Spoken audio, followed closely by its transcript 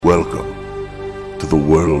Welcome to the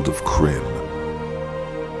world of Kryn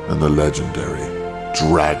and the legendary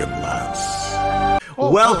Dragonlance.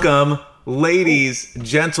 Welcome, ladies,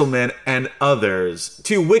 gentlemen, and others,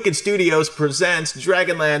 to Wicked Studios presents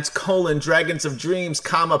Dragonlance: Dragons of Dreams,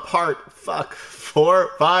 part 4,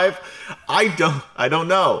 5. I don't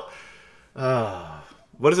know.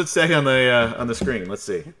 What does it say on the screen? Let's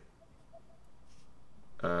see.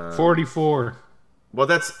 44. Well,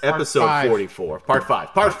 that's episode 44. Part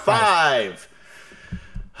 5. Part 5.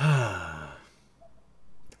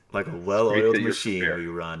 Like a well-oiled machine we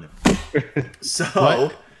run. So,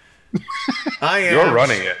 What? I am... You're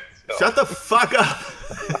running it. So. Shut the fuck up.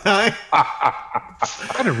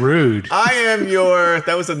 Kind of rude. I am your...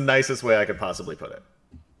 That was the nicest way I could possibly put it.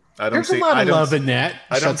 There's a lot of love in that.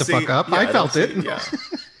 Shut the fuck up. Yeah, I felt it. Yeah.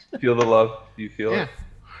 Feel the love? Do you feel Yeah. it?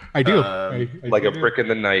 I do. Like a brick in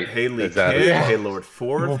the night. Hey, Lee Is that Kim. it? Hey, Lord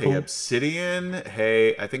Forth. Hey, Obsidian.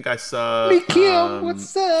 Hey, I think I saw... Lee Kim,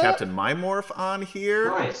 what's up? Captain Mymorph on here.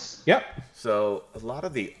 Nice. Yep. So, a lot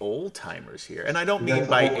of the old-timers here. And I don't mean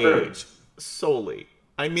by age solely.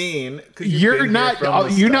 I mean... 'cause you've You're been here from not. the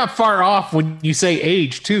You're start. not far off when you say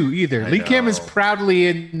age too. Either Lee Kim is know. proudly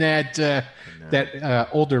in that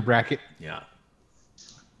older bracket. Yeah.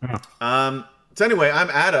 So anyway, I'm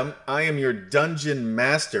Adam. I am your dungeon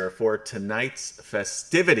master for tonight's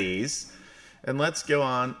festivities. And let's go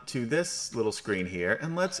on to this little screen here,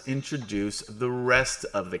 and let's introduce the rest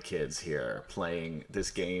of the kids here playing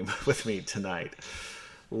this game with me tonight.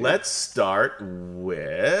 Let's start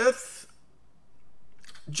with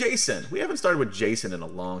Jason. We haven't started with Jason in a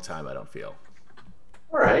long time, I don't feel.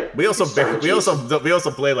 All right. We also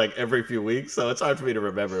play like every few weeks, so it's hard for me to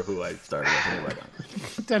remember who I started with anyway.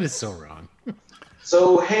 That is so wrong.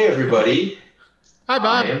 So, hey everybody. Hi,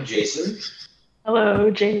 Bob. I am Jason.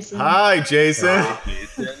 Hello, Jason. Hi, Jason.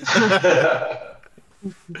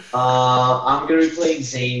 I'm going to be playing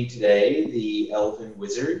Zane today, the Elven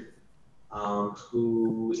Wizard,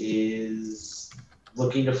 who is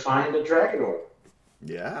looking to find a dragon orb.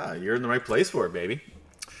 Yeah, you're in the right place for it, baby.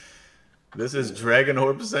 This is Dragon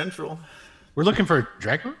Orb Central. We're looking for a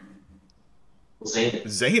dragon. Zane.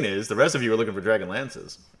 Zane is. The rest of you are looking for Dragon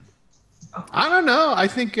Lances. I don't know. I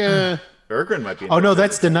think. Urgrin might be. Oh no,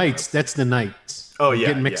 that's the knights. That's the knights. Oh I'm yeah,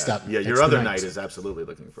 getting mixed up. Yeah, your That's the other knights. knight is absolutely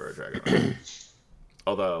looking for a Dragon Orb.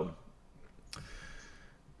 Although,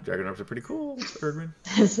 Dragon Orbs are pretty cool, Urgrin.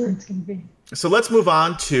 That's where it's gonna be. So let's move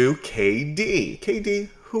on to KD. KD,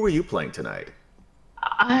 who are you playing tonight?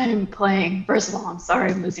 I'm playing. First of all, I'm sorry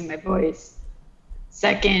I'm losing my voice.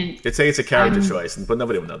 Second, It's a character choice, but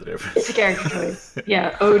nobody will know the difference. it's a character choice.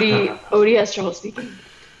 Yeah, Odie has trouble speaking.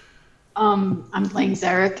 I'm playing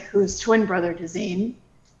Zarek, who's twin brother to Zane.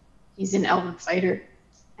 He's an elven fighter.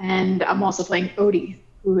 And I'm also playing Odie,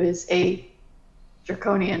 who is a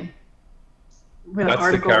draconian. With a That's the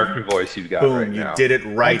particle. character voice you've got Boom, right you now. did it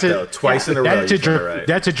right though. Twice in a row. That's You did it right.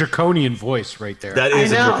 that's a draconian voice right there. That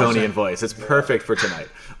is a I know. draconian voice. It's perfect for tonight.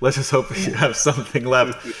 Let's just hope we have something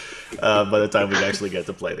left by the time we actually get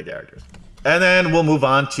to play the characters. And then we'll move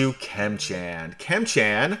on to Kemchan.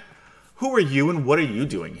 Kemchan, who are you and what are you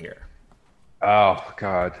doing here? Oh,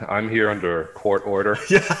 God. I'm here under court order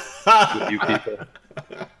with you people.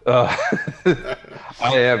 I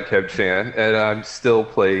am Kemchan, and I'm still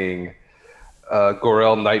playing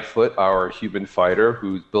Gorel Nightfoot, our human fighter,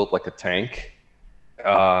 who's built like a tank.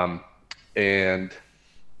 And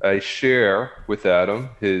I share with Adam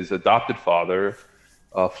his adopted father,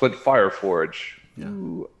 Flint Fireforge,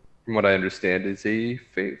 who, from what I understand, is a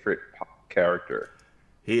favorite character.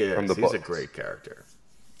 He is. From the He's a books. great character.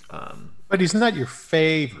 But he's not your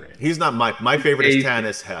favorite. He's not my favorite is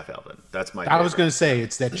Tanis Half Elven. That's my favorite. I was going to say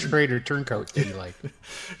it's that traitor turncoat that you like.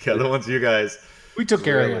 Yeah, the ones you guys We took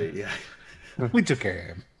care of really, him. yeah. We took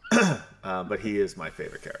care of him. But he is my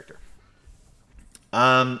favorite character.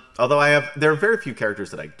 Although there are very few characters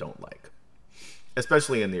that I don't like,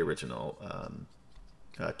 especially in the original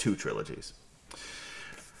 2 trilogies.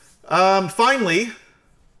 Finally,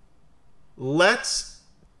 let's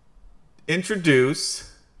introduce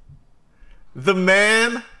the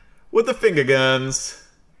man with the finger guns,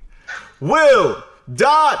 Will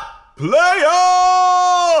Player.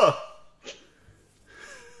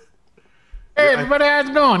 Hey, everybody, how's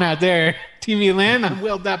it going out there? TV land, I'm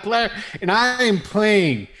Will Player, and I am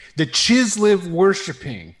playing the Chislev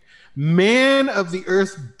worshipping man of the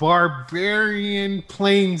earth barbarian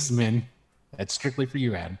plainsman. That's strictly for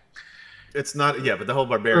you, Adam. It's not, yeah, but the whole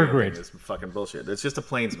barbarian Urgrin. thing is fucking bullshit. It's just a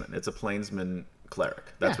plainsman. It's a plainsman cleric.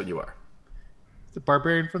 That's what you are. The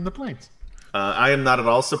barbarian from the plains. I am not at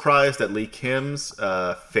all surprised that Lee Kim's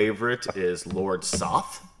favorite is Lord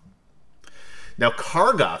Soth. Now,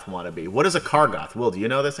 Kargoth wannabe. What is a Kargoth? Will, do you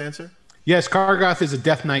know this answer? Yes, Kargoth is a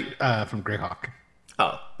Death Knight from Greyhawk.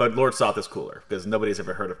 Oh, but Lord Soth is cooler because nobody's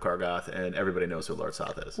ever heard of Kargoth, and everybody knows who Lord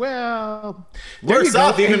Soth is. Well, Lord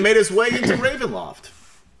Soth even made his way into Ravenloft.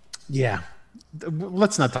 Yeah.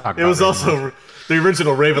 Let's not talk about it. It was also the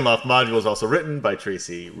original Ravenloft module was also written by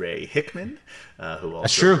Tracy Ray Hickman, who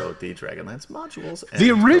also wrote the Dragonlance modules. And the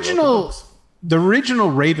original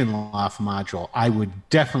Ravenloft module I would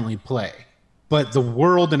definitely play, but the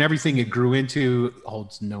world and everything it grew into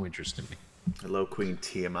holds no interest in me. Hello, Queen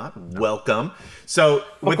Tiamat. Welcome. So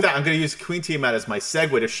with that, I'm going to use Queen Tiamat as my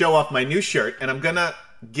segue to show off my new shirt, and I'm going to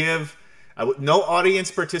give no audience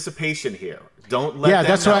participation here. Don't let them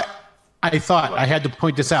that's know. what I thought. I had to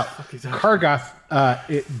point this out. Kargoth,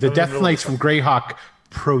 the Death Knights from Greyhawk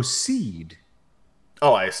proceed.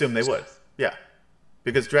 Oh, I assume they would. Yeah.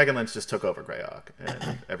 Because Dragonlance just took over Greyhawk,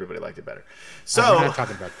 and everybody liked it better. So, I'm not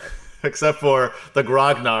talking about that. Except for the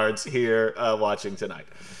Grognards here watching tonight,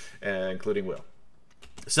 including Will.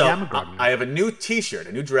 So, I have a new t-shirt,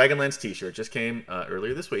 a new Dragonlance t-shirt, just came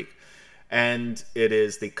earlier this week, and it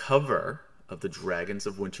is the cover of the Dragons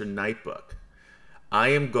of Winter Nightbook. I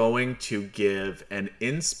am going to give an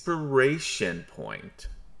inspiration point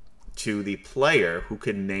to the player who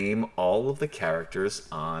can name all of the characters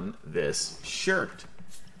on this shirt.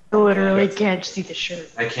 I literally can't see the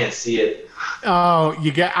shirt. I can't see it. Oh,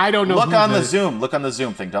 I don't know. Look on the Zoom. Look on the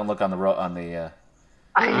Zoom thing. Don't look on the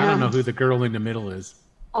I don't know who the girl in the middle is.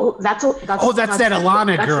 Oh, that's that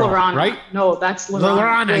Alana girl, Lorana. right? No, that's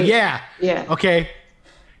Lorana. Lorana, yeah. Okay.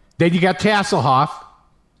 Then you got Tasselhoff,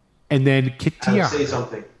 and then Kitiara. Say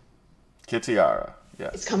something. Kitiara.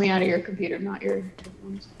 Yes. It's coming out of your computer, not your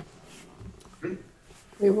headphones.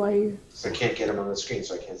 Wait, why are you? I can't get them on the screen,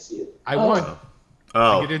 so I can't see it. I won.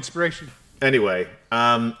 Oh. I get inspiration. Anyway,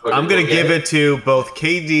 I'm going to give it to both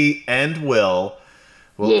KD and Will.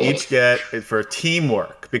 We'll each get it for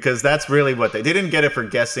teamwork, because that's really what they didn't get it for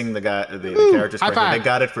guessing the characters correctly. They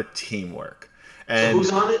got it for teamwork. And so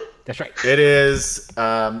who's on it? That's right. It is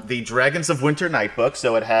the Dragons of Winter Nightbook.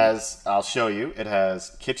 So it has, I'll show you, it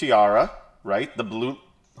has Kitiara, right? The blue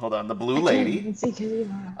lady.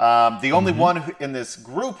 The only one in this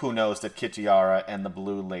group who knows that Kitiara and the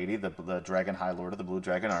blue lady, the Dragon High Lord of the Blue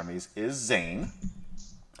Dragon armies, is Zane.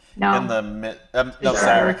 No. No,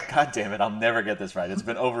 Zarek. God damn it! I'll never get this right. It's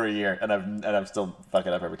been over a year, and I'm still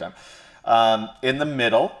fucking up every time. In the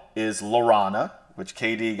middle is Lorana, which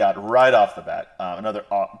KD got right off the bat. Another,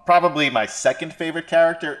 probably my second favorite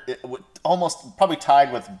character, probably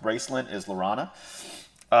tied with Bracelet, is Lorana.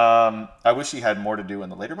 I wish she had more to do in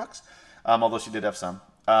the later books, although she did have some.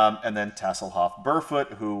 And then Tasselhoff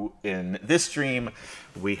Burfoot, who in this stream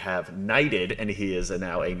we have knighted, and he is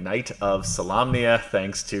now a Knight of Solamnia,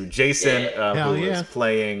 thanks to Jason, who is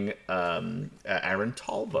playing Aaron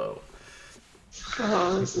Talbo.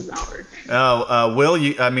 Oh, this is not working. Oh,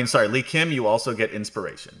 Lee Kim, you also get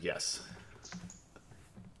inspiration. Yes.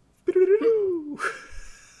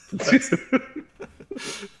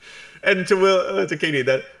 And to Katie,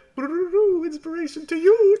 that inspiration to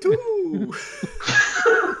you too.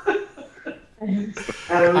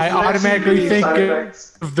 I automatically think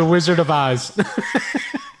of the Wizard of Oz.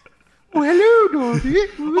 Oh, hello, Dorothy.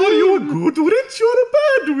 Are you a good witch or a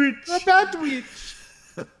bad witch? A bad witch.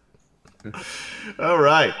 All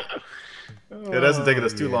right. It hasn't taken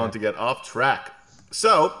us too long to get off track.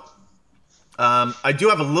 So, I do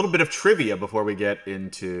have a little bit of trivia before we get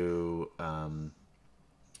into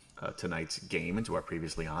tonight's game, into our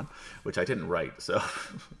previously on, which I didn't write. So,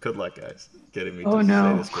 good luck, guys, getting me to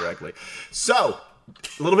say this correctly. So,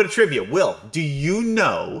 a little bit of trivia. Will, do you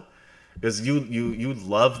know? Because you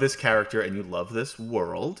love this character and you love this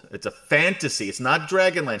world. It's a fantasy. It's not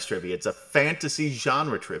Dragonlance trivia. It's a fantasy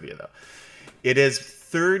genre trivia, though. It is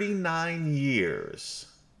 39 years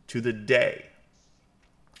to the day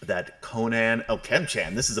that Conan... Oh,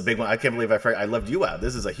 Kem-chan. This is a big one. I can't believe I loved you out.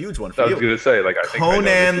 This is a huge one for you. I was going to say, I think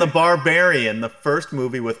Conan the Barbarian, the first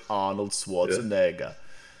movie with Arnold Schwarzenegger.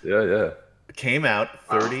 Yeah. Came out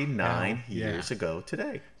 39 years ago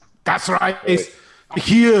today. That's right.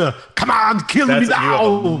 Here, come on, kill me now.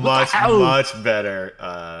 You have a much better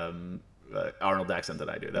Arnold accent than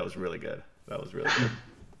I do. That was really good.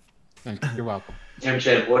 Thank you. You're welcome.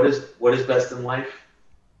 Kem-chan, what is best in life?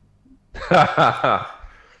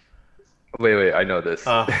 Wait, I know this.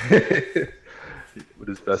 What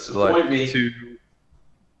is best in life? What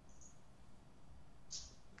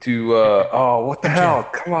the hell?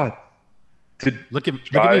 Come on. Look at me.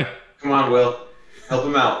 Come on, Will. Help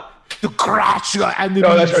him out. to crush your enemies.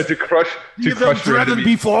 No, that's right. To crush Hear them your driven enemies.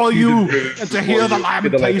 before you, and to hear the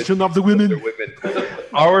lamentation of the women.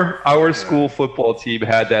 Our school football team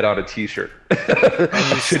had that on a T-shirt. And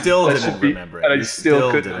you still didn't remember it. And I You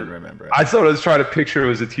still didn't remember it. I thought I was trying to picture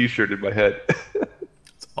it as a T-shirt in my head.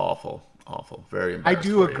 It's awful. Very I embarrassed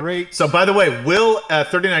do a for you. great. So, by the way, Will,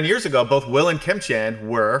 39 years ago, both Will and Kim Chan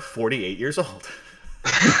were 48 years old.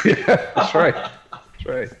 Yeah, that's right. That's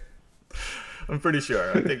right. I'm pretty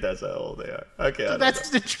sure. I think that's how old they are. Okay, I don't That's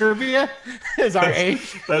the trivia. Is our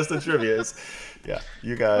age? know. That's the trivia. Yeah,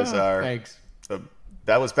 you guys are. Thanks.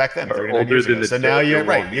 That was back then, Are 39 older years than ago. the So now joke, you're you're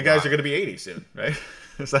right. wrong. You guys are going to be 80 soon, right?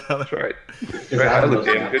 Is that how That's right. Because I Adam look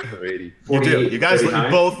doesn't damn have- good for 80. You do. You guys 39?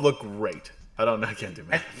 both look great. I can't do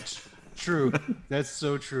math. True. That's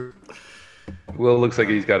so true. Will looks like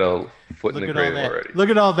he's got a foot Look in at the all grave that. already. Look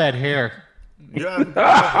at all that hair. You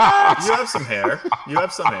have some hair. You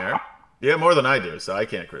have some hair. You have more than I do, so I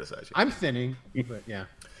can't criticize you. I'm thinning, but yeah.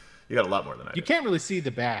 You got a lot more than I You do. can't really see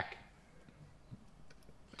the back.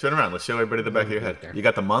 Turn around. Let's show everybody the back of your head. There. You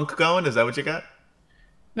got the monk going? Is that what you got?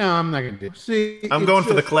 No, I'm not gonna do it. See, I'm it's going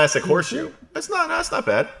for the just- classic horseshoe. That's not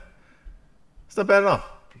bad. It's not bad at all.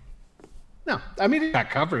 No, I mean it got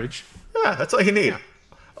coverage. Yeah, that's all you need.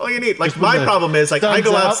 All you need. Like Just when my the problem is like I sun's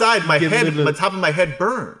go out, outside, my give it head, a- the top of my head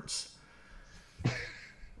burns.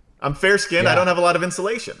 I'm fair skinned. I Yeah. don't have a lot of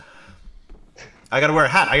insulation. I got to wear a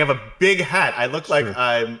hat. I have a big hat. I look like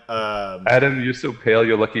I'm Adam, you're so pale.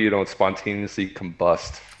 You're lucky you don't spontaneously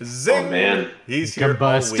combust. zing. Oh, man. He's here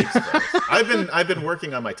Combust. all week. folks. I've been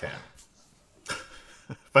working on my tan.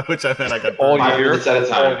 By which I meant I got All burned. 5 year. minutes at a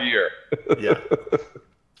time. All year. Yeah.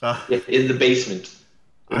 In the basement.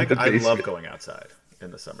 I the love basement. going outside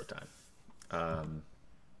in the summertime.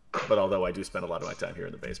 But although I do spend a lot of my time here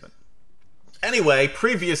in the basement. Anyway,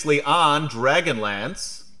 previously on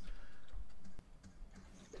Dragonlance.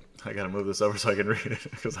 I gotta move this over so I can read it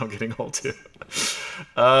because I'm getting old too.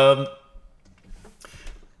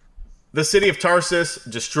 The city of Tarsus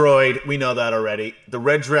destroyed. We know that already. The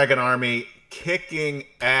Red Dragon army kicking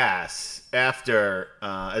ass after,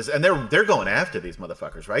 and they're going after these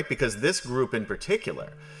motherfuckers, right? Because this group in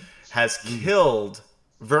particular has killed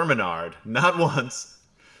Verminard not once,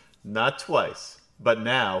 not twice, but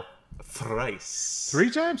now thrice.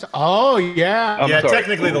 3 times? Oh yeah. I'm Yeah, sorry.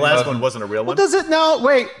 technically the last one wasn't a real Well, one. does it? No,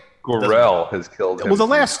 wait. Gorell has killed him. Well, the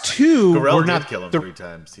last 2 Gorell were did not kill him the 3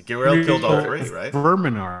 times. Gorell killed all 3, right?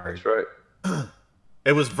 Verminard. That's right.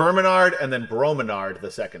 It was Verminard and then Brominard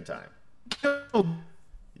the second time.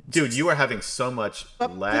 Dude, you are having so much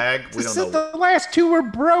lag. We don't know. The last 2 were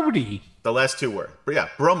Brody. The last 2 were. But yeah,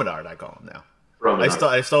 Brominard, I call him now. Roman.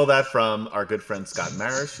 I stole that from our good friend Scott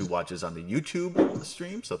Marish, who watches on the YouTube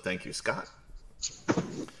stream. So thank you, Scott.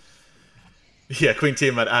 Yeah, Queen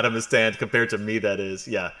Tiamat, Adam is stand compared to me. That is,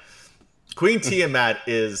 yeah. Queen Tiamat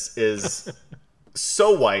is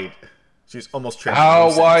so white. She's almost translucent.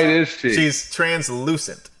 How wide is she? She's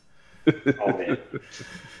translucent. Oh, man.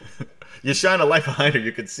 You shine a light behind her,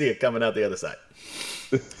 you can see it coming out the other side.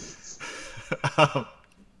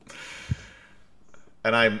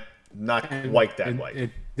 And I'm not quite that white.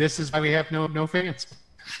 This is why we have no fans.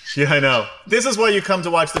 Yeah, I know. This is why you come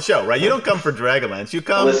to watch the show, right? You don't come for Dragonlance. You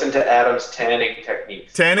come Listen to Adam's tanning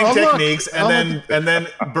techniques. tanning Oh, look. techniques Oh, and then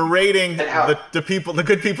berating And how- the people, the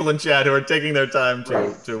good people in chat who are taking their time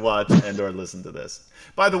to watch and or listen to this.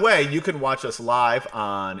 By the way, you can watch us live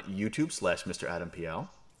on YouTube / Mr. Adam PL,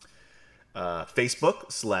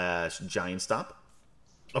 Facebook / Giant Stop.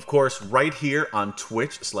 Of course, right here on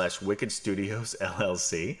Twitch / Wicked Studios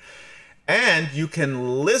LLC. And you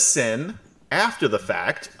can listen after the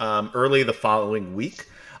fact, early the following week,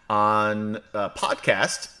 on a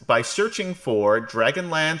podcast by searching for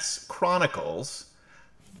Dragonlance Chronicles.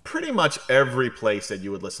 Pretty much every place that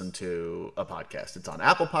you would listen to a podcast. It's on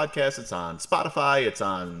Apple Podcasts, it's on Spotify, it's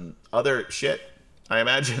on other shit, I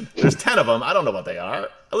imagine. There's 10 of them. I don't know what they are.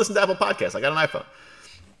 I listen to Apple Podcasts. I got an iPhone.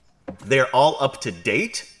 They're all up to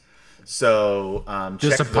date. So Does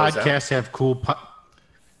check the those out. podcast have cool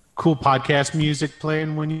podcast music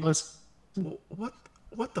playing when you listen?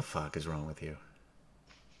 What the fuck is wrong with you?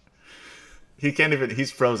 He can't even. He's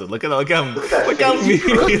frozen. Look how mean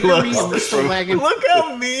he looks. Look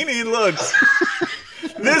how mean he looks.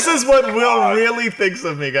 This is what Will really thinks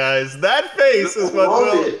of me, guys. That face is what Love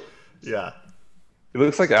Will. it. Yeah. He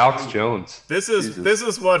looks like Alex Jones. This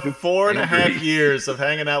is what 4.5 years of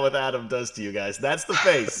hanging out with Adam does to you guys. That's the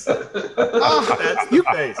face. That's the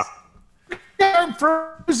face. You're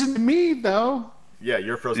frozen to me, though. Yeah,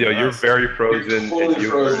 you're frozen. Yeah, to you're us. very frozen. Fully and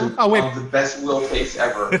you- frozen. Oh, wait. Of the best Will face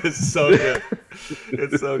ever. It's so good.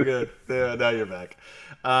 It's so good. There, now you're back.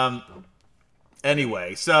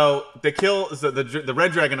 Anyway, so they kill the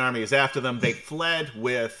Red Dragon army is after them. They fled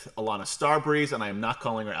with Alana Starbreeze, and I am not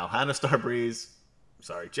calling her Alhana Starbreeze.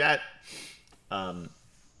 Sorry, chat.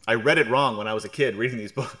 I read it wrong when I was a kid reading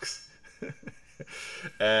these books.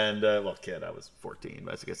 And kid, I was 14,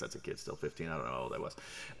 but I guess that's a kid still 15. I don't know how old I was.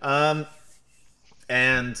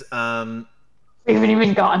 We haven't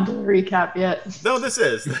even gotten to the recap yet. No, this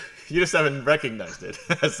is. You just haven't recognized it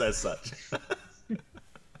as such.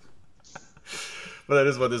 But that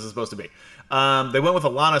is what this is supposed to be. They went with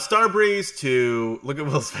Alana Starbreeze to... Look at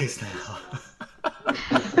Will's face now.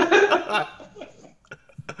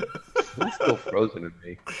 He's still frozen in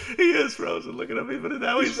me. He is frozen looking at me, but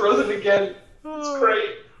now He's frozen again. It's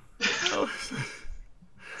great. So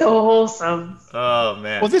wholesome. Oh,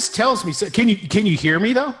 man. Well, this tells me. So, can you hear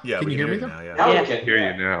me though? Yeah, can we you can hear me you though? now, yeah. Now Yeah. we can Hear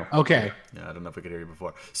you now. Okay. Yeah, I don't know if we could hear you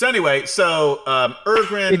before. So anyway,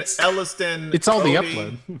 Ergrin, Elliston, It's all the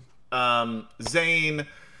Cody, upload. Zane,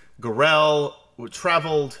 Garel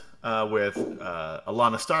traveled with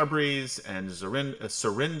Alana Starbreeze and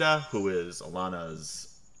Serinda, who is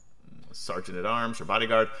Alana's sergeant at arms, her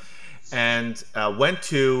bodyguard, and went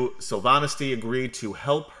to Sylvanesty, agreed to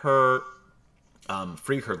help her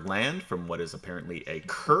free her land from what is apparently a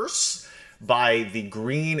curse by the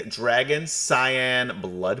green dragon Cyan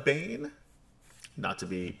Bloodbane. Not to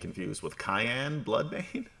be confused with Cayenne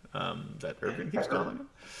Bloodbane, that Ergrin keeps calling him.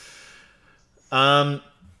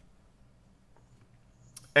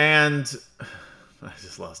 And I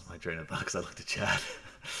just lost my train of thought because I looked at chat.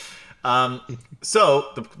 So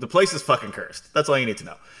the place is fucking cursed. That's all you need to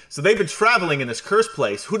know. So they've been traveling in this cursed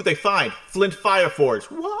place. Who did they find? Flint Fireforge.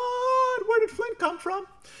 What? Where did Flint come from?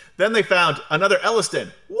 Then they found another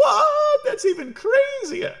Elliston. What? That's even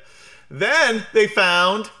crazier. Then they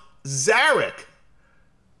found Zarek.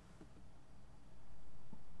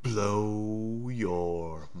 Blow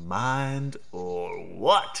your mind or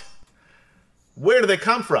what? Where do they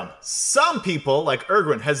come from? Some people, like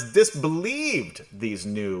Ergrin, has disbelieved these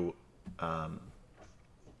new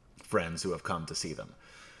friends who have come to see them.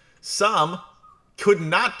 Some could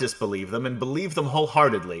not disbelieve them and believe them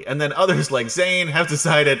wholeheartedly. And then others, like Zane, have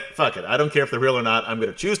decided, fuck it, I don't care if they're real or not. I'm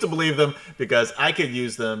going to choose to believe them because I could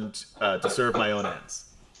use them to serve my own ends.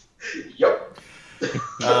 Yep.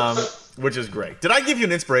 Which is great. Did I give you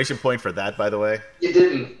an inspiration point for that, by the way? You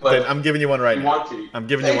didn't, but Then I'm giving you one right you now. want to. I'm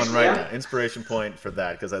giving you Thanks, one right man. now. Inspiration point for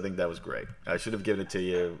that, because I think that was great. I should have given it to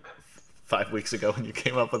you 5 weeks ago when you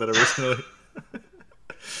came up with it originally.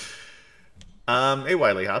 Hey,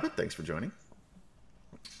 Wiley Hobbit, thanks for joining.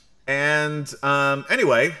 And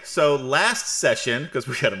anyway, so last session, because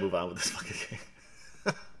we got to move on with this fucking game.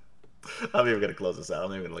 I'm even going to close this out. I'm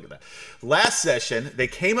not even going to look at that. Last session, they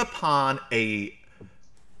came upon a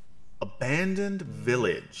abandoned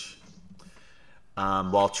village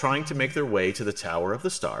while trying to make their way to the Tower of the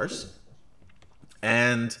Stars.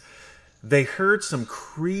 And they heard some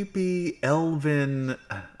creepy elven...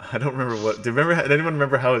 I don't remember what... Did anyone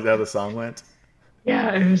remember how the song went?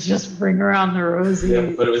 Yeah, it was just bring around the Rosie.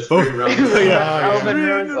 Yeah, but it was pretty round. Elven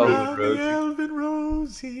Ring Rosie. around Rosie. the Elven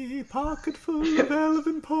Rosie, pocket full of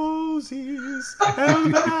elven posies,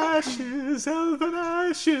 elven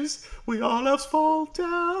ashes, we all elves fall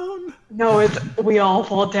down. No, it's we all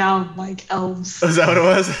fall down like elves. Is that what it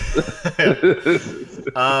was?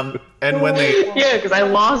 Yeah. And when they Yeah, because I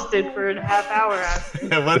lost it for a half hour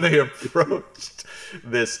after. and when they approached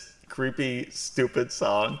this creepy, stupid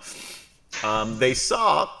song, they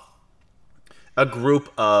saw a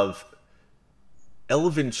group of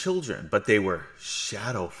elven children, but they were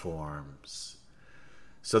shadow forms.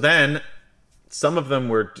 So then, some of them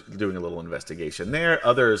were doing a little investigation there.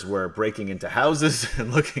 Others were breaking into houses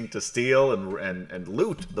and looking to steal and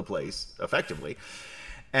loot the place effectively.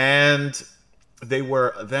 And they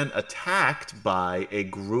were then attacked by a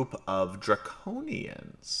group of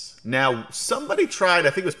draconians. Now, somebody tried, I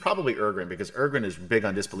think it was probably Ergrin, because Ergrin is big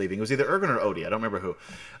on disbelieving. It was either Ergrin or Odie, I don't remember who,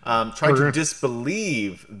 tried to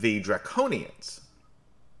disbelieve the draconians.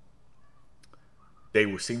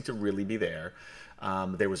 They seemed to really be there.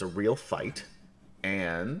 There was a real fight,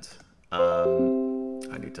 and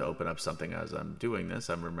I need to open up something as I'm doing this,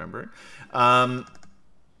 I'm remembering. And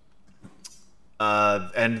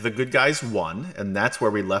the good guys won, and that's where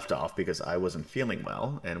we left off because I wasn't feeling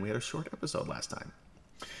well, and we had a short episode last time.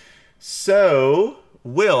 So,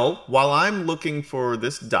 Will, while I'm looking for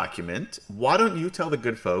this document, why don't you tell the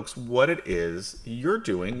good folks what it is you're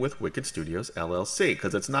doing with Wicked Studios LLC?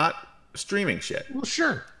 Because it's not streaming shit, Well,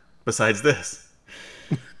 sure. besides this.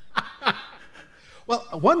 Well,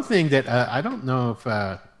 one thing that I don't know if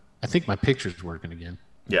I think my picture's working again.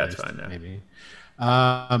 Yeah, it's fine now. Maybe.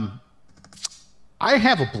 I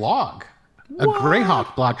have a blog. A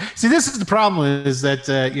Greyhawk blog. See, this is the problem: is that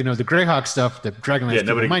the Greyhawk stuff, the Dragonlance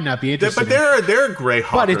people might not be interested. But there are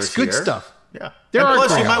Greyhawkers. But it's good here. stuff. Yeah. There and are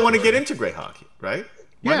plus, you might Greyhawkers. want to get into Greyhawk, right?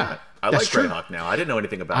 Why Yeah, not? I like that's true. Greyhawk now. I didn't know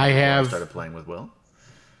anything about I it before have- I started playing with Will.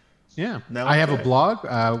 Yeah, No, I have a okay. blog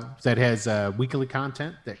that has weekly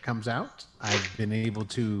content that comes out. I've been able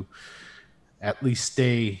to at least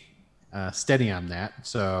stay steady on that.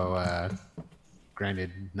 So,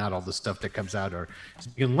 granted, not all the stuff that comes out are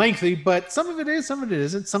lengthy, but some of it is, some of it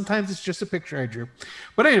isn't. Sometimes it's just a picture I drew.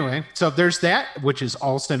 But anyway, so there's that, which is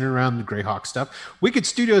all centered around the Greyhawk stuff. Wicked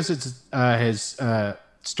Studios has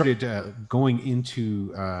started going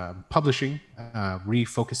into publishing,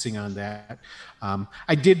 refocusing on that.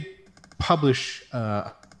 I did publish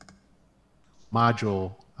a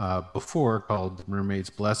module before called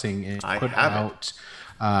Mermaid's Blessing, and I put have it.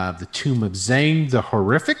 out The Tomb of Zane, the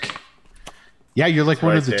Horrific. Yeah, you're like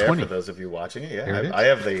one Right of the there, 20. for those of you watching it. There Yeah, it is. I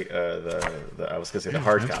have the I was going to say the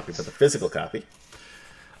hard copy, but the physical copy.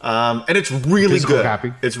 And it's really Physical good.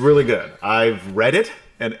 copy. It's really good. I've read it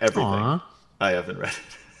and everything. Aw. I haven't read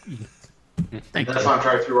it. Thank That's you. on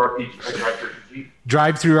Drive-Thru RPG.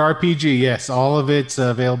 Drive Through RPG, yes, all of it's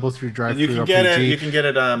available through Drive And you Through can RPG. get it. You can get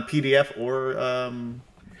it PDF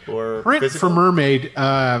or Print physical. for Mermaid.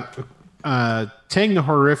 Tang the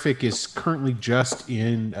Horrific is currently just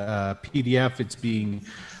in PDF. It's being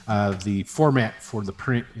the format for the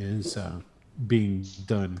print is being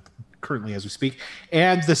done currently as we speak.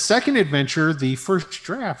 And the second adventure, the first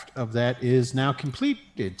draft of that, is now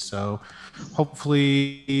completed. So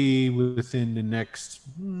hopefully within the next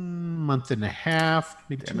month and a half,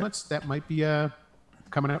 maybe 2 months, that might be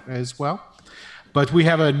coming up as well. But we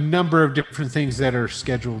have a number of different things that are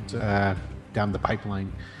scheduled down the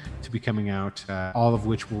pipeline to be coming out, all of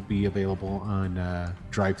which will be available on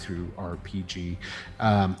Drive-Through RPG.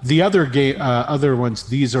 The other ones,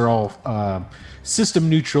 these are all system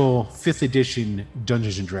neutral 5th edition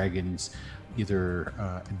Dungeons and Dragons, either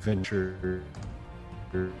adventures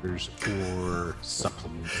or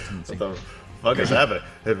supplements. And What things. the fuck is happening?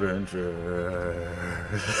 Adventure.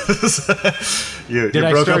 you Did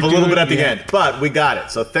I broke up start a little doing- bit at the yeah. end, but we got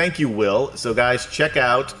it. So thank you, Will. So guys, check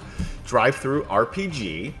out Drive-Through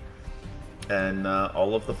RPG and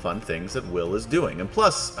all of the fun things that Will is doing. And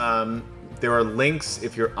plus, there are links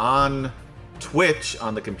if you're on Twitch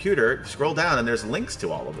on the computer. Scroll down and there's links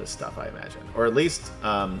to all of this stuff, I imagine, or at least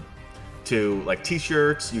to like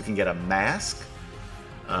T-shirts. You can get a mask.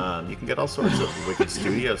 You can get all sorts of Wicked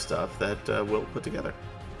Studio stuff that Will put together.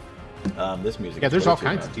 This music. Yeah, is there's way all too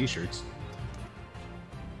kinds loud. of T-shirts.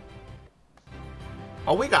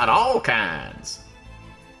 Oh, we got all kinds.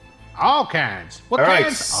 All kinds. What All right,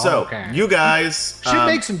 kinds? so All kinds. you guys should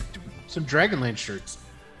make some Dragonlance shirts.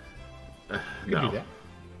 You can no. do that.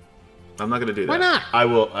 I'm not going to do that. Why not? I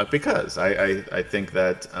will because I think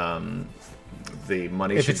that the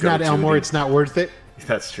money If should it's go not to Elmore, the- it's not worth it.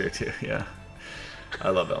 That's true too. Yeah, I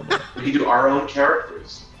love Elmore. We can do our own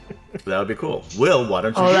characters. That would be cool. Will, why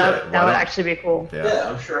don't you Oh, do that, it? that Why would don't- actually be cool. Yeah. Yeah,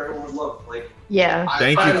 I'm sure everyone would love. Like, Yeah.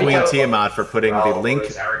 Thank you, finally Queen got a Tiamat, for putting the Ralph link or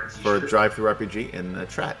Zarek for t-shirt. Drive-Through RPG in the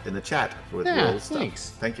chat with Yeah, Will's stuff. thanks.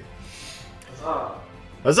 Thank you. Ah,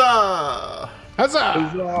 Huzzah!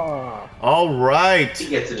 Huzzah! All right. he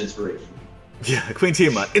gets an inspiration. Yeah, Queen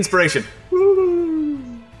Tiamat. Inspiration. Woo!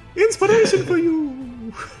 Inspiration for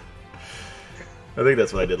you. I think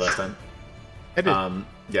that's what I did last time. I did.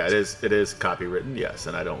 Yeah, it is copywritten, yes,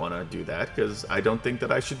 and I don't want to do that because I don't think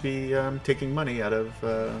that I should be taking money out of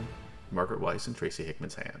Margaret Weiss and Tracy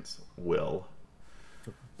Hickman's hands. Will.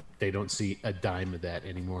 They don't see a dime of that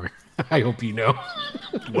anymore. I hope you know.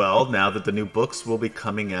 Well, now that the new books will be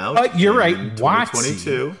coming out, You're right, in WotC.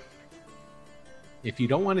 2022. If you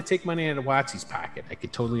don't want to take money out of WotC's pocket, I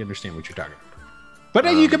could totally understand what you're talking about. But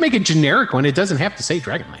you can make a generic one. It doesn't have to say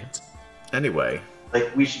Dragonlance. Anyway,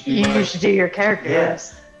 Like, we should do You like, should do your characters.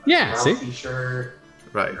 yes, Yeah, Ralph see? t-shirt,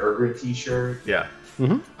 right? an Urgra t-shirt, Yeah.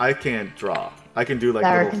 Mhm. I can't draw. I can do like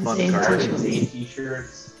Larrikin little fun Zane cartoons. American Zane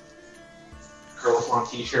t-shirts, Curl Swan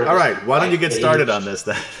t-shirts. All right, why don't you get started on this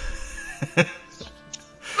then?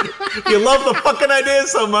 You love the fucking idea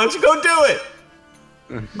so much, go do it.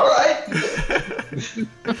 All right.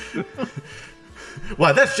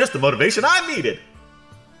 Why, that's just the motivation I needed.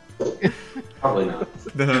 Probably not.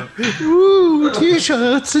 Ooh,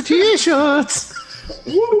 t-shirts, t-shirts.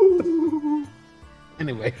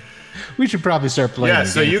 Anyway, we should probably start playing. Yeah, the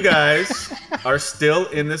so game. you guys are still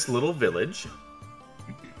in this little village.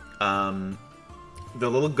 The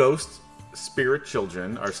little ghost spirit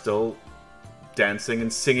children are still dancing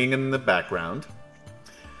and singing in the background.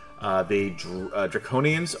 The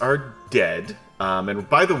Draconians are dead. And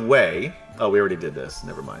by the way, oh, we already did this.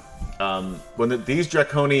 Never mind. when these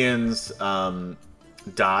Draconians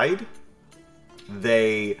died,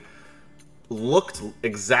 they looked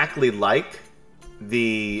exactly like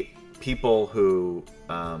the people who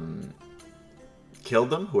killed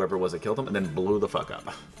them, whoever it was that killed them, and then blew the fuck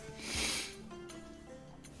up,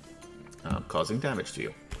 causing damage to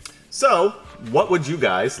you. So, what would you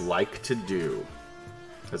guys like to do?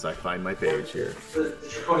 As I find my page here.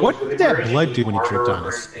 What did that blood do when he tripped on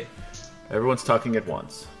us? Everyone's talking at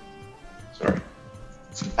once. Sorry.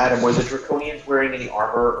 Adam, were the Draconians wearing any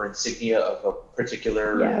armor or insignia of a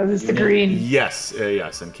particular Yeah, it was the unit? green. Yes,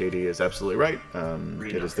 yes, and Katie is absolutely right.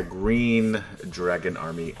 It is the green Dragon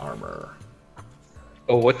Army armor.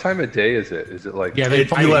 Oh, what time of day is it? Is it like? Yeah, they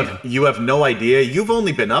You have no idea. You've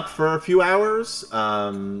only been up for a few hours.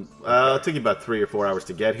 It'll take you about 3 or 4 hours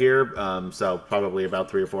to get here, so probably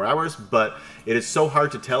about 3 or 4 hours. But it is so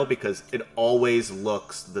hard to tell because it always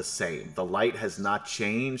looks the same. The light has not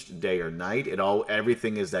changed day or night.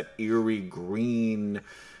 Everything is that eerie green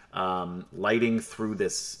lighting through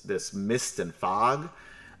this mist and fog.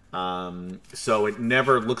 So it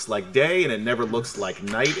never looks like day and it never looks like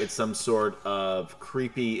night. It's some sort of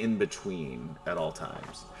creepy in between at all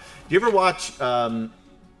times. Do you ever watch what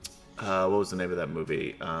was the name of that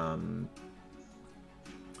movie?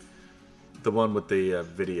 The one with the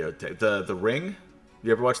videotape, the Ring.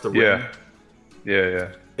 You ever watch The Ring? Yeah.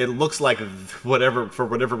 It looks like for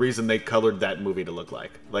whatever reason they colored that movie to look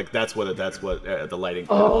like. Like that's what the lighting.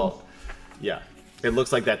 Oh. Yeah, it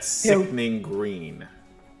looks like that sickening green.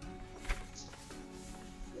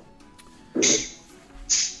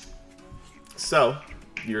 So,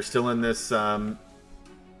 you're still in this. Is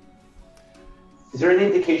there any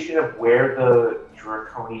indication of where the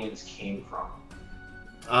Draconians came from?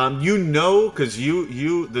 Because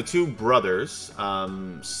the two brothers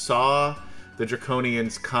saw the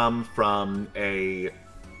Draconians come from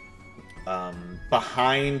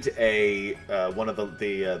behind one of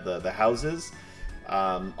the houses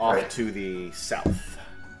off to the south.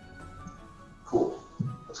 Cool.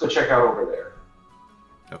 Let's go check out over there.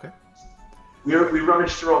 Okay. We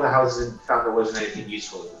rummaged through all the houses and found there wasn't anything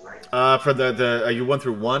useful in them, right? For you went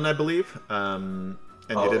through one, I believe, and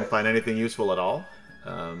you didn't find anything useful at all.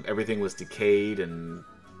 Everything was decayed and.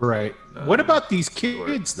 Right. What about these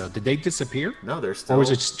kids though? Did they disappear? No, they're still. Or was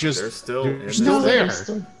it just they're still there?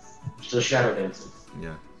 Still. Still shadow dancing.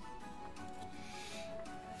 Yeah.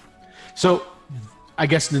 So, I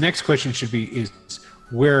guess the next question should be: is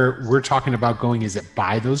where we're talking about going? Is it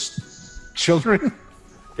by those children?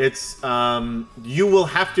 It's you will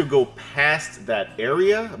have to go past that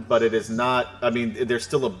area, but it is not. I mean, there's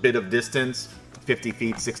still a bit of distance, 50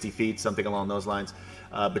 feet, 60 feet, something along those lines,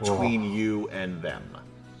 between you and them.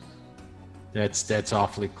 That's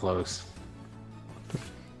awfully close.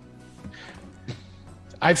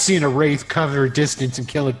 I've seen a wraith cover distance and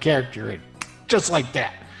kill a character, just like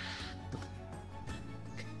that.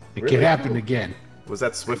 It Really? could happen again. Was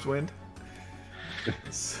that Swiftwind?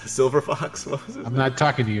 Silver Fox? What was it? I'm not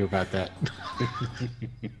talking to you about that.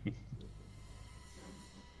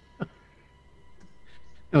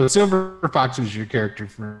 No, Silver Fox was your character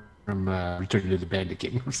from Return to the Bandit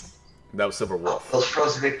Kingdoms. That was Silver Wolf. Feels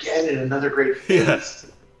frozen again in another great Yes.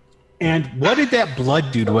 phase. And what did that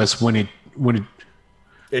blood do to us when it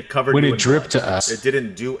It covered when you it in dripped blood. to us? It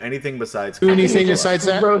didn't do anything besides. Do anything cover you. besides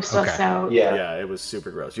that? Roast us Okay. out. Yeah. Yeah, it was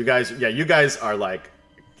super gross. You guys are like,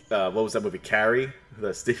 what was that movie? Carrie,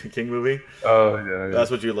 the Stephen King movie. Oh yeah.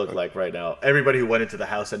 That's what you look like right now. Everybody who went into the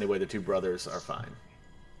house anyway, the two brothers are fine.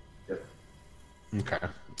 Okay.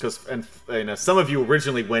 Because some of you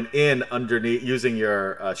originally went in underneath using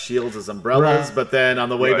your shields as umbrellas, Right. but then on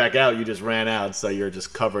the way Right. back out, you just ran out, so you're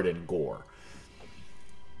just covered in gore.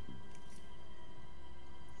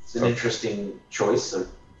 It's an interesting choice of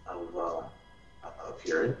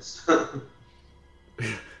appearance.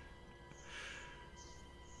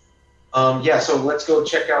 Yeah, so let's go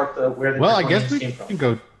check out where the Well, I guess Draconians we came can from.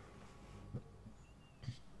 go.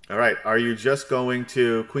 All right, are you just going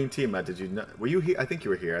to Queen Tima? Did you not, were you here? I think you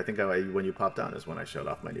were here. I think when you popped on is when I showed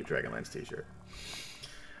off my new Dragonlance t-shirt.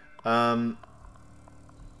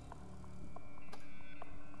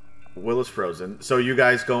 Will is frozen. So you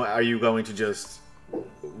guys are you going to just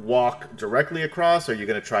walk directly across? Or are you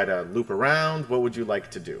going to try to loop around? What would you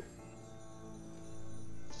like to do?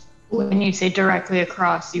 When you say directly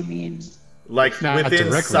across, you mean Like Not within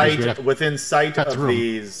directly, because we'd sight cut of through 'em.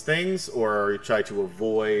 these things, or you try to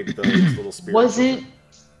avoid those little spirits? was it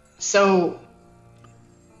so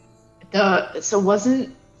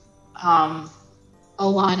wasn't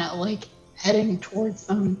Alana like heading towards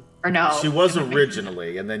them Or no? She was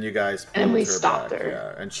originally, and then you guys pulled And then we her stopped back. her.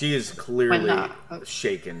 Yeah, and she is clearly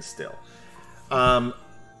shaken still.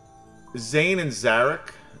 Zane and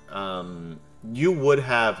Zarek, you would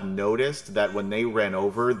have noticed that when they ran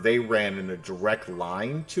over, they ran in a direct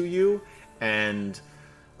line to you. And,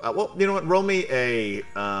 well, you know what? Roll me a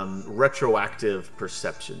retroactive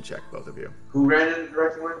perception check, both of you. Who ran in the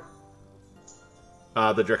direct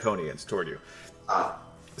line? The Draconians toward you. Ah.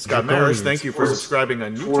 Scott Maris, thank you for subscribing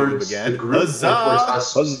on YouTube Towards again. the group, or towards Huzzah!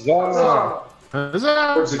 us?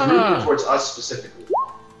 Huzzah! Towards the group or towards us specifically?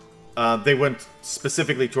 They went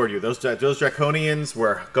specifically toward you. Those Draconians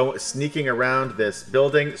were sneaking around this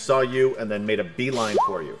building, saw you, and then made a beeline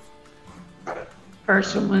for you. Got it.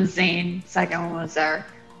 First one was Zane. Second one was Zarek.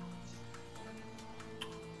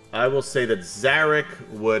 I will say that Zarek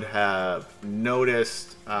would have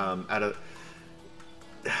noticed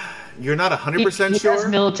you're not 100% He sure? has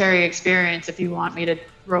military experience if you want me to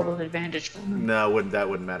roll an advantage for him. No, that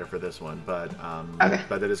wouldn't matter for this one, but Okay.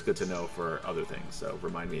 but that is good to know for other things. So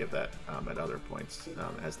remind me of that at other points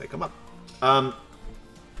as they come up. Out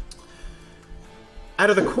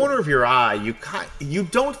of the corner of your eye, you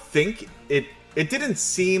don't think it. It didn't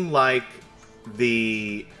seem like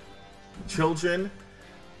the children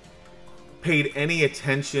paid any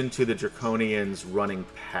attention to the Draconians running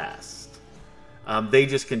past. They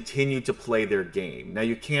just continued to play their game. Now,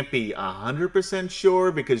 you can't be 100%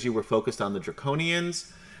 sure because you were focused on the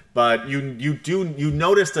Draconians, but you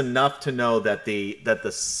noticed enough to know that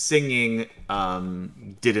the singing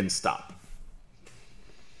didn't stop.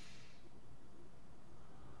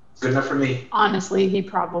 Good enough for me. Honestly, he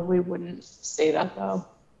probably wouldn't say that though.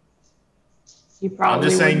 He probably. I'm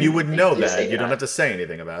just saying you would know think he'd that. say You don't have to say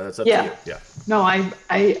anything about it. That's up Yeah. to you. Yeah. No, I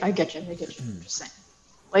get you. I get you. I'm just saying.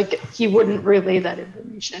 Like he wouldn't relay that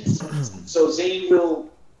information. So Zane will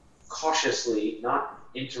cautiously, not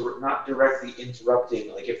directly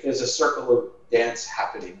interrupting. Like if there's a circle of dance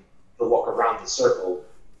happening, he'll walk around the circle.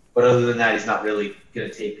 But other than that, he's not really going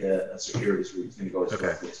to take a circuitous route. He's going to go as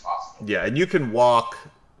quickly as possible. Yeah, and you can walk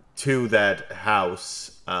to that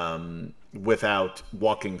house without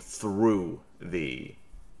walking through the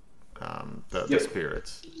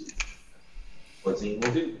spirits. What Zane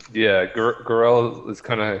will do. Yeah, Gorell is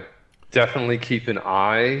kind of definitely keep an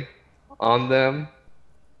eye on them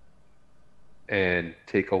and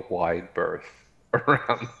take a wide berth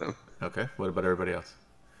around them. Okay, what about everybody else?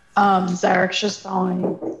 Zarek's just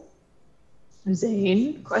following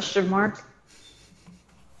Zane? Question mark.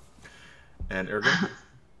 And Ergen?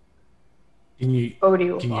 Odie will Can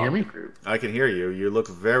you follow hear me? the group. I can hear you. You look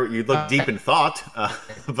deep in thought,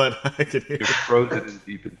 but I can hear You're you. frozen in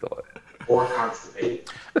deep in thought. Or constipated.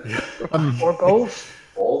 Or both.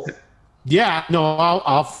 Both. Yeah, no,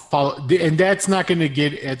 I'll follow, and that's not going to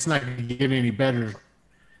get. It's not going to get any better.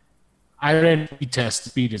 I ran test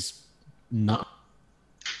speed is not.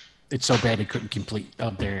 It's so bad it couldn't complete.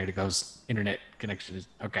 Oh, there it goes. Internet connection is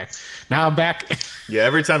okay. Now I'm back. Yeah,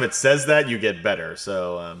 every time it says that, you get better.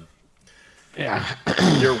 So Yeah.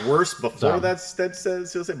 you're worse before So- that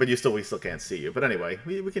says, you'll say, but we still can't see you. But anyway,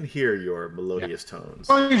 we can hear your melodious tones. As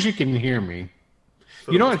long as you can hear me.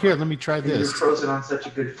 You know what? Here, let me try You're this. frozen on such a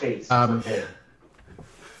good face. It's okay.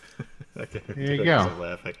 Okay. There you go. I'm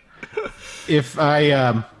laughing. If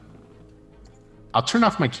I'll turn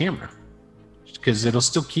off my camera because it'll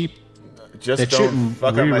still keep. Just That don't shouldn't fuck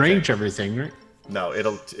up my rearrange thing. everything, right? No,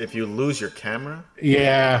 if you lose your camera,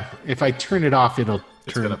 Yeah. If I turn it off, it'll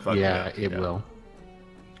It's turn. gonna fuck me Yeah, up, it yeah. will.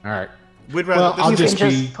 All right. we'd Well, rather. I'll You can just be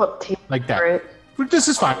just put tape like that. over it. This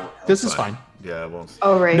is fine. This is fine. Yeah, well,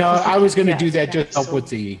 Oh right. No, I was going to do Yeah, that just to help so- with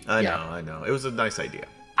the. I yeah. know. It was a nice idea.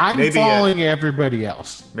 I'm Maybe following everybody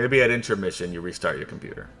else. Maybe at intermission, you restart your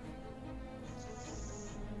computer.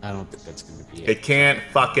 I don't think that's going to be it. It can't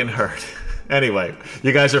fucking hurt. Anyway,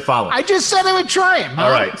 you guys are following. I just said I would try it.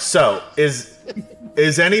 All right. So is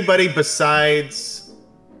anybody besides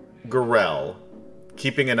Gorell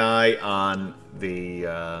keeping an eye on the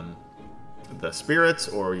spirits,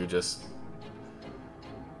 or are you just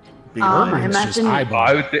being I It's just imagine- eyeball.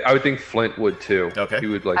 I would think Flint would too. Okay. He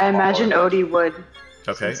would like. I imagine follow. Odie would.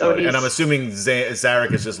 okay? So And I'm he's- assuming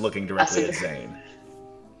Zarek is just looking directly at Messenger. Zane.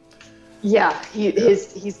 Yeah,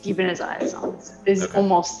 he's keeping his eyes on. It's Okay.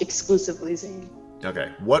 almost exclusively Zane. Okay.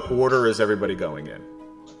 What order is everybody going in?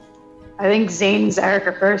 I think Zane and Zarek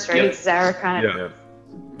are first, right? Yeah. Zarek kind of Yeah.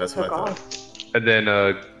 That's what took I thought. off. And then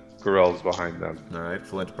Gorell's behind them. All right,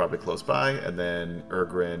 Flint probably close by, and then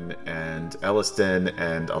Ergrin and Elliston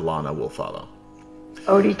and Alana will follow.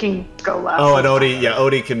 Odie can go left. Oh, and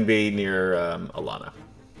Odie can be near Alana.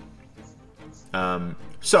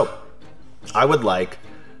 So, I would like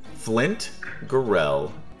Flint,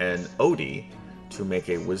 Gorell, and Odie to make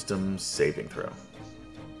a wisdom saving throw.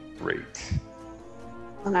 Great.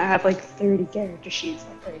 And I have like 30 character sheets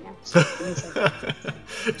up right now. So it's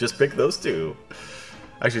like- Just pick those two.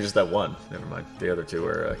 Actually, just that one. Never mind. The other two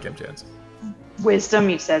are Kim Chan's. Wisdom,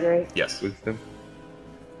 you said, right? Yes. Wisdom.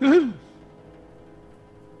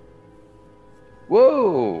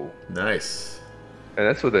 Whoa! Nice. And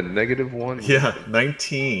that's with a -1. Yeah,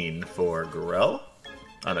 19 for Gorell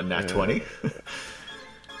on a nat 20.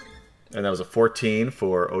 And that was a 14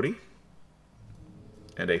 for Odie.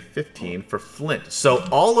 And a 15 for Flint. So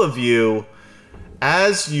all of you,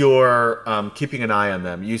 as you're keeping an eye on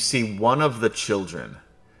them, you see one of the children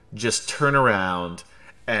just turn around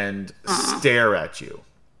and stare at you.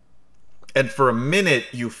 And for a minute,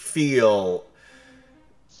 you feel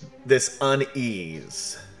this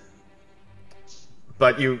unease.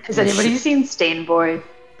 But you... Has anybody seen Stain Boy?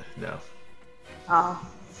 No. Oh,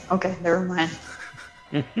 okay, never mind.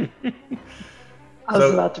 I was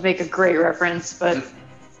So- about to make a great reference, but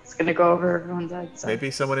it's gonna go over everyone's head. So.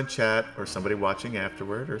 Maybe someone in chat, or somebody watching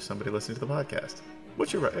afterward, or somebody listening to the podcast.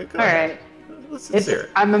 What's your right? Go All ahead. right. Let's It's, hear it.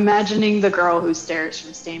 I'm imagining the girl who stares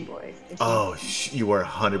from Stain Boy. Oh, you are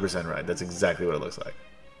 100% right. That's exactly what it looks like.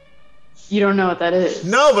 You don't know what that is.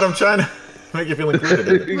 No, but I'm trying to make you feel included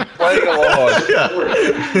in it. He's playing along.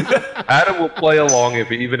 Yeah. Adam will play along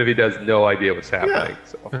even if he has no idea what's happening.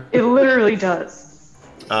 So It literally does.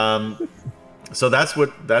 So that's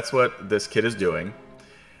what this kid is doing,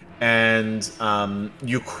 and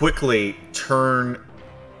you quickly turn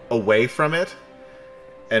away from it,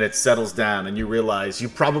 and it settles down, and you realize you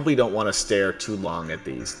probably don't want to stare too long at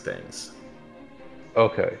these things.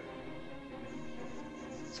 okay.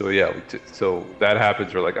 So yeah, so that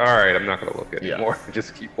happens. We're like, all right, I'm not gonna look anymore.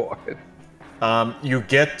 Just keep walking. You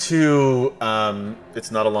get to it's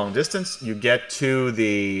not a long distance. You get to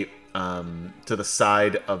the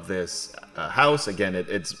side of this house. Again,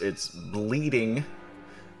 it's bleeding.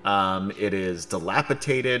 It is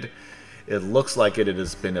dilapidated. It looks like it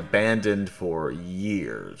has been abandoned for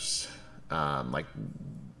years, like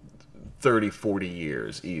 30, 40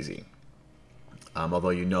 years, easy. Although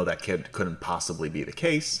you know that couldn't possibly be the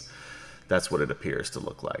case. That's what it appears to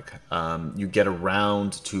look like. You get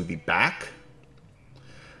around to the back.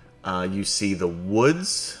 You see the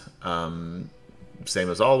woods, same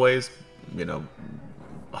as always, you know,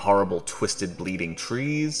 horrible, twisted, bleeding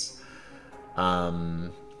trees.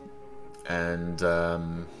 And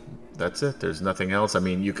that's it. There's nothing else. I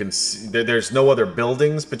mean, you can see there's no other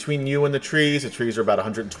buildings between you and the trees. The trees are about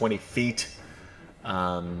 120 feet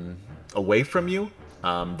away from you.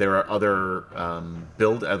 There are other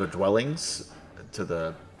other dwellings to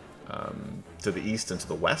the east and to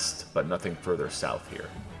the west, but nothing further south here.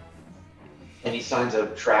 Any signs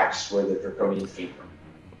of tracks where the draconian came from?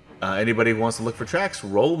 Anybody who wants to look for tracks,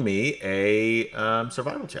 roll me a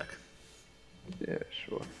survival check. Yeah,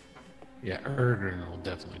 sure. Yeah, Erdrin will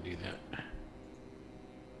definitely do that.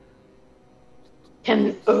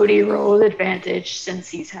 Can Odie roll with advantage since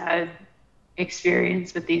he's had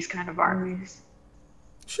experience with these kind of armies?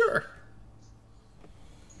 Sure.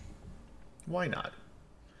 Why not?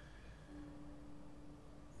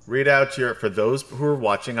 Read out for those who are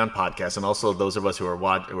watching on podcast, and also those of us who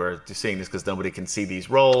are seeing this because nobody can see these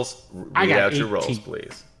rolls. I Read got out your 18. rolls,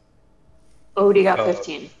 please. Odie got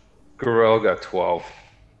 15. Gorell got 12.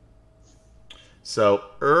 So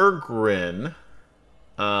Erdrin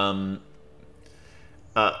and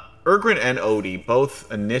Odie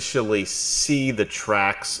both initially see the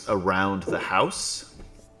tracks around the house.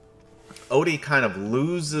 Odie kind of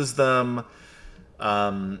loses them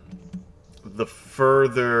the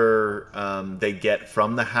further they get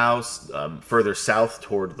from the house, further south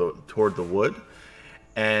toward the wood.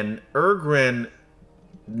 And Erdrin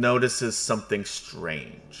notices something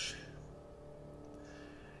strange.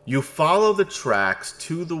 You follow the tracks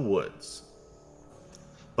to the woods,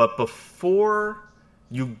 but before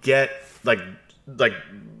you get like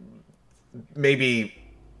maybe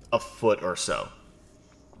a foot or so,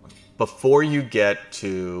 before you get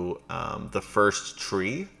to the first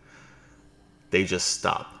tree, they just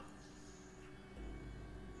stop.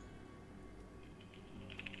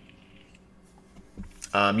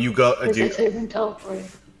 You go. Or did they even teleport?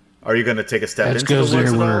 Are you going to take a step That's into the because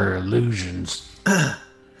woods there at all? were illusions.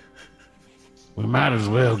 We might as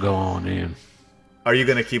well go on in. Are you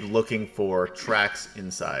going to keep looking for tracks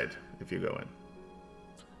inside if you go in?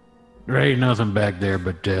 There ain't nothing back there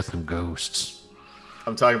but death and ghosts.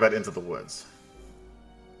 I'm talking about into the woods.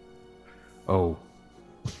 Oh.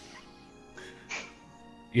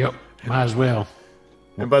 Yep, might as well.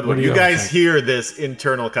 And by the What way, do you y'all guys think? hear this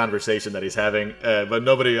internal conversation that he's having, but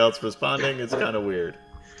nobody else responding. It's kind of weird.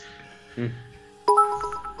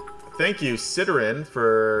 Thank you, Sidorin,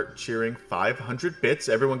 for cheering 500 bits.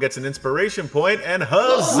 Everyone gets an inspiration point, and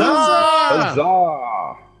huzzah!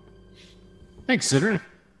 Huzzah! Thanks, Sidran.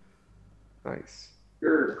 Nice.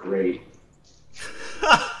 You're great.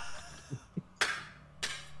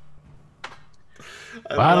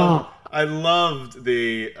 I loved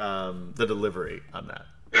the delivery on that.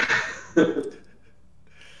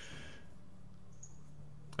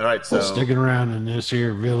 All right, so Sticking around in this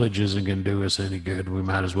here village isn't going to do us any good. We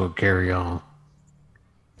might as well carry on.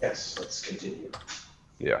 Yes, let's continue.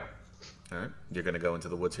 Yeah. all right, you're going to go into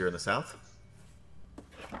the woods here in the south.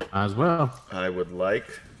 Might as well. I would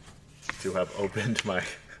like to have opened my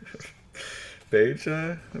page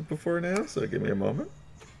before now, so give me a moment.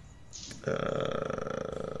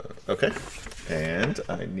 Okay, and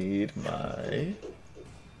I need my.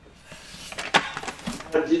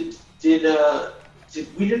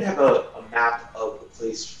 We didn't have a map of the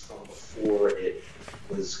place from before it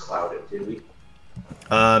was clouded, did we?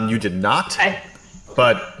 You did not. I,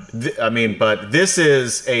 But but this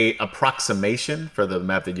is a approximation for the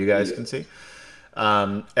map that you guys can see,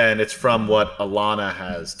 and it's from what Alana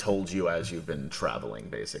has told you as you've been traveling,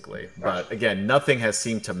 basically. But again, nothing has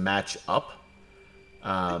seemed to match up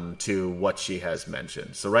to what she has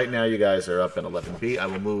mentioned. So right now, you guys are up in 11B. I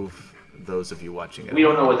will move those of you watching it. We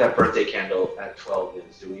don't know what that birthday candle at 12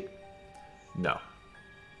 is, do we? No.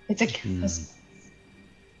 it's a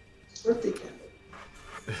Birthday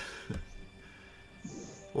candle.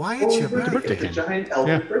 Why it's your right. birthday? It's a giant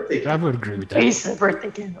elven birthday I candle. would agree with that. base of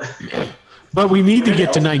birthday candle. But we need to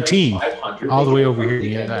get to 19. 500, all the way make a over here, birthday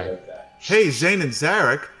yeah. candle of that. Hey, Zane and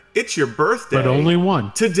Zarek, it's your birthday. But only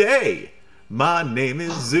one. Today. My name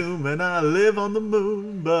is Zoom and I live on the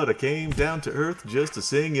moon, but I came down to Earth just to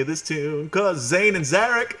sing you this tune. Cause Zane and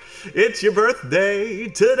Zarek, it's your birthday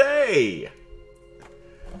today.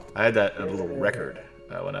 I had that in a little record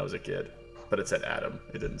when I was a kid, but it said Adam.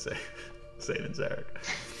 It didn't say Zane and Zarek.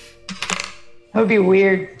 That would be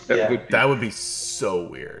weird. That would be so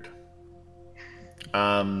weird. It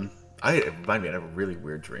reminded me, I had a really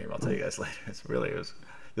weird dream. I'll tell you guys later. It was.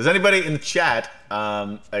 Does anybody in the chat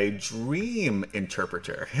a dream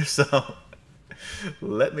interpreter? If so,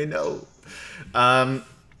 let me know.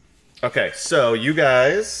 Okay, so you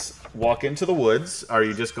guys walk into the woods. Are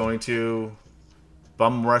you just going to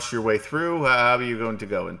bum rush your way through? How are you going to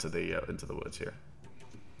go into the woods here?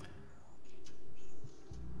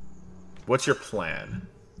 What's your plan?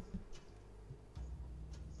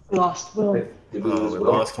 Lost Will. Did we Oh, lose we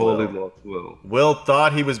Will? lost Totally Will. lost Will. Will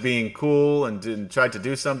thought he was being cool and tried to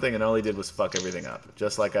do something, and all he did was fuck everything up,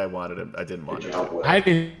 just like I wanted him. I didn't want Good him job, to. Will. I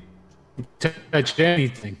didn't touch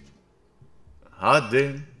anything. I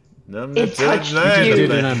did. It touched It you.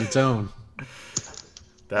 did it on its own.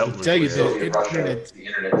 That was tell you weird. So in Russia, Internet. the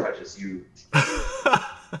internet touches you.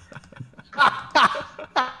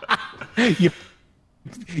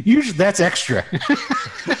 Usually that's extra.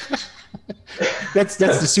 that's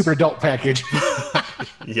the super adult package.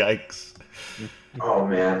 Yikes. Oh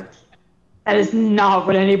man. That is not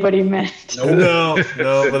what anybody meant. No,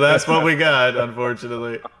 but that's what we got,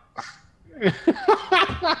 unfortunately.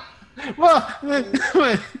 Well,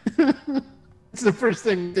 it's the first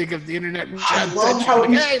thing I think of the internet. I love how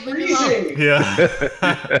he's Hey, leave me alone. freezing.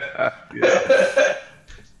 Yeah.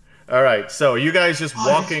 All right, so you guys just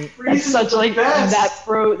walking. It's such like best.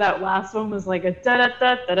 that last one was like a da da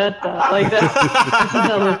da da da da like that. That's what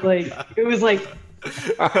that looked like. It was like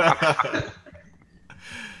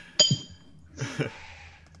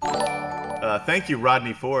Thank you,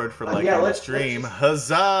 Rodney Ford, for liking yeah, the let's stream. just-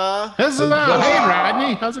 Huzzah! Huzzah. Hey,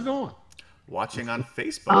 Rodney, how's it going? Watching on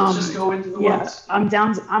Facebook. Um, Just go into the yeah. woods. I'm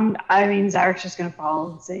down. I mean, Zarek's just gonna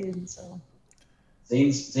follow Zane. So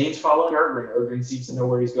Zane's following Erdrin. Erdrin seems to know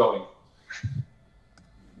where he's going.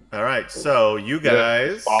 All right, so you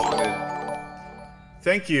guys. Following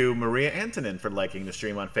Thank you, Maria Antonin, for liking the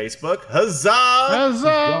stream on Facebook. Huzzah!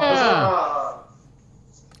 Huzzah.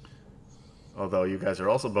 Although you guys are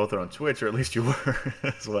also both on Twitch, or at least you were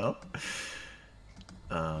as well,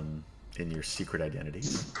 in your secret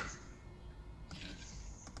identities.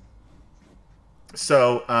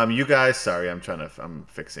 So, you guys, sorry, I'm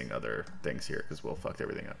fixing other things here because Will fucked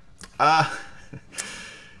everything up.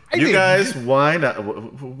 You guys, why not?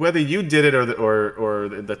 Whether you did it or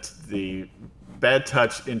the bad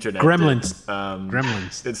touch internet, Gremlins. did,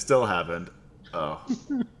 Gremlins. it still happened. Oh.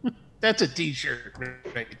 That's a T-shirt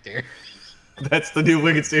right there. That's the new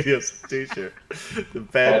Wicked Studios t-shirt. The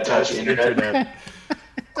bad touch internet.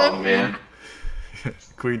 Oh man.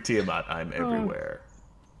 Queen Tiamat, I'm everywhere.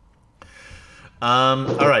 All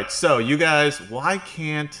right, so you guys, why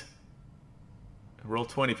can't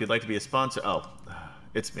Roll20 if you'd like to be a sponsor. Oh,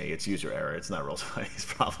 it's me. It's user error. It's not Roll20's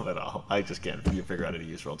problem at all. I just can't figure out how to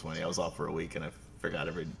use Roll20. I was off for a week and I forgot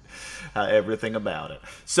everything about it.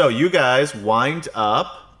 So you guys wind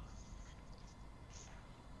up.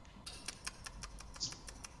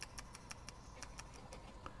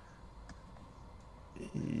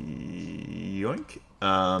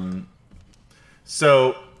 Yoink.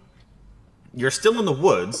 So you're still in the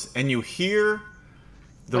woods, and you hear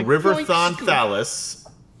the Like, River yoink, Thon scoop.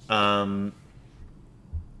 Thalys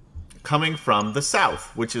coming from the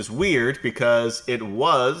south, which is weird because it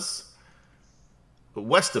was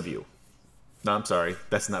west of you. No, I'm sorry.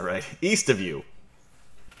 That's not right. East of you.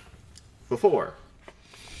 Before.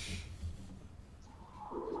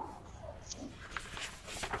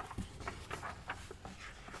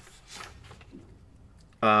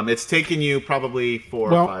 It's taken you probably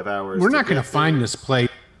 4 or 5 hours. We're not going get to find there. this place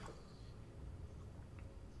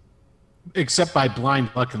except by blind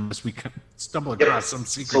luck unless we can stumble across some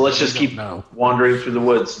secret. So let's we just don't keep know. wandering through the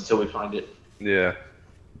woods until we find it. Yeah.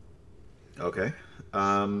 Okay.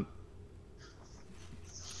 The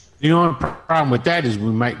only problem with that is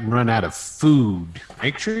we might run out of food.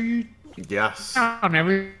 Make sure you Yes. count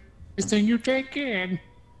everything you take in.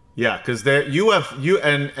 Yeah, because I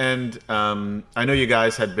know you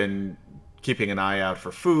guys had been keeping an eye out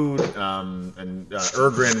for food, and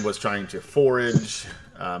Ergrin was trying to forage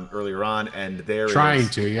earlier on, and there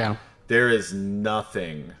is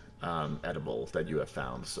nothing edible that you have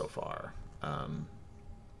found so far.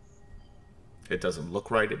 It doesn't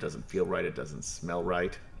look right. It doesn't feel right. It doesn't smell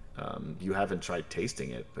right. You haven't tried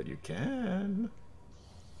tasting it, but you can.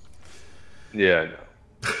 Yeah, I know.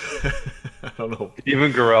 I don't know.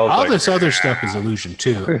 Even Garel's All like, this other stuff is illusion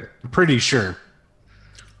too. I'm pretty sure.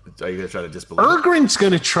 Are you gonna try to disbelieve? Ergrin's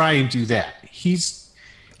going to try and do that. He's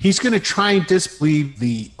going to try and disbelieve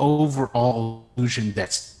the overall illusion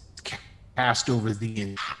that's cast over the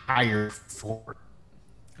entire fort.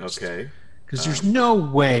 Okay. Because there's no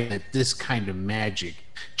way that this kind of magic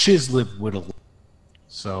Chislev would have.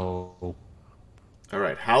 So, All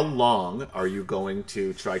right. How long are you going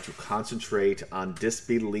to try to concentrate on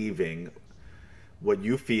disbelieving what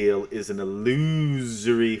you feel is an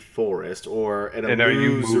illusory forest or an and are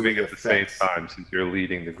you illusory moving at the same effect? time since you're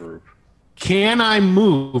leading the group? can I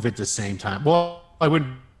move at the same time? Well, I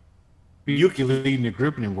wouldn't be You- leading the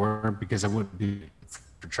group anymore because I wouldn't be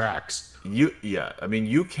for tracks. I mean,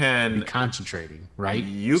 you can. Be concentrating, right?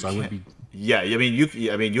 You so I can. would be. Yeah, I mean,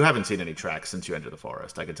 you haven't seen any tracks since you entered the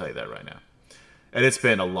forest. I can tell you that right now. And it's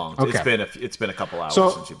been a long. Okay. It's been a couple hours So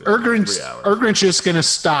since you've been. 3 hours. Ergrin's just gonna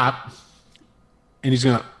stop, and he's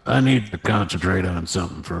gonna. I need to concentrate on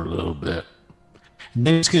something for a little bit. And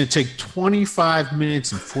then it's gonna take 25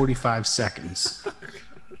 minutes and 45 seconds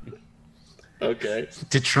Okay.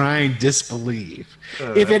 to try and disbelieve.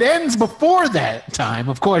 If it ends before that time,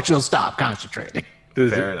 of course you'll stop concentrating.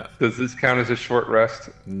 Fair enough. Does this count as a short rest?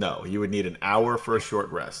 No, you would need an hour for a short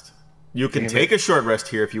rest. You can take a short rest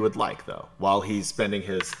here if you would like, though. While he's spending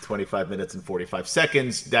his 25 minutes and 45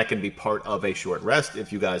 seconds, that can be part of a short rest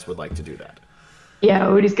if you guys would like to do that. Yeah,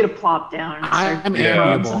 Odie's gonna plop down. And start I'm throwing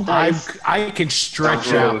amiable. some dice. I can stretch It's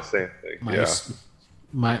all the out same thing. my,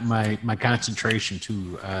 Yeah. my concentration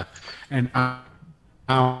to an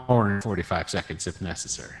hour and 45 seconds if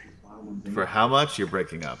necessary. For how much? You're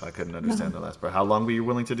breaking up. I couldn't understand the last part. How long were you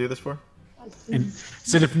willing to do this for? And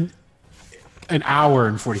instead of an hour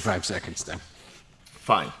and 45 seconds then.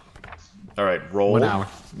 Fine. All right, roll 1 hour.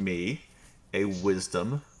 me a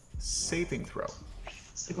wisdom saving throw.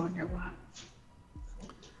 So go on your lap.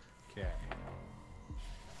 Okay.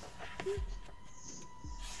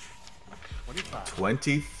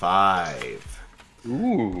 25.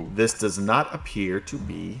 Ooh. This does not appear to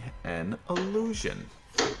be an illusion.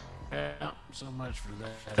 Yeah, so much for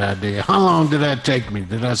that idea. How long did that take me?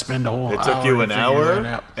 Did I spend a whole It hour? took you an figuring hour that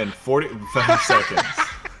out? and 45 seconds.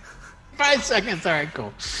 5 seconds. All right,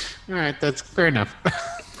 cool. All right, that's fair enough.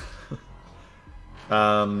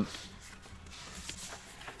 Well,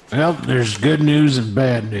 there's good news and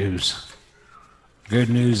bad news. Good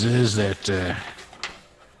news is that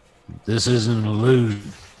this isn't an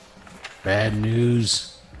illusion. Bad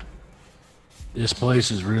news, this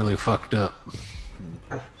place is really fucked up.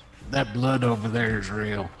 That blood over there is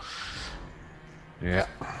real. Yeah.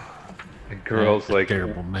 And Garel's like,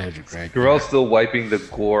 Terrible magic, right? Garel's still wiping the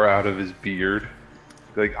gore out of his beard.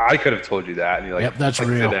 Like, I could have told you that. And he like, Yep, that's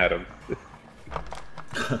flicks real. it at him.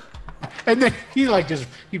 And then he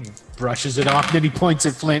he brushes it off. Then he points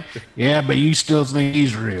at Flint. Yeah, but you still think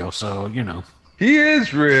he's real, so you know. He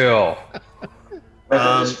is real.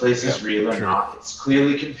 Whether this place is real or not, it's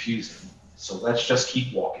clearly confusing. So let's just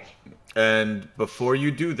keep walking. And before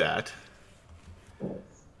you do that,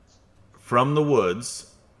 from the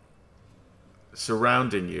woods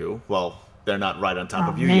surrounding you, well, they're not right on top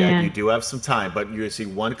of you yet. You do have some time, but you see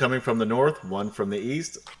one coming from the north, one from the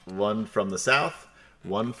east, one from the south,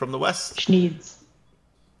 one from the west. Schneeds.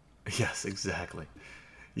 Yes, exactly.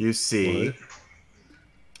 You see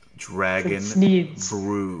Dragon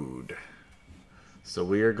Brood. So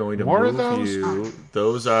we are going to move you.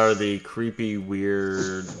 Those are the creepy,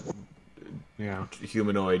 weird,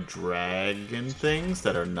 humanoid dragon things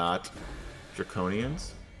that are not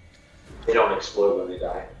draconians. They don't explode when they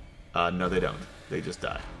die. No, they don't. They just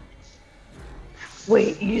die.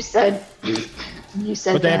 Wait, you said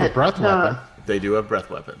But they have a breath weapon. They do have breath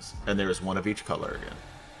weapons, and there is one of each color again.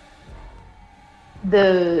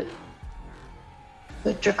 The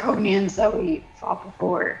draconians that we fought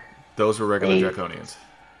before. Those were regular draconians,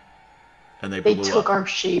 and they blew took up. our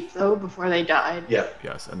shape though before they died. Yeah.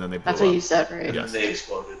 Yes, and then they blew That's up. what you said, right? Yes. They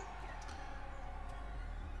exploded.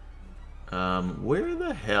 Where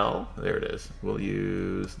the hell? There it is. We'll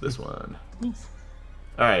use this one. All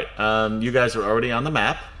right. You guys are already on the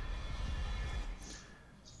map.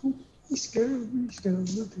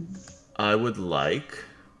 I would like.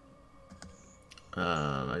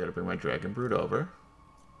 I gotta bring my Dragon Brood over.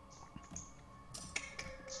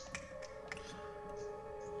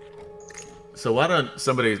 So why don't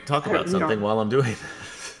somebody talk about something while I'm doing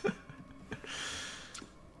this?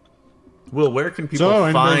 Will, where can people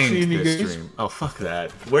find this stream? Oh, fuck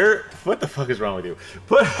that. What the fuck is wrong with you?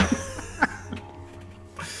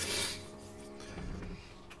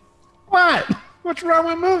 What? What's wrong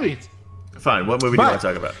with movies? Fine. What movie do you want to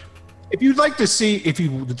talk about? If you would like to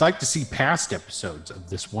see past episodes of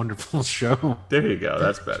this wonderful show, there you go.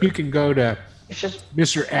 That's better. You can go to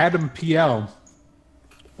Mr. Adam PL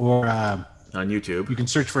or on YouTube. You can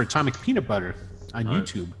search for Atomic Peanut Butter on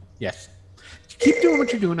YouTube. Yes. Keep doing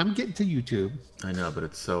what you're doing. I'm getting to YouTube. I know, but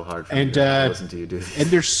it's so hard for me to listen to you do this. And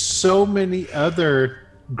there's so many other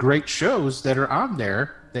great shows that are on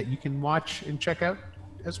there that you can watch and check out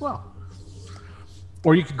as well.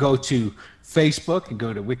 Or you can go to Facebook and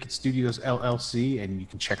go to Wicked Studios LLC, and you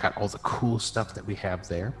can check out all the cool stuff that we have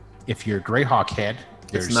there. If you're a Greyhawk head,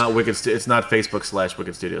 it's not Wicked. It's not Facebook /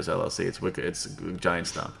 Wicked Studios LLC. It's Wicked. It's Giant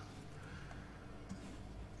Stomp.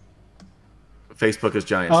 Facebook is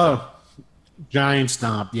Giant Stomp. Giant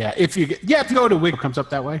Stomp. Yeah. If you go to Wicked, comes up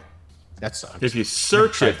that way. That sucks. If you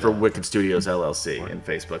search it for Wicked Studios LLC in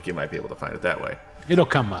Facebook, you might be able to find it that way. It'll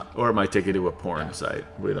come up. Or it might take you to a porn site.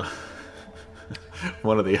 We don't.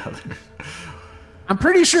 One or the other. I'm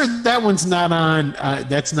pretty sure that one's not on.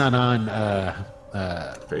 That's not on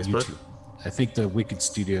Facebook. YouTube. I think the Wicked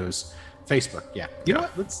Studios Facebook. Yeah. You know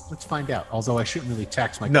what? Let's find out. Although I shouldn't really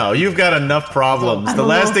tax my. No, you've got enough problems. The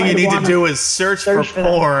last thing you need to do is search for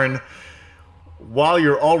porn while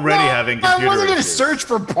you're already having computer I wasn't going to issues. search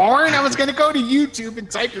for porn. I was going to go to YouTube and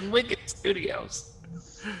type in Wicked Studios.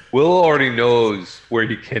 Will already knows where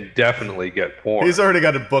he can definitely get porn. He's already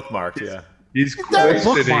got it bookmarked. Yeah. He's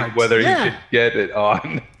questioning whether he can get it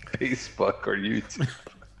on Facebook or YouTube.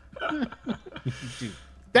 Dude,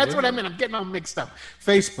 that's what I meant. I'm getting all mixed up.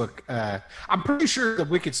 Facebook. I'm pretty sure the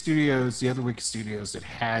Wicked Studios, the other Wicked Studios that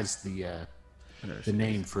has the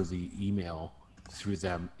name for the email through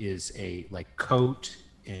them is a like coat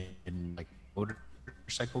and like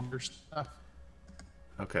motorcycle gear stuff.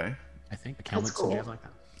 Okay. I think helmets and jazz like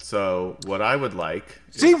that. So what I would like.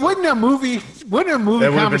 See, wouldn't a movie That would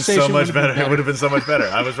have been so much better. It would have been so much better.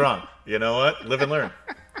 I was wrong. You know what? Live and learn.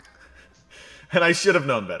 And I should have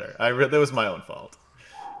known better. That was my own fault.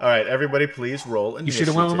 All right, everybody, please roll initiative. You should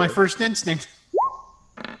have went with my first instinct.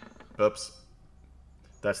 Oops.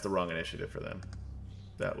 That's the wrong initiative for them.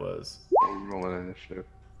 That was. Rolling initiative.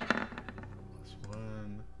 This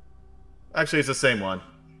one. Actually, it's the same one.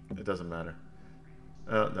 It doesn't matter.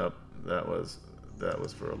 Oh no, that was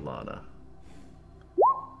for Alana.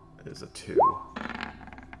 It is a 2.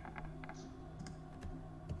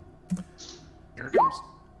 Here it comes.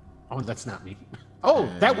 Oh, that's not me. Oh,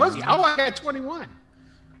 that was you. Oh, I got 21.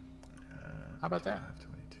 How about that?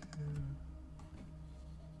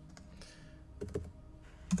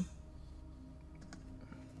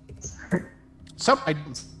 22.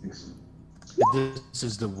 This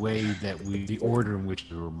is the way that the order in which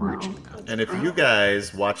we were marching. And if you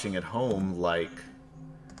guys watching at home like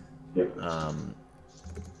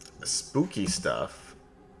spooky stuff,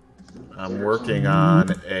 I'm working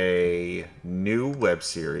on a new web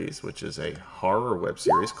series, which is a horror web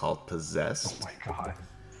series called Possessed. Oh my god.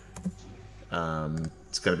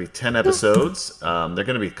 It's going to be 10 episodes. They're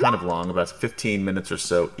going to be kind of long, about 15 minutes or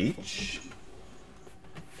so each.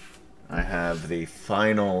 I have the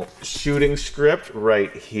final shooting script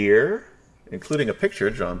right here, including a picture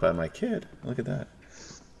drawn by my kid. Look at that.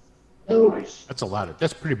 That's a lot of.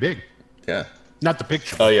 That's pretty big. Yeah. Not the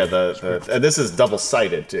picture. Oh yeah, and this is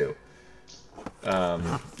double-sided too.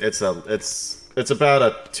 It's about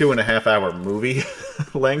a 2.5 hour movie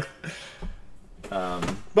length,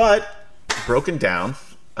 but broken down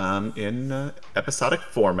in episodic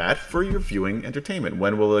format for your viewing entertainment.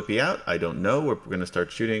 When will it be out? I don't know. We're going to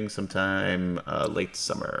start shooting sometime late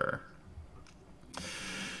summer.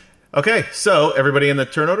 Okay, so everybody in the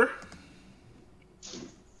turn order?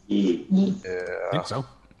 I think so.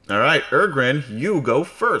 All right, Ergrin, you go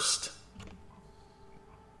first.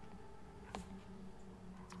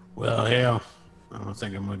 Well, hell, I don't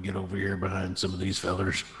think I'm going to get over here behind some of these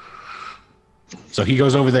fellers. So he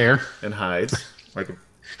goes over there. And hides like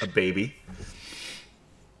a baby.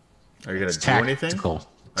 Are you going to do anything?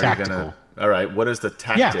 Tactical. All right, what is the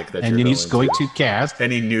tactic that and you're then he's going to cast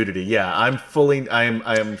any nudity? Yeah, I am fully naked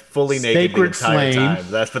Sacred the entire Flame.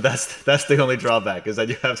 time. That's the only drawback is that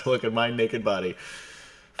you have to look at my naked body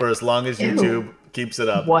for as long as YouTube keeps it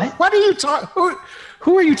up. What? What are you talking?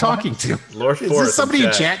 Who are you talking to? Lord Is Forth this somebody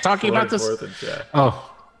in chat talking Lord about this? Forth in chat.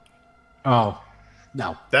 Oh,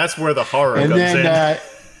 no. That's where the horror And comes in. then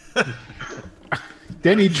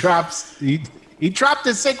then he drops. He dropped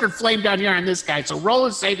his sacred flame down here on this guy. So roll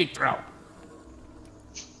a saving throw.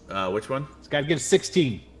 Which one? He's got to get a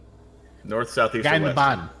 16. North, south, east, Guy or in the west?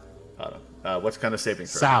 bottom. Bottom. What kind of saving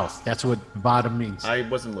throw? South. That's what bottom means. I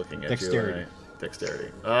wasn't looking at Dexterity. you. Right?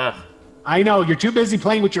 Dexterity. I know you're too busy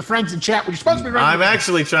playing with your friends in chat when you're supposed to be running. I'm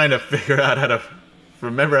actually trying to figure out how to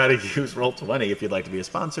remember how to use Roll20. If you'd like to be a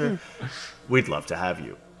sponsor, we'd love to have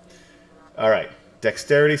you. All right,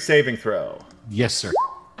 dexterity saving throw. Yes, sir.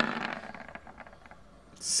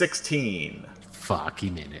 16.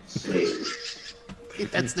 Fucking in it.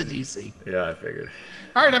 That's the DC. Yeah, I figured.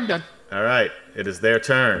 All right, I'm done. All right, it is their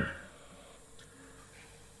turn.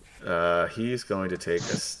 He's going to take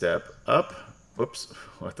a step up. Whoops,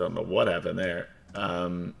 I don't know what happened there.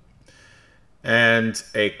 And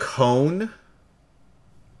a cone.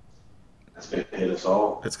 That's going to hit us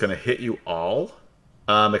all. It's going to hit you all,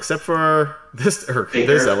 except for this Fake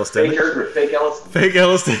Elliston. Fake Elliston. Fake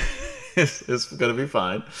Elliston is going to be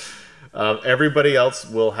fine. Everybody else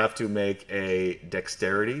will have to make a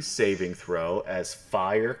dexterity saving throw as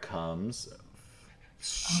fire comes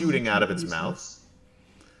shooting out of its mouth.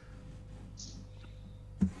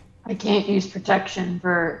 I can't use protection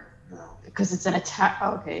because it's an attack.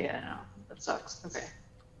 Oh, okay, yeah, no, that sucks. Okay.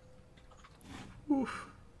 Oof.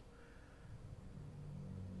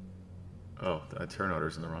 Oh, that turn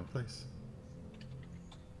order's in the wrong place.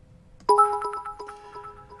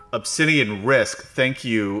 Obsidian Risk, thank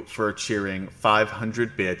you for cheering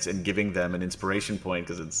 500 bits and giving them an inspiration point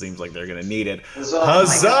because it seems like they're going to need it. Huzzah!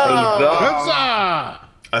 Huzzah! Huzzah!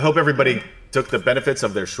 I hope everybody took the benefits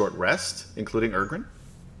of their short rest, including Ergrin.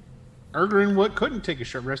 Ergrin couldn't take a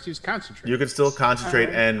short rest. He was concentrating. You can still concentrate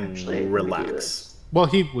and Actually, let me do relax. this. Well,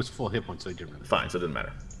 he was full hit points, so he didn't really. Fine, so it doesn't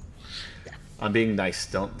matter. I'm being nice.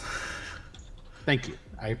 Don't. Thank you.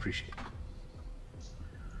 I appreciate it.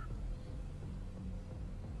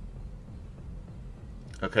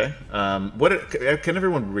 Okay. Can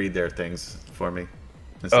everyone read their things for me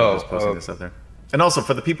instead of just posting this up there? And also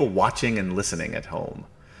for the people watching and listening at home.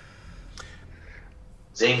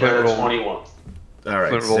 Zane got a 21. All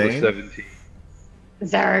right, Roll a Zane. 17.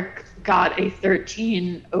 Zarek got a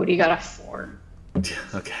 13. Odie got a 4.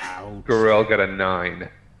 Okay. Gorell got a 9.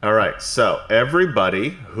 All right. So everybody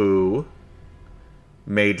who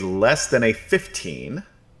made less than a 15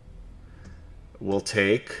 will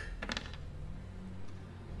take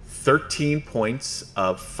 13 points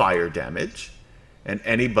of fire damage, and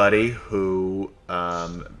anybody who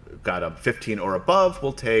got a 15 or above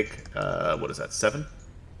will take what is that? 7?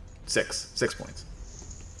 6 points.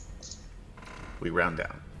 We round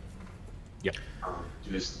down. Yep.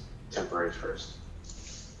 Do his temporary first.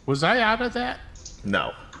 Was I out of that?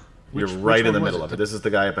 No, you're Which right in one the was middle it? of it. This is the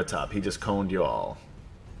guy up at top. He just coned you all.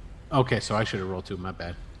 Okay, so I should have rolled 2. My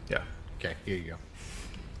bad. Yeah. Okay, here you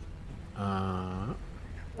go.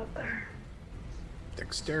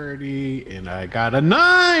 Dexterity, and I got a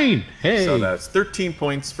 9. Hey. So that's 13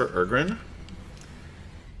 points for Ergrin.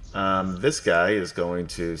 This guy is going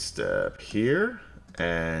to step here,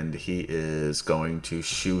 and he is going to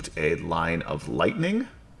shoot a line of lightning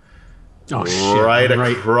oh shit! right I'm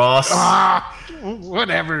across.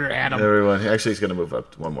 Whatever, Adam. Everyone, actually, he's going to move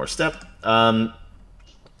up one more step.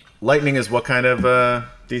 Lightning is what kind of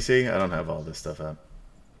DC? I don't have all this stuff up.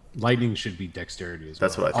 Lightning should be dexterity as well.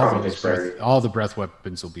 That's what I thought. All the breath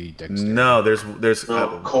weapons will be dexterity. No, there's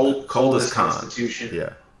cold is con. Constitution.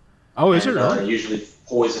 Yeah, Oh, is it really? Usually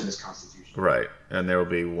poison is Constitution. right. And there will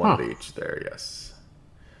be one of each there. Yes.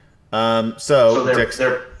 So So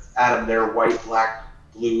they're Adam. They're white, black,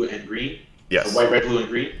 blue, and green. yes, So white, red, blue, and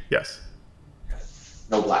green. yes.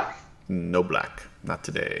 No black. No black, not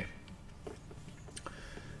today.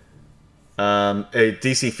 A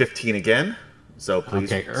DC 15 again. So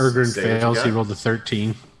please. Okay, Ergrin say what you fails. got. He rolled a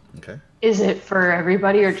 13. Okay. Is it for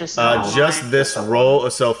everybody or just Just this roll.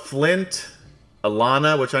 So Flint,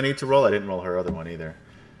 Alana, which I need to roll. I didn't roll her other one either.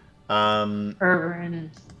 Ergrin,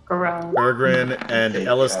 Garel? Bergrin and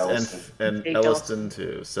Fake and Fake Elliston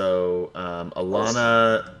too. So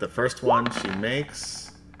Alana, the first one she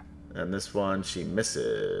makes, and this one she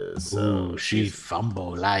misses. So Ooh, she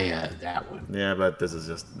fumble liar, that one. yeah, but this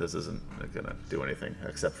isn't gonna do anything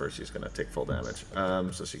except for she's gonna take full damage.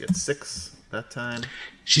 So she gets 6 that time.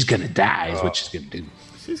 She's gonna die is what she's gonna do.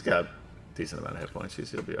 She's got a decent amount of hit points.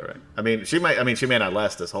 She'll be all right. I mean, she may not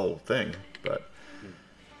last this whole thing, but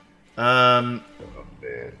Oh,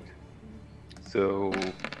 man. So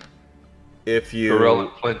if you Pharrell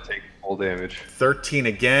and Flint take full damage. 13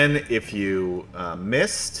 again if you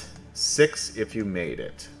missed, 6 if you made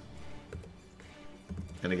it.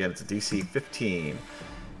 And again, it's a DC 15.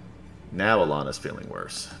 Now Alana's feeling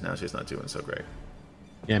worse. Now she's not doing so great.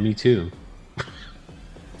 Yeah, me too.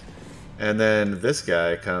 And then this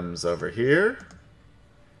guy comes over here.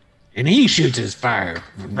 And he shoots his fire.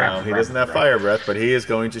 No, he doesn't have fire breath, but he is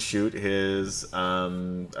going to shoot his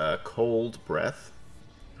cold breath.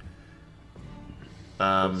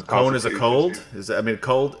 Cone is a cold.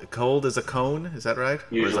 Cold is a cone. Is that right?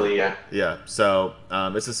 Usually, yeah. Yeah. So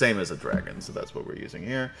it's the same as a dragon. So that's what we're using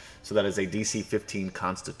here. So that is a DC 15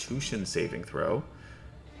 Constitution saving throw.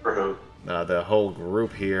 For who? The whole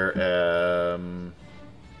group here,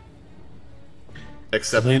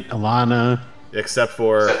 except Clint, Alana. except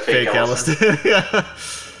for Except fake fake Elliston. Yeah.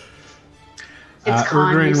 It's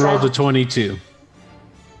Khan, you Ergrin said? rolled a 22.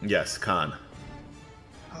 Yes, Khan.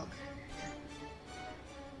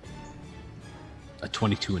 A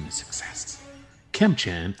 22 and a success.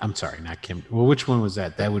 Kim-chan. I'm sorry, not Kim. Well, which one was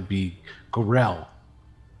that? That would be Gorel.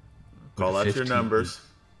 Call out your 15. numbers.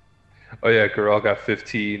 Oh yeah, Garel got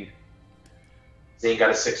 15, Zane got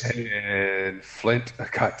a 16. and Flint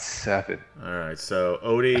got 7. All right. So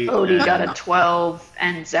Odie. Odie got a 12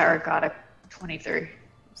 and Zarek got a 23.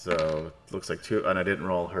 So looks like 2, and I didn't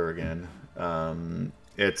roll her again.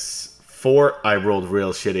 It's 4. I rolled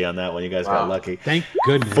real shitty on that one. You guys got Wow. lucky. Thank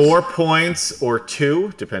goodness. 4 points or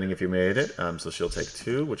 2, depending if you made it. So she'll take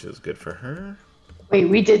 2, which is good for her. Wait,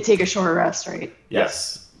 we did take a short rest, right?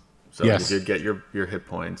 Yes. So Yes. you did get your hit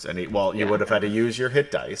points, and you would have had to use your hit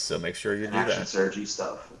dice. So make sure you do Action that. surgery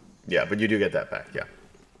stuff. Yeah, but you do get that back. Yeah.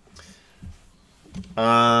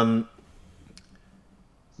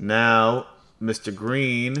 Now, Mr.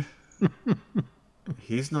 Green,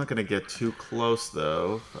 he's not going to get too close,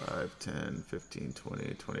 though. 5, 10, 15,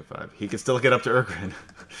 20, 25. He can still get up to Ergrin.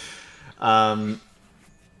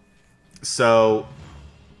 So,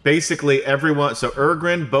 basically, everyone... So,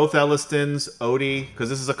 Ergrin, both Ellistons, Odie... Because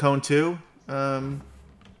this is a cone, too?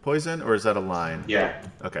 Poison? Or is that a line? Yeah.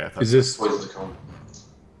 Okay, I thought... Is this Poison's a cone.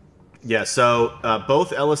 Yeah, so both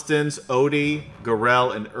Ellistons, Odie,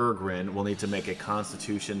 Garel, and Ergrin will need to make a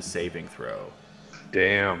Constitution saving throw.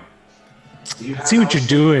 Damn. Do you have see what you're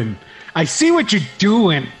doing? I see what you're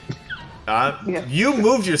doing. Yeah. You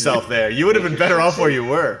moved yourself there. You would have been better off where you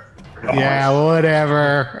were. Yeah,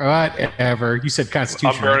 whatever. You said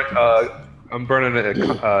Constitution. I'm burning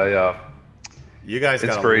a You guys got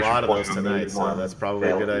a Inspiration lot of point. those tonight, so that's probably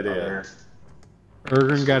a good idea.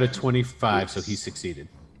 Ergrin got a 25, so he succeeded.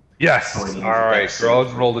 yes. Oh, All you right, need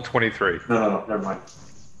Garel rolled a 23. No, never mind.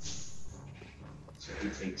 So he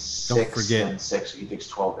takes 6 forget. and 6, so he takes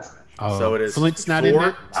 12 damage. Oh, So it is Flint's not in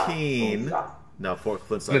there. 14. No,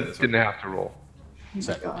 Flint's not in Flint this one. didn't have to roll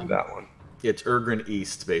So- that one. It's Ergrin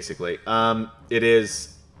East, basically. It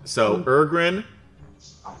is... So, Ergrin,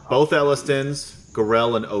 both Ellistons,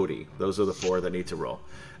 Garel, and Odie. Those are the 4 that need to roll.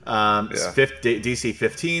 It's DC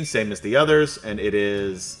 15, same as the others, and it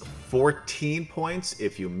is 14 points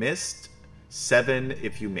if you missed, 7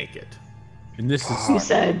 if you make it. And this is You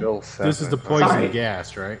said, this is the poison Sorry.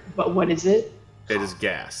 gas, right? but what is it? It is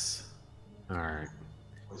gas. All right.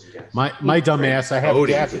 What's your guess? My dumb ass. I have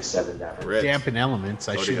Odie. He takes 7 damage. Rich. dampen elements.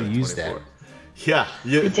 I Odie should got a have used that. 24. Yeah.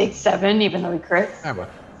 He takes 7 even though he crit. Ah,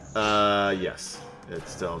 well. Yes. It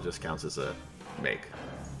still just counts as a make.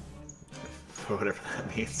 For whatever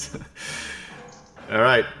that means. All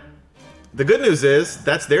right. The good news is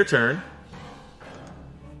that's their turn.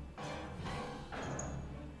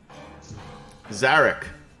 Zarek.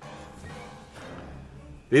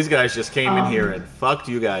 These guys just came in here and fucked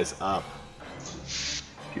you guys up.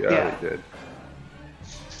 Yeah, they did.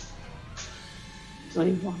 Does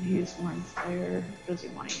he want to use Warren's Fire? Does he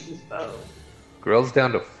want to use bow? Grill's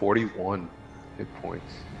down to 41 hit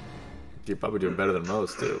points. You're probably doing better than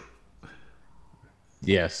most, too.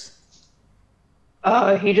 Yes.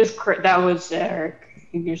 He just crit. That was Zarek.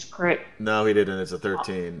 He just crit. No, he didn't. It's a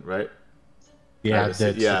 13, right? Yeah, That's-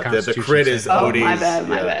 that's yeah, the the Constitution crit is saving. Oh, Odie's, my bad.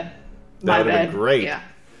 My yeah. bad. That My would've been bad. great. Yeah.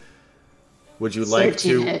 Would you like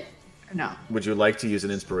 13 to? hit. No. Would you like to use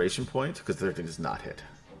an inspiration point? Because 13 does not hit.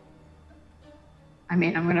 I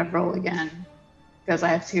mean, I'm gonna roll again because I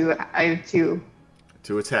have two.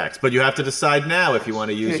 2 attacks, but you have to decide now if you want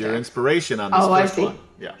to use your attacks. inspiration on this Oh, I first see. one.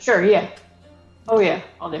 Yeah, Sure. Yeah. Oh yeah.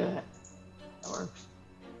 I'll do that. That works.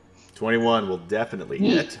 21 will definitely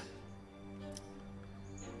Yeet. hit.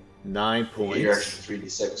 9 Your points. extra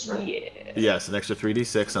 3d6, right? Yeah. Yes, an extra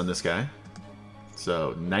 3d6 on this guy.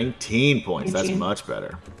 So 19 points. That's 19. much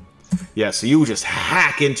better. Yeah, so you just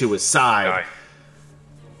hack into his side, Nice.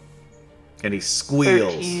 and he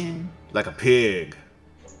squeals 13, like a pig.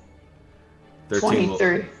 13 will-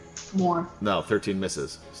 23 more. No, 13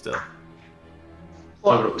 misses still. No,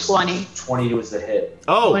 but it was 20. 20 was the hit.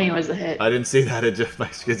 Oh, 20 was the hit. I didn't see that.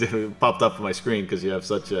 It popped up on my screen because you have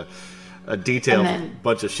such a detailed And then-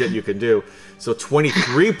 bunch of shit you can do. So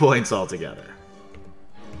 23 points altogether.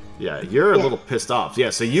 Yeah, you're a Yeah. little pissed off.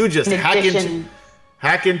 Yeah, so you just In addition,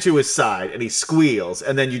 hack into his side, and he squeals,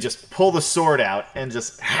 and then you just pull the sword out and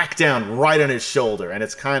just hack down right on his shoulder, and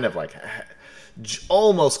it's kind of like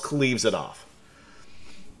almost cleaves it off.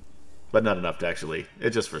 But not enough to actually.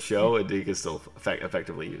 It's just for show, and you can still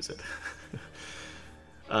effectively use it.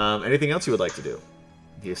 Anything else you would like to do?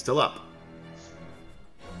 He is still up.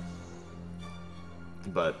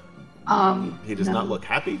 But he does no. not look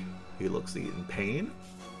happy. He looks in pain.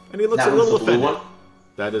 And he looks That a was little the blue offended. one?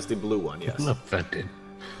 That is the blue one, yes. Offended.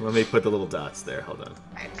 Let me put the little dots there. Hold on.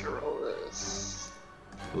 I have to roll this.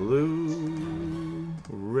 Blue,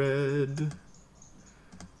 red,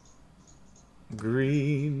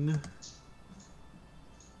 green,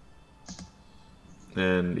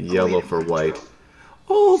 and yellow for white.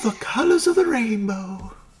 All the colors of the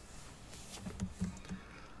rainbow.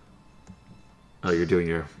 Oh, you're doing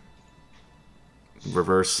your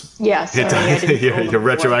reverse Yeah, sorry, hit I dice? didn't roll your the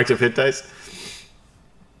retroactive hit dice?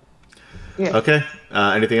 Yeah. Okay.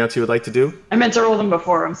 Anything else you would like to do? I meant to roll them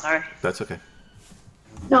before. I'm sorry. That's okay.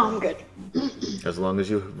 No, I'm good. As long as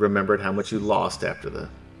you remembered how much you lost after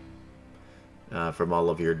from all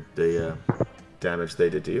of the damage they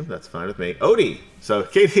did to you, that's fine with me. Odie! So,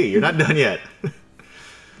 Katie, you're not done yet.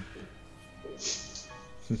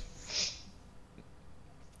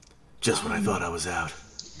 Just when I thought I was out,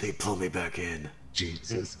 they pull me back in.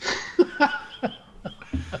 Jesus. 5,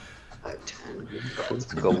 10. It's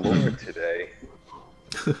galore today.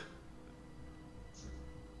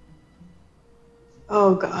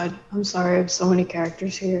 Oh God, I'm sorry. I have so many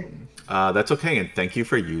characters here. That's okay, and thank you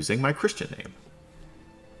for using my Christian name.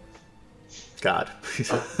 God.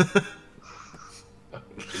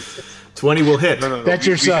 20 will hit. No, That's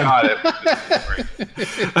your we son. got it.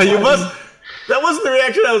 You must. That wasn't the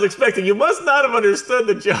reaction I was expecting. You must not have understood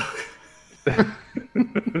the joke.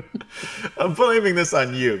 I'm blaming this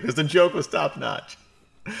on you because the joke was top notch.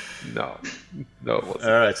 No, it wasn't.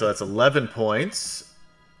 All right, so that's 11 points.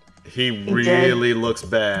 He dead. really looks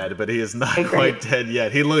bad, but he is not Okay, quite great. dead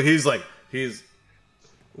yet. He's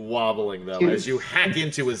wobbling though as you hack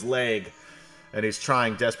into his leg, and he's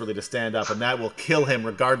trying desperately to stand up, and that will kill him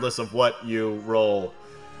regardless of what you roll.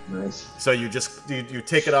 Nice. So you just you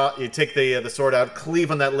take it out, you take the sword out,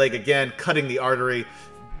 cleave on that leg again, cutting the artery,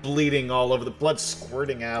 bleeding all over, the blood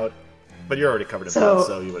squirting out. But you're already covered in So- blood,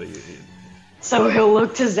 so you would have. So he'll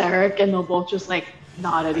look to Zarek, and they'll both just like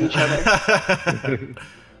nod at each other.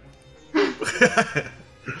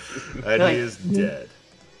 And Like- he is dead.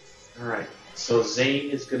 All right. So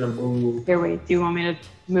Zane is gonna move. Here, wait. Do you want me to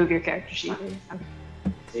move your character sheet? Okay.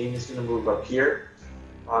 Zane is gonna move up here.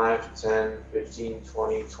 5, 10, 15,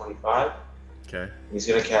 20, 25. Okay. He's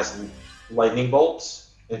gonna cast lightning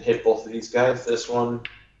bolts and hit both of these guys. This one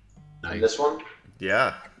and this one.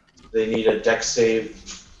 Yeah. They need a dex save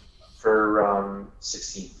for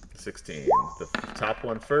 16. 16. The top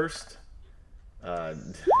one first.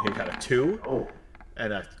 You got a 2 Oh,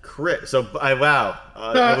 and a crit. So wow,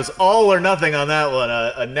 it was all or nothing on that one.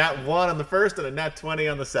 A nat 1 on the first and a nat 20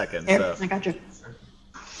 on the second. Here, So I got you. all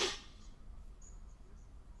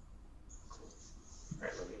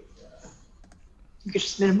right. Let me. You could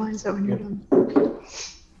just minimize that when you're done.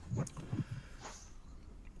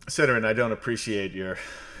 Cinnamon, I don't appreciate your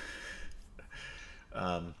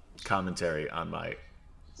commentary on my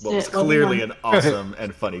what was Sit, level clearly one. an awesome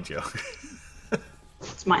and funny joke.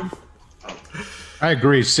 It's mine. I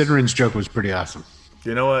agree. Sidrin's joke was pretty awesome.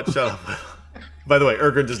 You know what? Shut up. By the way,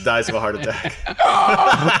 Ergrin just dies of a heart attack.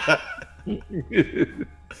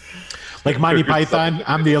 Like Monty Python,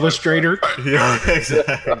 I'm the illustrator. Yeah,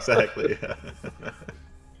 exactly. Yeah.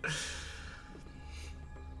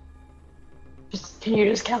 Can you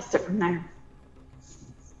just cast it from there?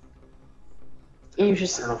 You I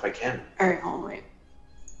just. don't know if I can. All right, hold on, wait.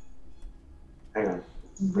 Hang on.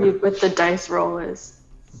 Read what the dice roll is.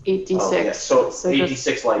 8d6. Oh, yeah. So, So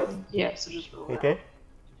 86 lightning. Yeah, so just roll it. Okay.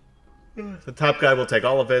 The top guy will take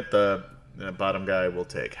all of it. The bottom guy will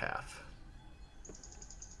take half.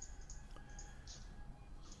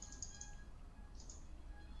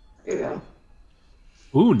 There you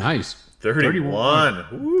go. Ooh, nice. 31.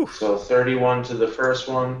 Ooh. So 31 to the first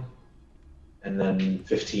one, and then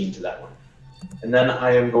 15 to that one. And then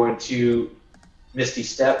I am going to Misty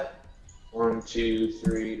Step. 1, 2,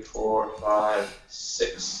 3, 4, 5,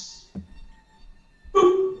 6.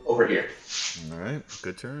 Boop! Over here. All right.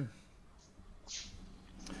 Good turn.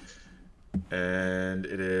 And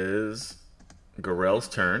it is Garel's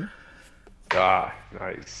turn. Ah,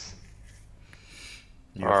 nice.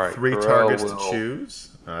 You have All right, 3 Garel targets will- to choose.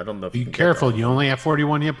 I don't know if Be you can get careful. them. You only have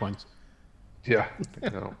 41 hit points. Yeah.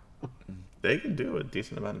 No. They can do a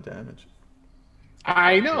decent amount of damage.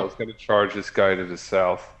 I I know. was going to charge this guy to the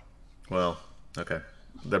south. Well, okay.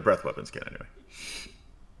 The breath weapons can anyway.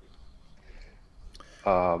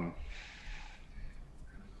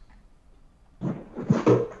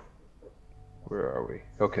 Where are we?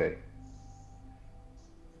 Okay.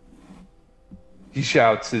 He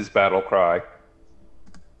shouts his battle cry.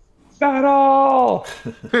 Battle!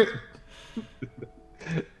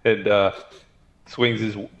 And swings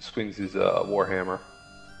his warhammer.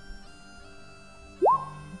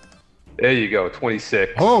 There you go,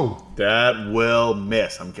 26. Oh, That will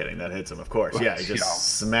miss. I'm kidding. That hits him, of course. Yeah, he just Yeah.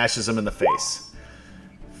 smashes him in the face.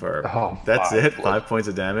 That's 5 it. points. 5 points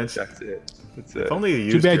of damage. That's it. That's it. If only you too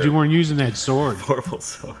used bad your you weren't using that sword. Vorpal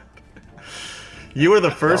sword. You were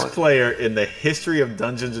the first player in the history of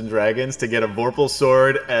Dungeons and Dragons to get a Vorpal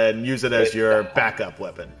sword and use it as your backup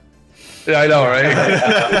weapon. Yeah, I know,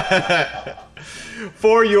 right?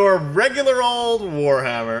 For your regular old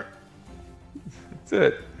Warhammer. That's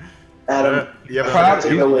it. Adam, You have I forgot to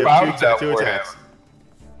he's go with. proud two- of that two Warhammer. attacks.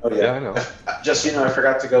 Oh, Yeah, yeah. I know. Just so you know, I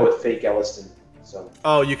forgot to go with Fake Elliston. So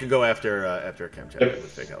Oh, you can go after Camp Yep.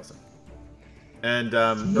 with Fake Ellison. And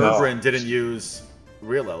Urgrin didn't use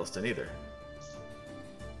real Elliston either.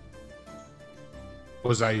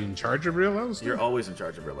 Was I in charge of real Ellis? You're always in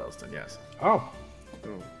charge of real Elliston, yes. Oh.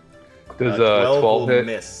 Does 12 12 will hit?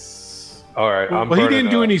 miss. All right, I'm Well, he burning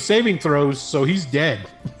didn't do up. any saving throws, so he's dead.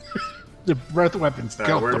 The breath weapons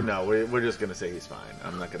killed him. We're just gonna say he's fine.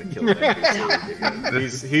 I'm not gonna kill him.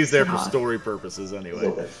 He's there for story purposes a little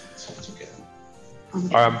anyway. bit. So it's okay. All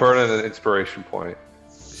right, I'm burning an inspiration point.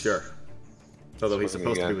 Sure. Although he's Swing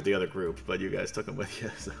supposed to be again. with the other group, but you guys took him with you.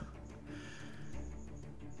 So.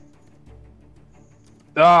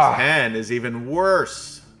 Ah, Han is even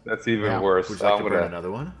worse. that's even Yeah. worse. Would you like I'm to burn gonna...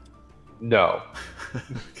 another one? No.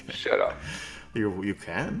 Shut up. You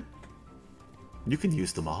can. You can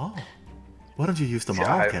use them all. Why don't you use them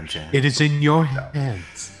Yeah, all, I- Ken-chan? It is in your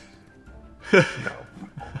hands. No.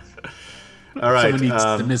 All right. Someone needs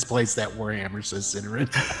to misplace that Warhammer, says Sidrin.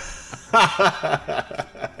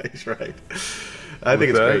 He's right. I think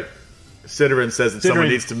it's that? great. Sidrin says that someone Sidrin-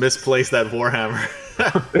 needs to misplace that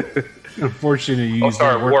Warhammer. Unfortunately, you Oh, used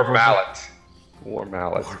sorry, that word War for- Mallet. War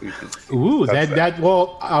Mallet. Ooh, That's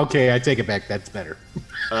well, okay, I take it back. That's better.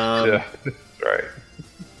 Yeah, that's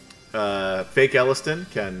right. Fake Elliston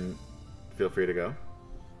can feel free to go.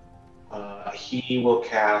 He will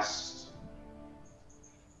cast.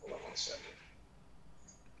 Hold on 1 second.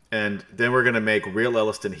 And then we're going to make real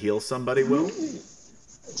Elliston heal somebody, Will.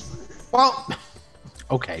 Well,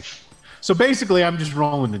 okay. So basically, I'm just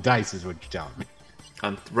rolling the dice, is what you're telling me.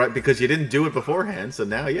 Right, because you didn't do it beforehand, so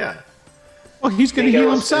now, yeah. Well, he's going to Fake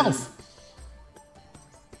heal Elliston himself.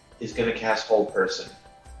 He's going to cast Hold Person.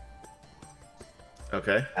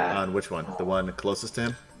 Okay. On which one? The one closest to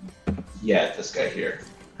him? Yeah, this guy here.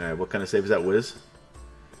 All right, what kind of save is that, Wiz?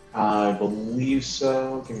 I believe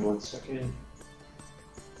so. Give me 1 second.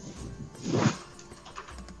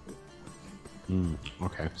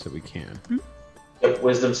 Okay, so we can. Yep,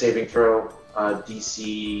 Wisdom saving throw.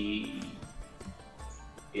 DC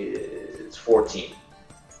is 14.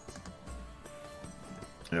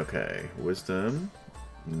 Okay, Wisdom.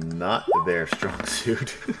 Not their strong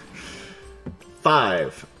suit.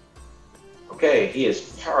 5. Okay, he is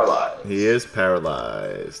paralyzed. He is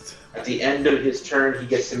paralyzed. At the end of his turn, he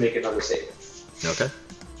gets to make another save. Okay.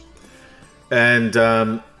 And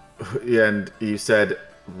and you said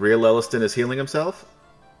real Elliston is healing himself?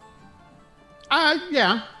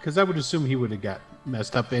 Yeah, because I would assume he would have got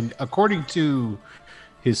messed up. And according to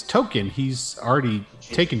his token, he's already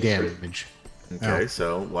taken damage. Okay, Oh.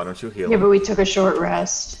 so why don't you heal Yeah, him? but we took a short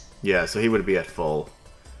rest. Yeah, so he would be at full.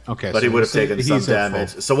 Okay, But he so would have taken some he's at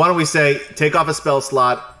damage. full. So why don't we say take off a spell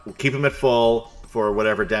slot, keep him at full for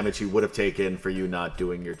whatever damage he would have taken for you not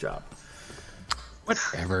doing your job.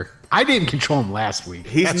 Whatever. I didn't control him last week.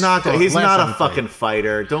 He's That's not the he's last not time a we played. fucking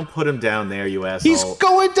fighter. Don't put him down there, you asshole. He's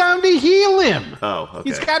going down to heal him. Oh, okay.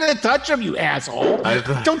 He's got to touch him, you asshole. I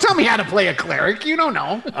thought- Don't tell me how to play a cleric. You don't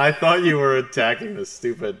know. I thought you were attacking the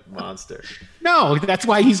stupid monster. No, that's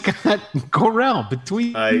why he's got Gorel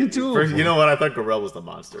between the two of them. You know what? I thought Gorel was the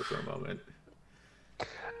monster for a moment.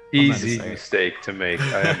 Easy say it. mistake to make.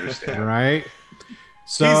 I understand. Right?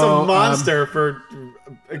 So, He's a monster for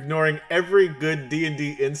ignoring every good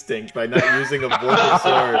D&D instinct by not using a mortal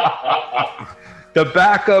sword. The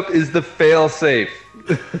backup is the fail safe.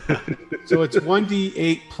 So it's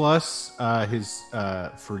 1d8 plus his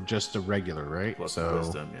for just a regular, right? Plus so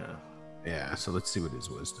wisdom, yeah. yeah. So let's see what his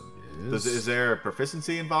wisdom Is there a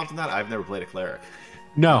proficiency involved in that? I've never played a cleric.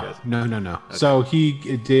 No. So he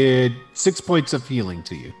did 6 points of healing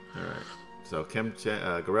to you, All right. So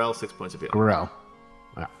Gorel, 6 points of healing. Gorel.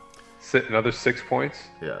 Another 6 points.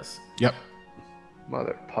 Yes. Yep.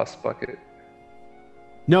 Mother pus bucket.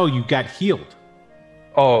 No, you got healed.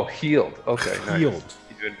 Oh, healed. Okay, nice. Healed.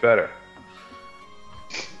 You're doing better.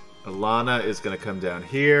 Alana is going to come down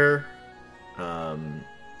here. And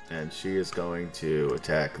she is going to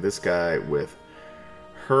attack this guy with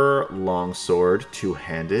her longsword,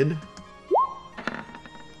 two-handed.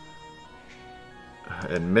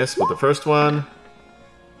 And miss with the first one.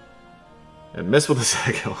 And miss with the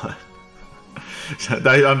second one.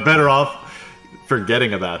 I'm better off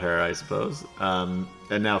forgetting about her, I suppose. And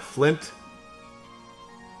now Flint.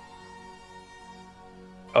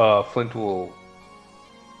 Flint will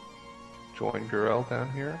join Gurel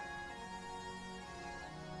down here.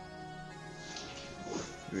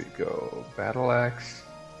 Here we go. Battle axe.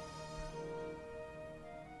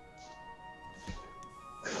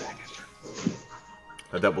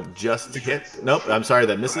 That will just hit. Nope, I'm sorry,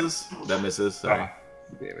 that misses. That misses, sorry. Ah,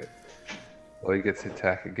 damn it. Well, he gets to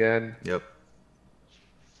attack again. Yep.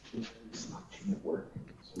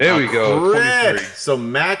 There we go. Crit! 23. So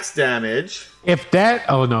max damage If that,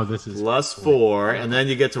 oh no, this is plus 4, and then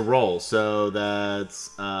you get to roll. So that's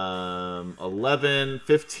 11,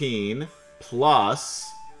 15 plus.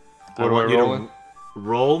 What am I you to rolling?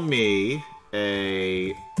 roll me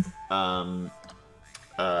a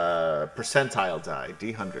percentile die,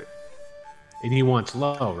 D100. and he wants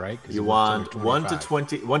low, right? 'Cause You he wants want over 1 to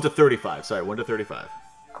 25. 20, 1 to 35. Sorry, 1 to 35.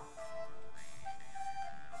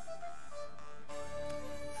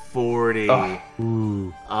 40. Oh.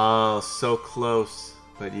 Ooh. Oh, so close,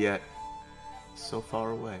 but yet so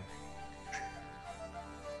far away.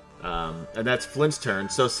 And that's Flint's turn.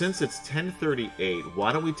 So since it's 10:38,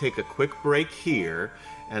 why don't we take a quick break here,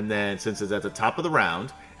 and then since it's at the top of the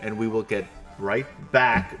round, and we will get right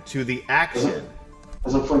back to the action.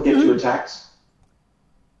 Doesn't Flint get 2 attacks?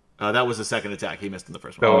 That was the second attack. He missed in the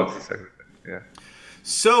first one. No, it's the second thing. Yeah.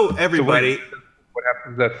 So everybody, What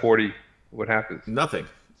happens at 40? What happens? nothing.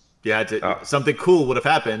 You had to. Oh. Something cool would have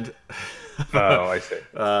happened. Oh, I see.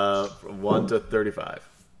 From 1 to 35.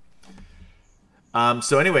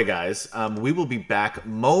 So anyway, guys, we will be back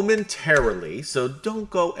momentarily, so don't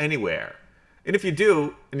go anywhere. And if you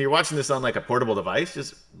do, and you're watching this on like a portable device,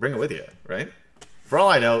 just bring it with you, right? For all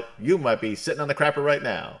I know, you might be sitting on the crapper right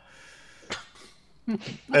now.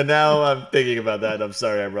 And now I'm thinking about that, and I'm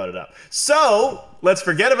sorry I brought it up. So let's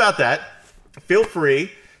forget about that. Feel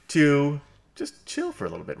free to just chill for a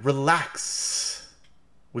little bit. Relax.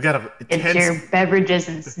 We got a It's tense your beverages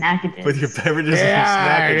and snackages. with your beverages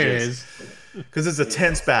Yeah, and it snackages. is. Because it's a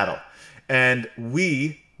tense battle. And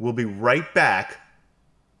we will be right back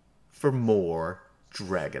for more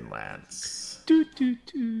Dragonlance. Doo, doo,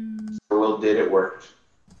 doo. Will did it work?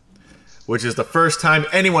 Which is the first time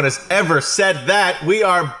anyone has ever said that. We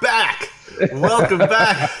are back. Welcome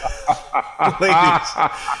back,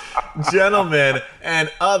 ladies, gentlemen, and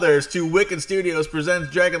others to Wicked Studios presents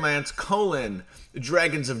Dragonlance: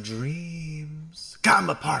 Dragons of Dreams,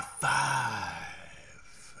 Gamma Part 5.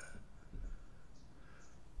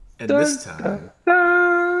 And this time,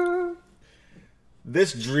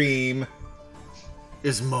 this dream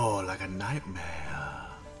is more like a nightmare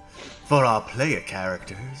for our player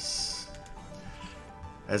characters.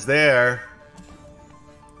 As they're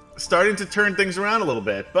starting to turn things around a little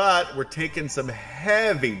bit, but we're taking some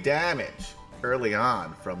heavy damage early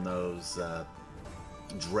on from those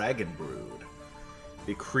Dragon Brood.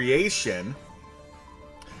 The creation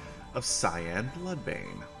of Cyan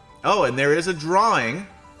Bloodbane. Oh, and there is a drawing.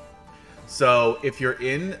 So if you're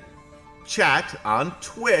in chat on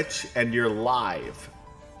Twitch and you're live,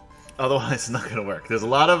 otherwise it's not going to work. There's a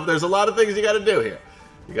lot of things you got to do here.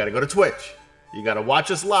 You got to go to Twitch. You got to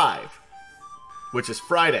watch us live, which is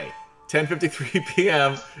Friday, 10:53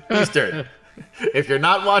 p.m. Eastern. If you're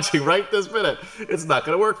not watching right this minute, it's not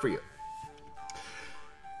going to work for you.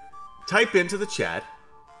 Type into the chat, !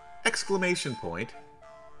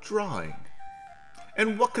 Drawing.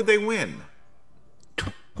 And what could they win?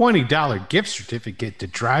 $20 gift certificate to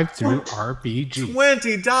Drive-Thru RPG.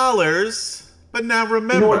 $20? But now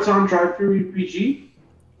remember... You know what's on Drive-Thru RPG?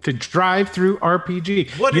 To Drive-Thru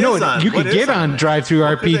RPG. What you know is what on? you What could is get on there? Drive-Thru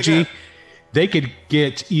What could they RPG? get? They could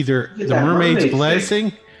get either Get the that Mermaid's mermaid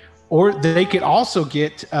Blessing, or they could also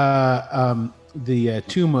get the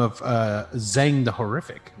Tomb of Zhang the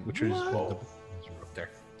Horrific, which is up there.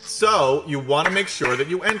 So you want to make sure that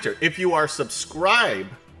you enter. If you are subscribed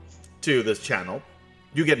to this channel,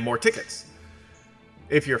 you get more tickets.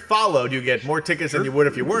 If you're followed, you get more tickets than you would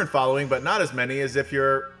if you weren't following, but not as many as if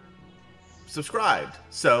you're subscribed.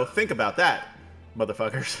 So think about that,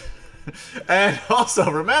 motherfuckers. And also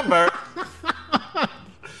remember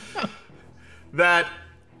that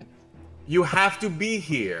you have to be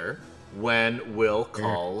here when Will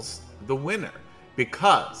calls the winner.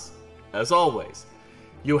 Because, as always,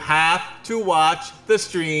 you have to watch the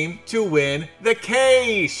stream to win the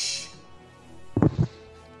cash.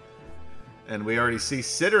 And we already see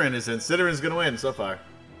Sidorin is in. Sidorin's going to win so far.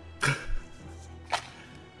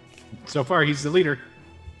 So far, he's the leader.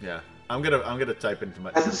 Yeah. I'm gonna type into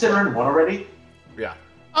my... Hasn't Sidorin won already? Yeah.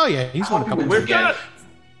 Oh yeah, he's won a couple. We've got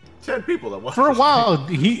 10 people that won. For a while,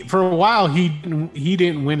 he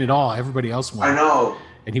didn't win at all. Everybody else won. I know.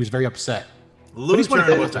 And he was very upset. he's won a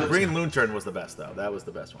couple The times Green now. Lantern was the best, though. That was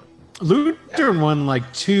the best one. Lutern won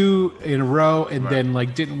like 2 in a row, and Right. then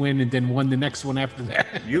like didn't win, and then won the next one after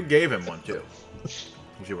that. You gave him one, too. Because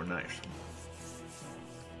you were nice.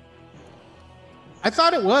 I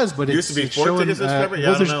thought it was, but It used to be it's 4 showing, tickets this February? Yeah,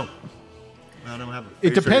 I well, don't know. I don't have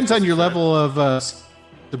It depends on your level of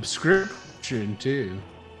subscription too.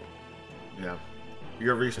 Yeah.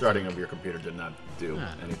 Your restarting of your computer did not do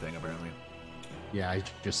Ah. anything, apparently. Yeah, I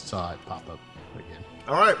just saw it pop up again.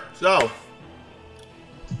 All right, so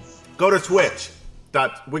go to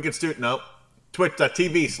twitch.TV/Wicked Studios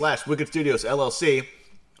LLC.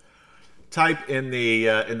 Type in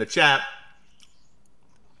the chat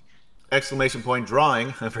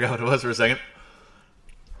 !drawing. I forgot what it was for a second.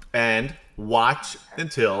 And watch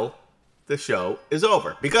until the show is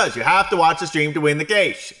over, because you have to watch the stream to win the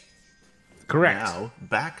cash. Correct. Now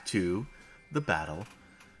back to the battle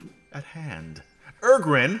at hand.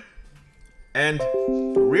 Ergrin and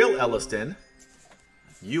Real Elliston,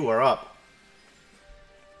 you are up.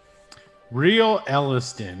 Real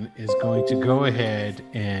Elliston is going to go ahead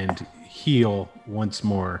and heal once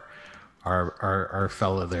more our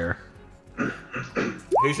fella there.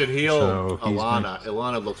 He should heal So he's Ilana.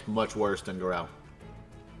 Ilana looks much worse than Garel.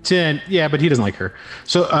 10, yeah, but he doesn't like her.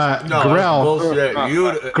 So No, that's Garel, bullshit.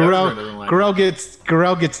 Ergrin doesn't like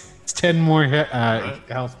Garel gets 10 more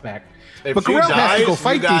health back. If But she Garel has to go you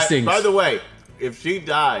fight guys- these things. By the way, if she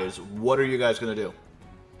dies, what are you guys going to do?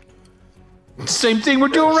 Same thing we're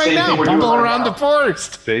doing right Same now. thing we're doing Bumble right around now. the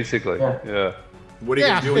forest. Basically, yeah. What are you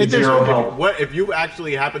Yeah, going to do? there's- Zero help. What if you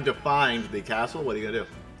actually happen to find the castle? What are you going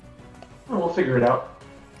to do? We'll figure it out.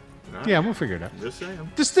 Yeah, we'll figure it out. Just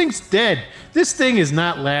saying. This thing's dead. This thing is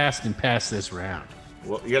not lasting past this round.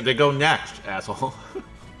 Well, yeah, they go next, asshole.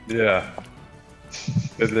 Yeah.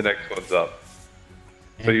 Then the next one's up.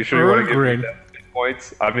 So you sure you want to give me Ergrin. that 6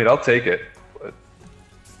 points? I mean, I'll take it. But,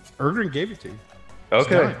 Ergrin gave it to you.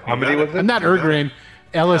 okay. done. How many was it? Not Ergrin.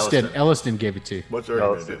 Elliston. Elliston. Elliston gave it to you. What's Ergrin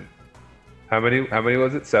going to do? Elliston. How many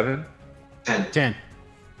was it? 7? 10. 10.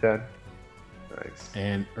 10? Nice.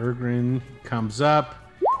 And Ergrin comes up.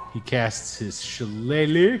 He casts his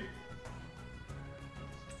shillelagh.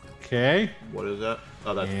 Okay. What is that?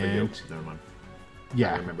 Oh, that's for you. And- Never mind.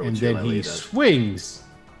 Yeah. remember what And then shillelagh he does. swings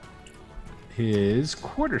his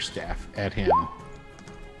quarterstaff at him.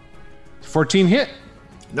 14 hit.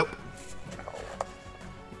 Nope.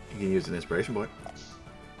 You can use an inspiration point.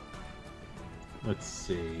 Let's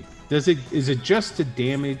see. Is it just to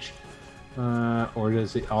damage, or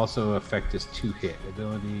does it also affect his 2-hit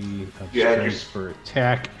ability of Yeah, strength just- for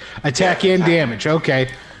attack and damage? Okay,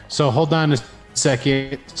 so hold on a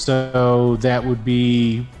second. So that would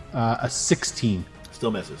be a 16. Still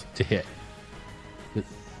misses. to hit.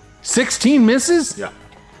 16 misses? Yeah.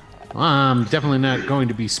 I'm definitely not going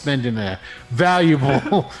to be spending a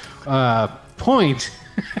valuable point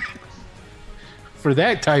for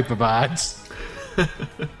that type of odds.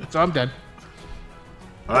 So I'm done.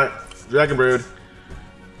 All right, Dragon Brood.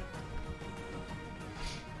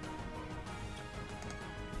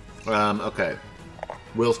 Okay.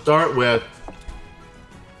 We'll start with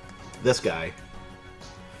this guy.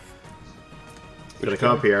 Gonna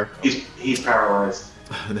come up here. He's paralyzed.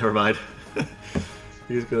 Never mind.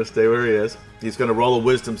 He's gonna stay where he is. He's gonna roll a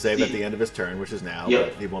wisdom save at the end of his turn, which is now.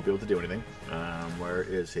 Yep. But he won't be able to do anything. Where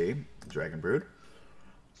is he? Dragon Brood.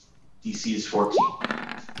 DC is 14.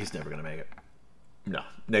 He's never gonna make it. No,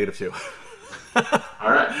 -2.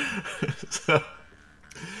 All right. So,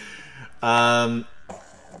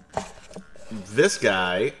 this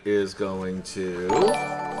guy is going to.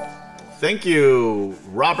 Thank you,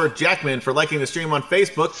 Robert Jackman, for liking the stream on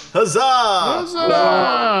Facebook. Huzzah!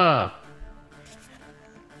 Huzzah!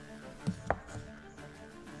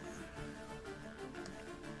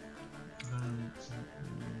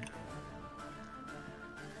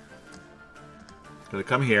 He's going to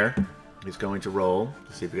come here. He's going to roll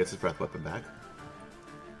to see if he gets his breath weapon back.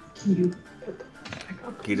 Can you put that back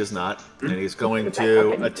up? He does not. And he's going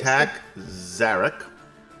to attack Zarek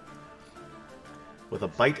with a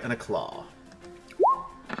bite and a claw.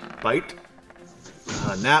 Bite.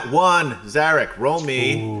 Nat 1. Zarek, roll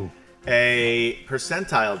me a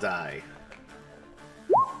percentile die.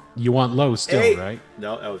 You want low still, 8. right?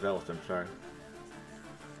 No, that was Elliston. Sorry.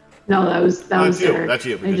 No, that was you. Derek. That's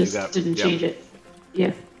you, I because you just got- didn't yep. change it.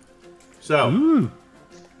 Yeah. So, Ooh.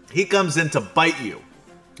 he comes in to bite you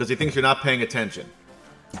because he thinks you're not paying attention.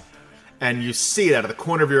 And you see it out of the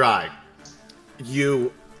corner of your eye.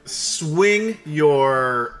 You swing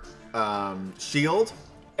your shield,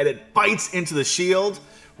 and it bites into the shield.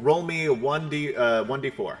 Roll me a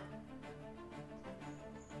 1d4.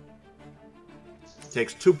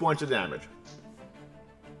 Takes 2 points of damage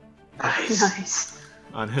Nice. Nice.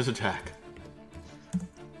 on his attack.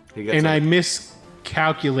 He gets And a- I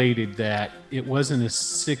miscalculated that it wasn't a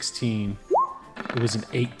 16, it was an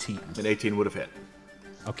 18. an 18 would have hit.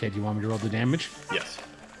 Okay, do you want me to roll the damage? Yes.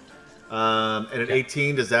 And an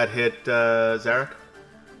 18, does that hit Zarek?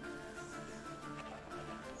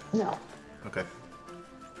 No. Okay.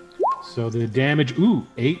 So the damage,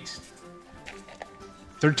 8.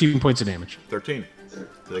 13 points of damage. 13. So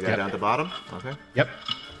the guy Yep. down at the bottom? Okay. Yep.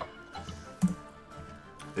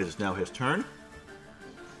 It is now his turn.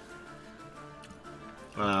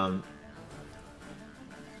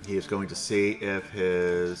 He is going to see if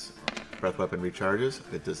his breath weapon recharges.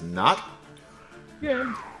 It does not.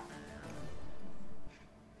 Yeah.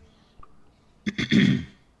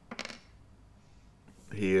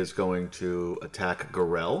 He is going to attack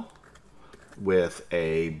Garel with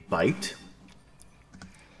a bite.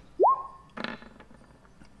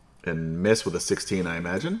 And miss with a 16, I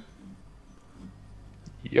imagine.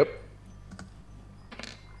 Yep.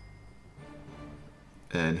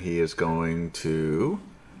 And he is going to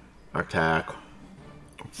attack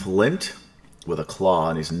Flint with a claw,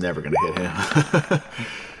 and he's never going to hit him.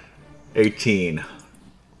 18.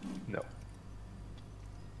 No.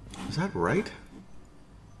 Is that right?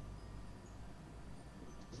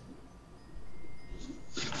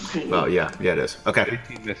 Well, yeah, it is. Okay.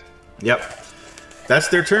 18 missed. Yep. That's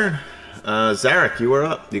their turn. Zarek, you are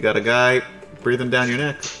up. You got a guy breathing down your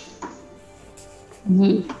neck.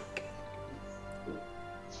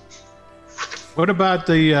 What about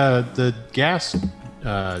the gas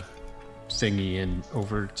thingy and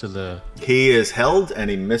over to the? He is held, and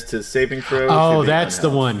he missed his saving throw. Oh, to be that's the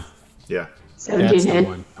unheld. one. Yeah. 17 That's the hit.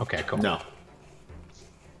 one. Okay, cool. No,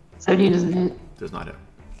 17 doesn't hit. does not hit.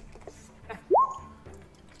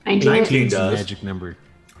 19 hit. 19 is the does. magic number.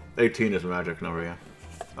 18 is a magic number, yeah.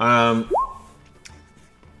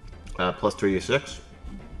 Plus 3d6.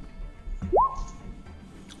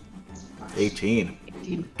 18.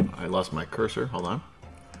 18. I lost my cursor. Hold on.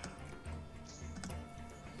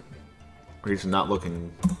 He's not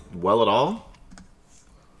looking well at all.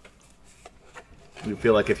 You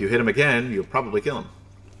feel like if you hit him again, you'll probably kill him.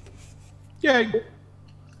 Yeah.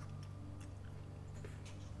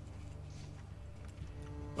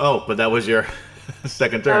 Oh, but that was your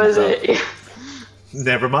second turn. That was so it. Yeah.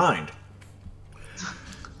 Never mind.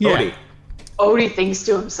 Yeah. Odie. Odie thinks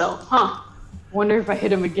to himself, huh? Wonder if I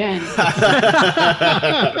hit him again.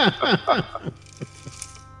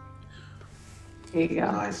 Here you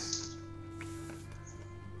go. Nice.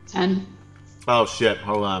 10. Oh shit,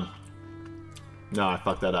 hold on. No, I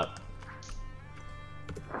fucked that up.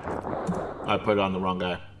 I put it on the wrong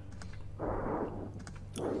guy.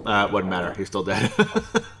 Wouldn't matter. He's still dead.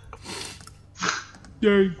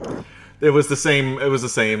 Yay. It was the same. It was the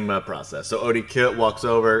same process. So Odie walks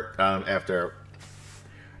over after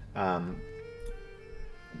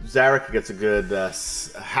Zarek gets a good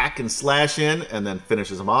hack and slash in, and then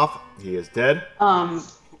finishes him off. He is dead.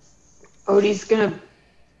 Odie's gonna.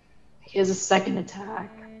 He has a second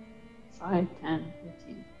attack. 5, 10,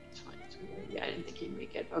 15, 20. Yeah, I didn't think he'd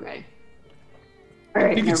make it. Okay. All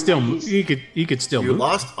right. He could still. He could still. You move.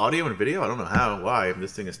 lost audio and video. I don't know how. Why?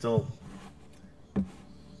 This thing is still.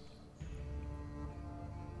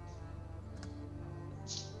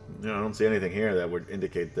 No, I don't see anything here that would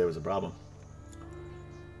indicate there was a problem.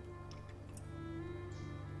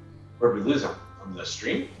 Where did we lose him? On the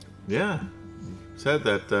stream? Yeah, said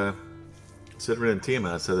that Sidran and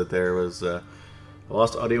Tiamat said that there was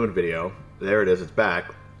lost audio and video. There it is. It's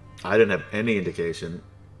back. I didn't have any indication.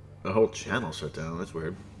 The whole channel shut down. That's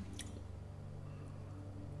weird.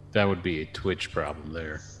 That would be a Twitch problem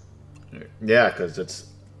there. Yeah, because it's.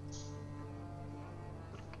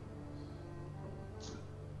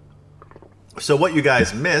 So what you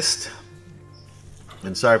guys missed,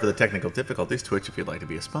 and sorry for the technical difficulties, Twitch, if you'd like to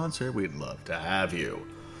be a sponsor, we'd love to have you.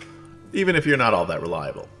 Even if you're not all that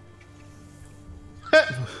reliable.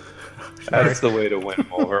 That's the way to win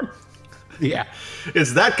them over. Yeah.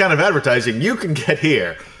 It's that kind of advertising you can get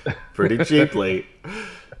here pretty cheaply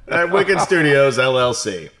at Wicked Studios,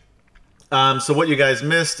 LLC. So what you guys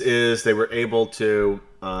missed is they were able to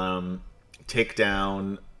take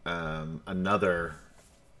down another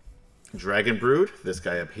Dragon Brood, this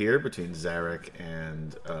guy up here between Zarek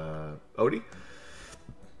and Odie.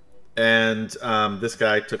 And this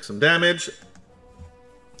guy took some damage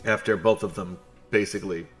after both of them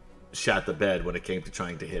basically shot the bed when it came to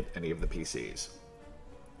trying to hit any of the PCs.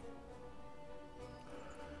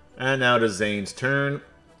 And now it is Zane's turn.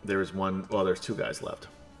 There's one, well, there's two guys left.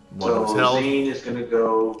 One was So held. Zane is going to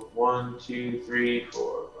go 1, 2, 3,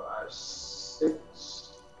 4, 5, 6.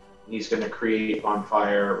 He's going to create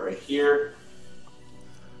bonfire right here.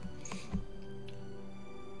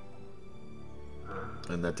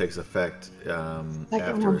 And that takes effect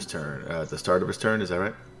after his turn. At the start of his turn, is that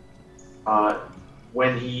right?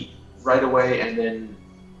 When he right away, and then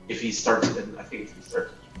if he starts, then I think if he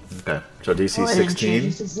starts. Okay. So DC Oh, I didn't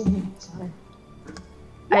change 16. it to Zane. Sorry.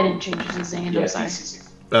 I didn't change it to Zane. Yeah, I'm sorry.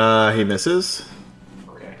 DC16. He misses.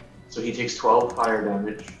 Okay. So he takes 12 fire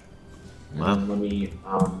damage. Wow. Let me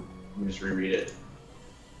just reread it.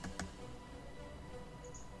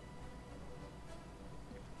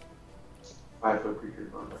 Five-foot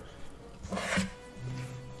creature bonfire.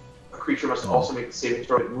 A creature must also make the saving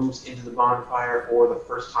throw. It moves into the bonfire, or the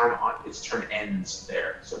first time on its turn ends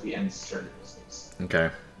there. So if he ends his turn in this case.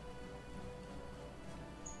 Okay.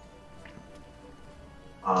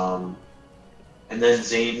 And then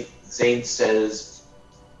Zane says,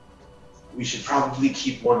 "We should probably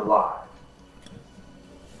keep one alive."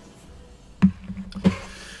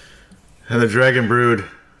 And the Dragon Brood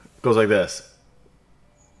goes like this.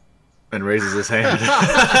 And raises his hand.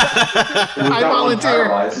 I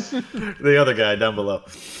volunteer. The other guy down below.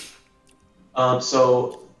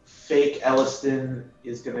 So fake Elliston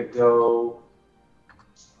is going to go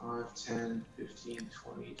 10, 15,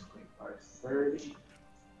 20, 25, 30.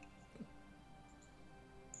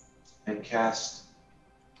 And cast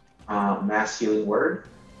Mass Healing Word.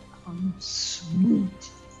 Sweet.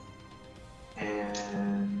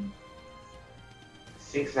 And I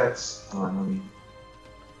think that's... Hold on, let me...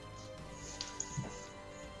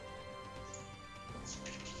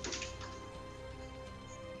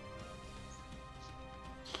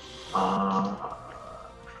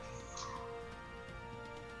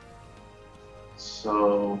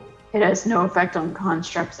 So It has no effect on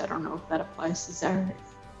constructs. I don't know if that applies to Zarek.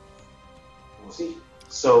 we'll see.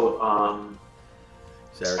 So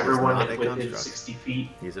Zarek is everyone not a within construct. 60 feet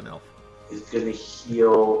He's an elf. is going to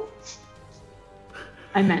heal.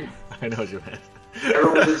 I meant I know what you meant.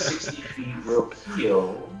 Everyone within 60 feet will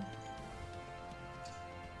heal.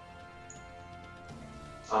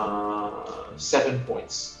 7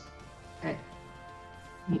 points. okay.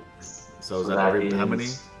 Thanks. So is So that that how is- many?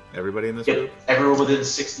 Everybody in this Yep, group? everyone within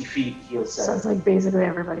 60 feet heals So 7. it's like basically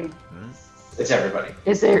everybody. Alright. It's everybody.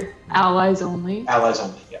 Is there allies only? Allies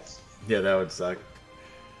only, yes. Yeah, that would suck.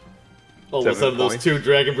 All of a 7 sudden, those points. two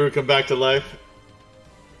Dragon Brood come back to life.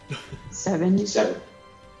 7. 7.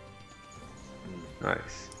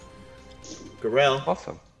 Nice. Garel.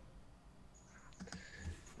 Awesome.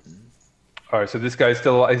 All right, so this guy's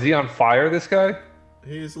still... Is he on fire, this guy?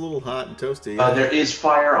 He's a little hot and toasty. There is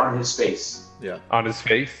fire on his face. Yeah. On his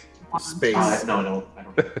face? Space. No, I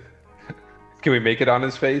don't. Can we make it on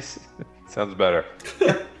his face? Sounds better.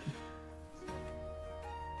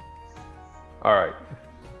 All right.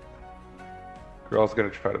 Girl's gonna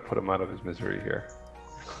try to put him out of his misery here.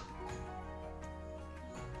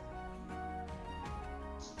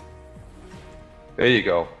 There you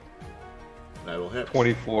go. That'll hit.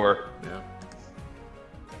 24 Yeah.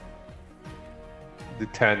 to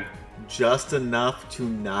 10. Just enough to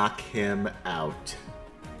knock him out.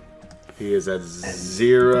 He is at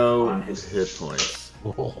 0 on his- hit points.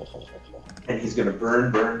 And he's gonna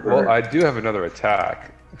burn. Well, I do have another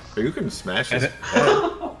attack. Or you can smash his head.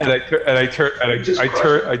 And I turn to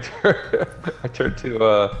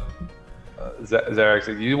Zarek.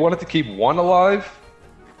 Like, you wanted to keep one alive?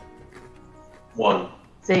 One.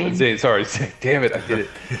 Zane. Zane, sorry, Zane. Damn it, I did it.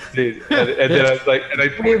 Zane. And then I was like, and I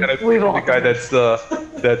point at the guy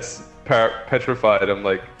that's petrified. I'm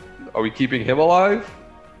like, are we keeping him alive?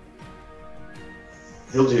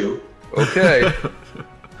 He'll do. Okay.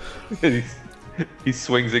 And he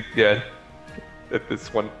swings again at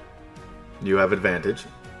this one. You have advantage.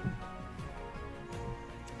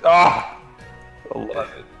 Ah!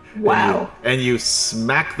 11. Wow. And you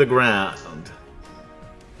smack the ground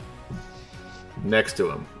next to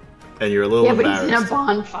him. And you're a little Yeah, but he's in a embarrassed.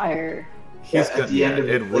 bonfire. He's At the end of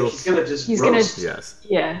it it, will. like, he's gonna just He's gonna- roast. Yes.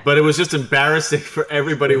 Yeah. But it was just embarrassing for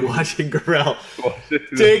everybody watching Garel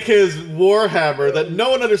take his warhammer that no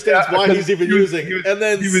one understands Yeah, why he's even he was- using, he was- and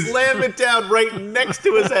then he was- slam it down right next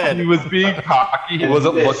to his head. He was being cocky. He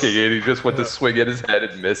wasn't Missed. looking, and he just went to swing at his head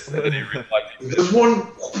and missed. And then he realized he missed. There's one.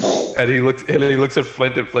 And he looks at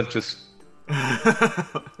Flint, and Flint just.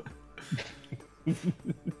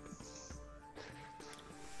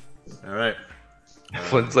 All right.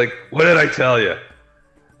 Flint's like, "What did I tell you?"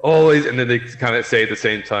 Always, and then they kind of say at the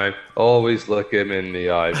same time, "Always look him in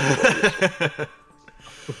the eye."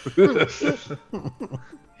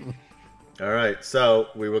 All right. So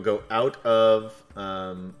we will go out of.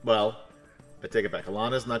 Well, I take it back.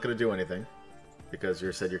 Alana's not going to do anything because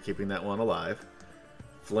you said you're keeping that one alive.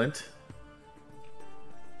 Flint.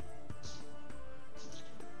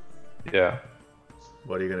 Yeah.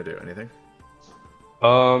 What are you going to do? Anything?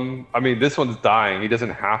 I mean, this one's dying. He doesn't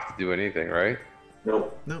have to do anything, right?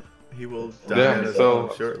 Nope. No. He will die Yeah, on his so-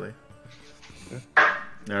 own shortly. All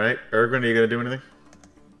right. Ergrin, are you going to do anything?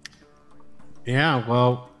 Yeah,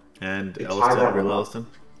 well, And It's Elliston, hard real on Elliston.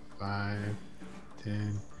 5,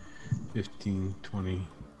 10, 15, 20,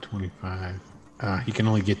 25. He can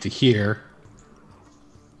only get to here.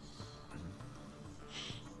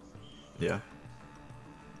 Yeah.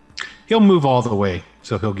 He'll move all the way,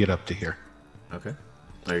 so he'll get up to here. Okay.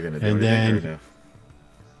 Are you going to do And anything? then- or no?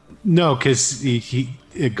 No, because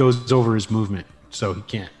it goes over his movement, so he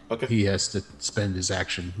can't. Okay. He has to spend his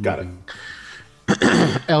action. Got it.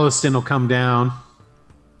 Elliston will come down,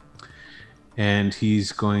 and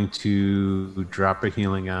he's going to drop a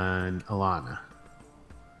healing on Alana.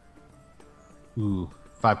 Ooh,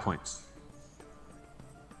 5 points.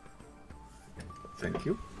 Thank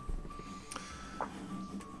you.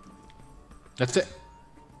 That's it.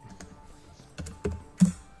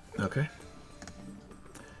 Okay.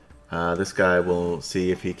 This guy will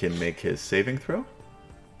see if he can make his saving throw.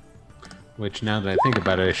 Which, now that I think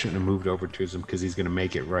about it, I shouldn't have moved over to him because he's going to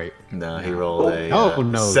make it right. No, he rolled a Oh,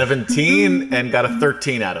 no. 17 and got a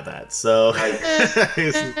 13 out of that. So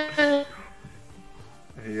he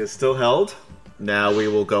is still held. Now we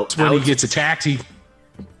will go When out. he gets attacked, he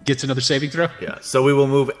gets another saving throw. Yeah, so we will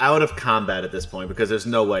move out of combat at this point because there's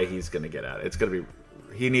no way he's going to get out. It's going to be.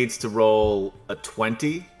 He needs to roll a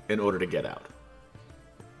 20 in order to get out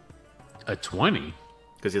A 20?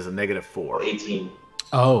 because he has a -4. 18.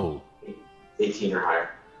 Oh. 18 or higher.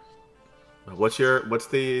 What's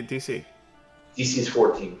the DC? DC is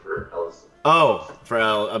 14 for Ellis. Oh, for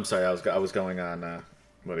L. I'm sorry, I was going on.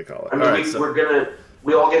 What do you call it? I mean, All right,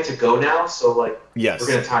 we all get to go now, so like yes, we're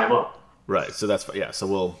gonna tie him up. right. So that's yeah.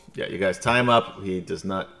 So you guys tie him up. He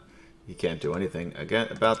can't do anything again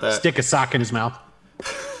about that. Stick a sock in his mouth.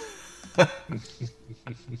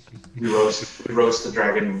 We roast the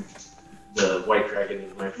dragon, the white dragon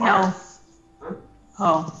in my fire. No.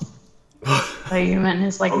 Oh. I thought you meant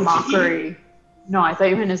his like OTE? mockery. No, I thought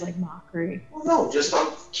you meant his like mockery. Well, no, just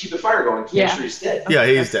keep the fire going. Make Yeah. sure he's dead. Yeah,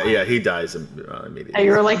 he's That's dead. fine. Yeah, he dies I immediately.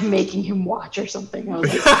 you were like making him watch or something. I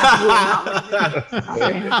was like,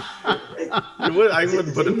 absolutely not. I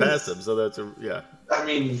wouldn't put it past him. So that's yeah. I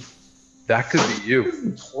mean, That could be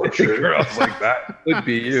you. torture. Girls like that could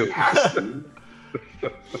be you. Has to.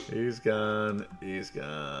 He's gone. He's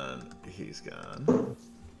gone. He's gone.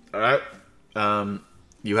 All right.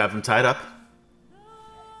 You have him tied up.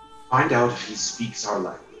 Find out if he speaks our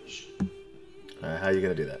language. How are you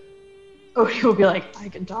gonna do that? Odie will be like, I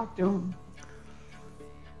can talk to him.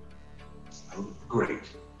 Oh, great.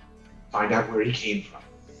 find out where he came from.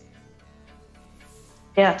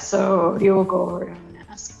 Yeah, so you will go over and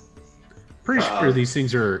ask. Pretty sure these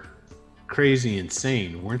things are crazy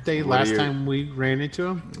insane, weren't they? What are Last you- time we ran into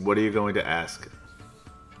them. What are you going to ask?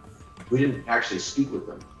 We didn't actually speak with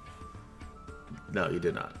them. No, you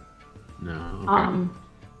did not. No. Okay.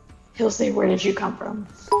 He'll say, "Where did you come from?"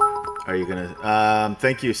 Are you gonna?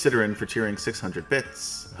 Thank you, Ciderin, for cheering 600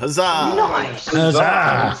 bits. Huzzah! Nice.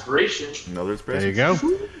 Huzzah. Inspiration. Another There you inspiration.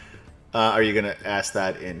 go. Are you gonna ask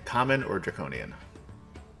that in Common or Draconian?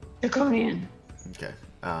 Draconian. Okay.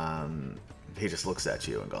 He just looks at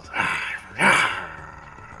you and goes.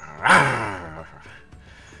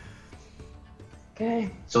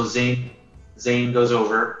 Okay. So Zane goes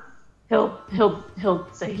over. He'll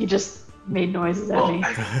say he just made noises at Well, me.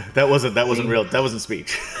 That wasn't real. That wasn't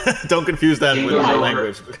speech. Don't confuse that with Yeah. my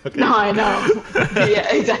language. Okay. No, I know.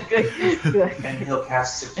 Yeah, exactly. and he'll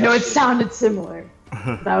cast I suggestion. know it sounded similar.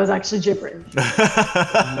 That was actually gibberish.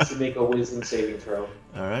 He needs to make a wisdom saving throw.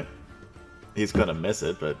 All right. He's gonna miss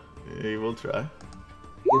it, but he will try.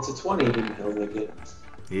 He gets a 20, then he'll make it.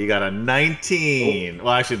 He got a 19.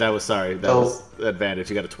 Well, actually, that was advantage.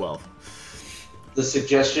 He got a 12. The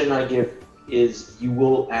suggestion I give is you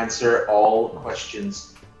will answer all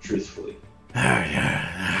questions truthfully.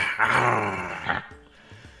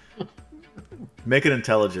 Make an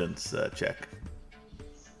intelligence check.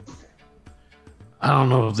 I don't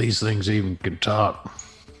know if these things even can talk.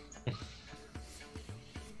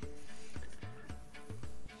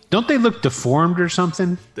 Don't they look deformed or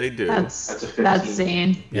something? They do. That's a 15. That's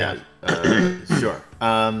Zane. Yeah. Sure.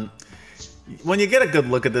 When you get a good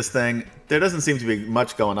look at this thing, there doesn't seem to be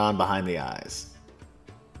much going on behind the eyes.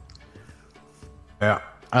 Yeah.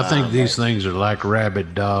 I think these things are like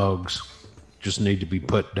rabid dogs. Just need to be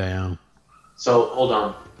put down. So hold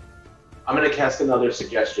on. I'm going to cast another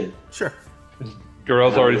suggestion. Sure.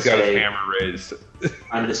 Gorell's I'm already gonna got his say- hammer raised.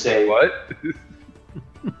 I'm going to say, What?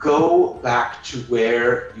 go back to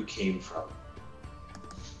where you came from.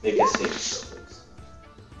 Make a saving throw, please.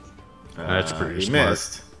 That's pretty he smart.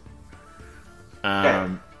 missed.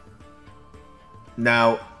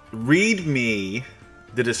 Now, read me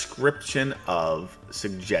the description of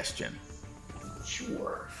suggestion.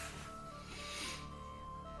 Sure.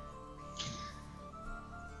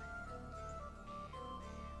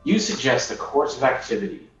 You suggest a course of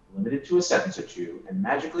activity limited to a sentence or two and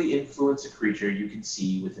magically influence a creature you can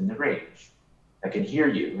see within the range that can hear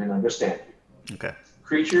you and understand you. Okay.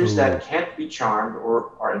 Creatures that can't be charmed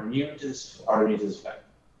or are immune to this effect.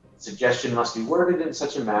 The suggestion must be worded in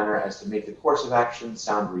such a manner as to make the course of action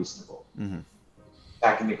sound reasonable. Mhm.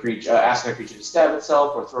 Asking the creature to stab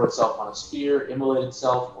itself or throw itself on a spear, immolate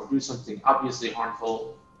itself, or do something obviously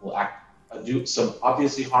harmful will act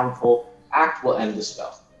will end the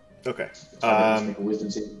spell. Okay. Make a wisdom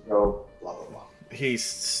saving throw. Blah blah blah. He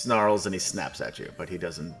snarls and he snaps at you, but he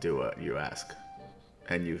doesn't do what you ask.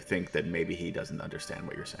 And you think that maybe he doesn't understand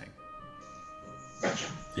what you're saying. Gotcha.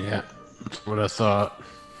 Yeah. That's what I thought.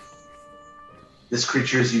 This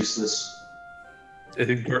creature is useless. I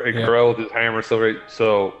think Gorell with his hammer still right.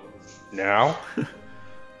 So now?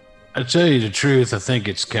 I tell you the truth, I think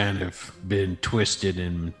it's kind of been twisted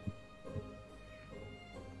and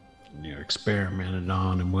experimented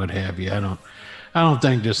on and what have you. I don't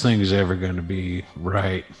think this thing is ever going to be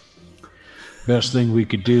right. Best thing we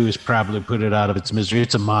could do is probably put it out of its misery.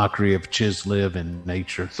 It's a mockery of Chisliv and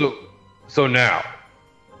nature. So now.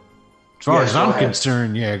 As far Yeah, as go I'm ahead.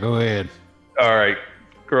 concerned, yeah, go ahead. All right.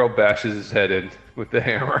 Gorell bashes his head in with the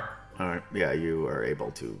hammer. All right. Yeah, you are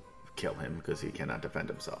able to kill him because he cannot defend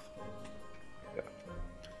himself.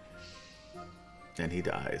 Yeah. And he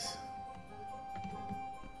dies.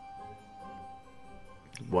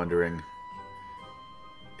 Wondering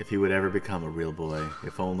if he would ever become a real boy.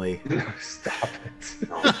 If only... Stop it.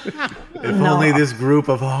 If only this group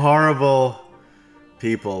of horrible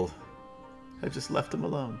people had just left him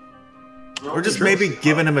alone. No, Or just he maybe chose-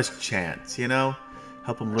 given him a chance, you know?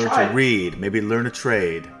 Help him learn to Tried. read, maybe learn a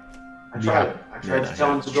trade. I tried. I tried to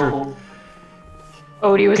tell him to go home.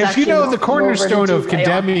 Odie was Because you actually know the walking over cornerstone to of lay on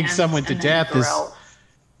condemning hands someone to and then death is Gorell.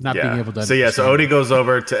 not being able to So understand. Odie goes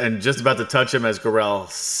over to and just about to touch him as Gorell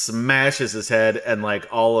smashes his head and like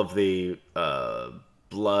all of the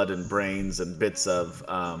blood and brains and bits of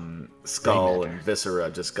skull and viscera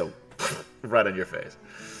just go right on your face.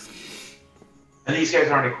 And these guys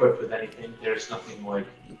aren't equipped with anything. There's nothing like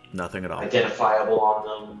Nothing at all. identifiable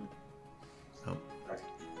on them.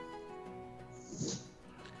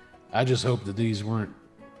 I just hope that these weren't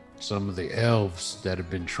some of the elves that have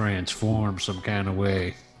been transformed some kind of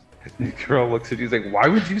way. Gorell looks at you. He's like, "Why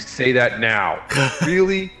would you say that now?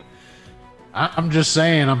 Really?" I'm just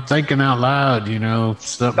saying. I'm thinking out loud. You know,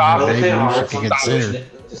 something Stop that Well, if they maybe we are, should it's consider.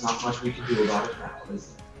 unfortunate. There's not much we can do about it now, is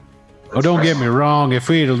there? Oh, don't get me wrong. If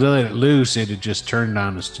we'd have let it loose, it'd have just turned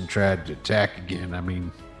on us and tried to attack again. I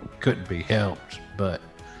mean, couldn't be helped. But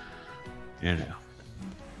you know,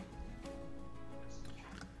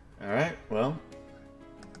 All right. Well,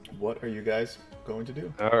 what are you guys going to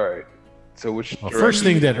do? All right. So which well, first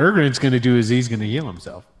thing direction- that Ergrin's going to do is he's going to heal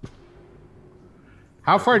himself.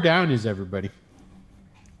 How far down is everybody?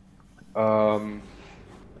 I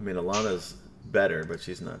mean, Alana's better, but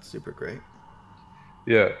she's not super great.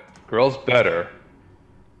 Yeah, Grell's better,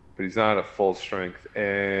 but he's not at full strength.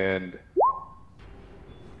 And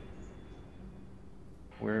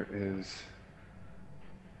where is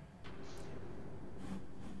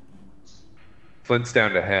Flint's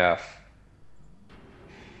down to half.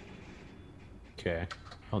 Okay,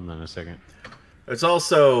 hold on a second. It's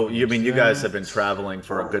also, you mean, you guys have been traveling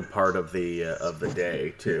for a good part of the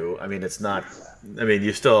day too. I mean, it's not. I mean,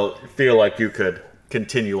 you still feel like you could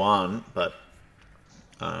continue on, but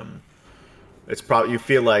it's probably, you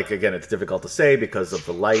feel like, again, it's difficult to say because of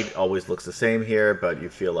the light always looks the same here, but you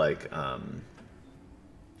feel like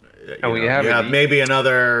we you haven't have eaten. maybe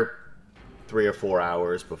another 3 or 4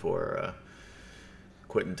 hours before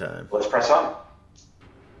quitting time. Let's press on.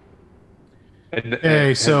 And,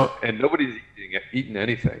 Hey, so- and nobody's eating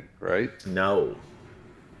anything, right? No,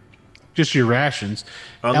 Just your rations.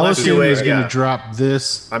 Unless Ellison you ate- is going to yeah. drop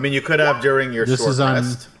this. I mean, you could have during your This short is on-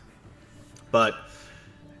 rest, but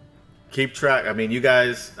keep track. I mean, you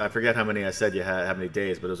guys, I forget how many I said you had, how many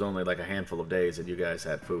days, but it was only like a handful of days that you guys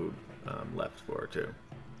had food left for too.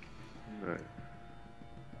 All right.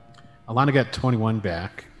 Alana got 21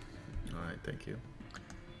 back. All right, thank you.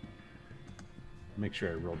 Make sure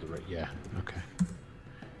I rolled it right. Yeah. Okay.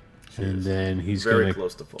 And then he's very going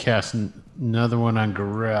close to to full. cast another one on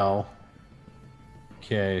Garel.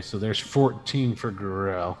 Okay, so there's 14 for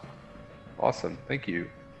Garel. Awesome. Thank you.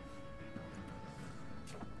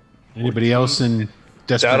 Anybody else in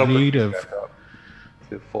desperate That'll bring need me of? back up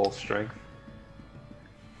to full strength.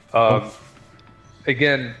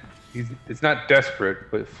 Again, it's not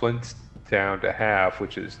desperate, but Flint's down to half,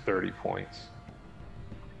 which is 30 points.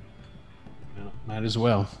 No, might as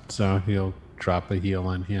well. So he'll drop a heal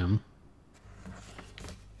on him.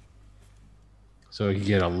 So he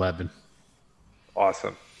get 11.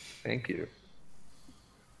 Awesome. Thank you.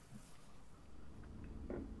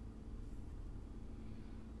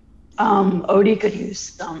 Odie could use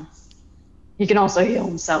some. He can also heal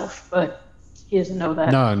himself, but he doesn't know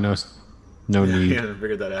that. No need. You haven't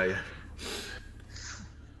figured that out yet.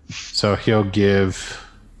 So he'll give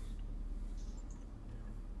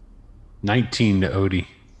 19 to Odie.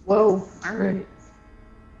 Whoa! All right.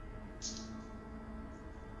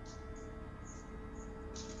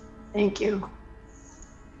 Thank you.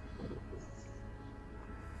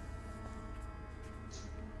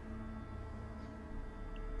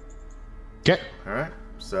 Okay. All right.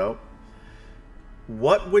 So,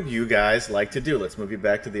 what would you guys like to do? Let's move you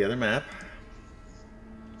back to the other map.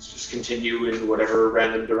 Let's just continue in whatever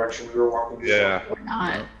random direction we were walking. Yeah.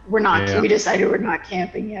 We're not. Yeah. We decided we're not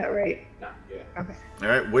camping yet, right? No, yeah. Okay. All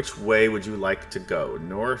right. Which way would you like to go?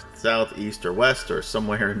 North, south, east, or west, or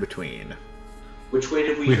somewhere in between? Which way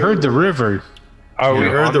did we? We go? heard the river. Are We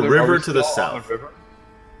heard on the are river we to the still on south. river?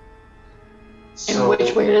 And So,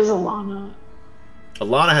 which way does Alana?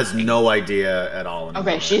 Alana has no idea at all.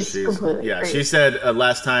 Okay, she's completely Yeah, great. she said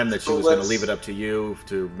last time that she So was going to let's- leave it up to you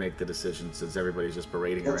to make the decision, since everybody's just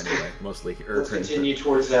berating her Let's- anyway. Mostly Let's Erdrin. continue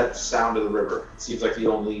towards that sound of the river. It seems like the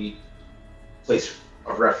only place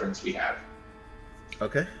of reference we have.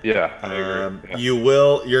 Okay. Yeah, I agree. Yeah. You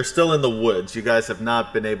will. You're still in the woods. You guys have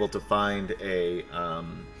not been able to find a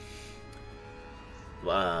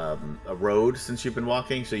road since you've been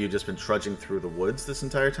walking, so you've just been trudging through the woods this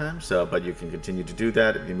entire time. So, but you can continue to do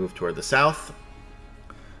that if you move toward the south.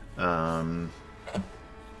 Didn't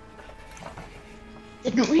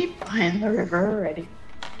we find the river already?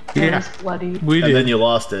 Yeah. It was bloody. We And did. then you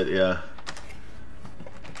lost it. Yeah.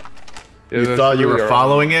 Yeah, You that's thought you really were our-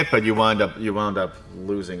 following it, but you wound up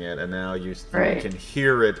losing it, and now you Right. can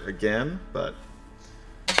hear it again. But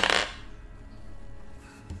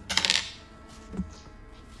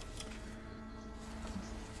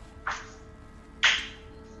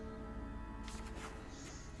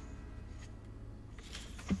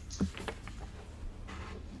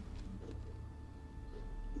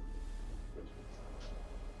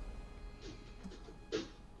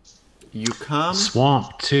you come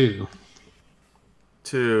Swamp too.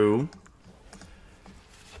 to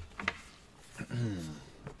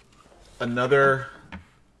another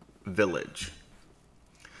village.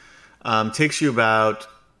 Takes you about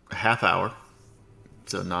a half hour,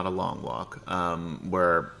 so not a long walk.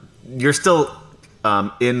 Where you're still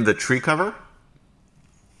in the tree cover,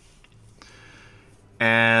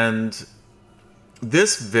 and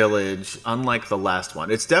this village, unlike the last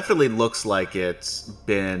one, it definitely looks like it's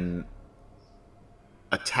been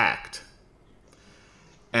attacked,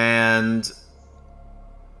 and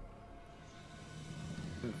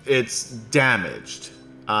it's damaged.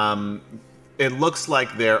 It looks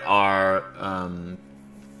like there are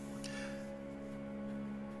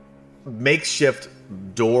makeshift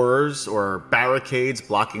doors or barricades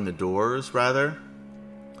blocking the doors, rather.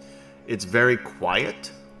 It's very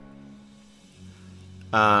quiet.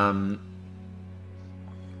 And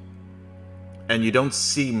you don't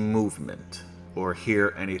see movement or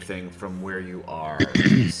hear anything from where you are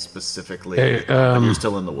specifically. Hey, you're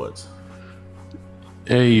still in the woods.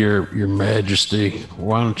 Hey, your Majesty,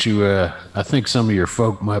 why don't you, I think some of your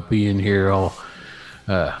folk might be in here all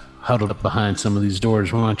huddled up behind some of these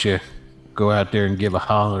doors. Why don't you go out there and give a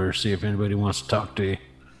holler, see if anybody wants to talk to you?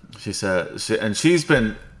 She said, and she's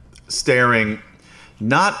been staring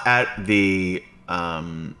not at the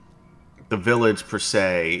village per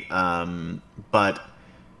se, but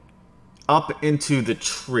up into the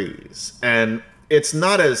trees. And it's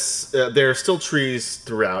not as there are still trees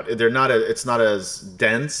throughout. It's not as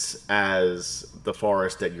dense as the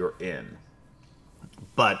forest that you're in.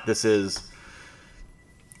 But this is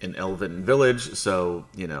an elven village, so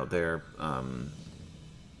they're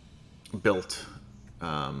built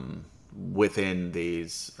within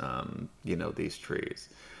these these trees.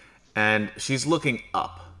 And she's looking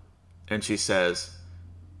up, and she says,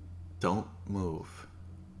 "Don't move."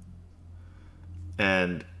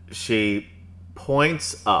 And she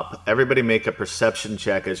points up. Everybody make a perception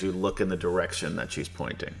check as you look in the direction that she's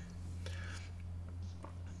pointing.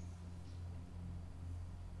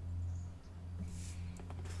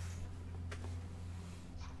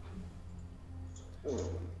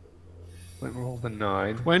 Let me roll the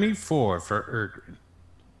 9. 24 for Erdrin.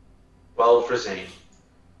 12 for Zane.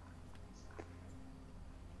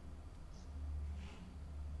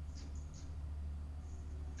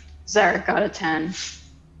 Zarek got a 10.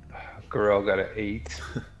 Garel got an 8.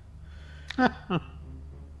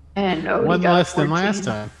 And Odie One got less 14. than last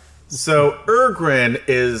time. So Erdrin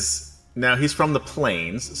is now he's from the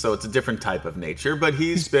plains, so it's a different type of nature. But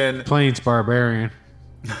he's been Plains barbarian.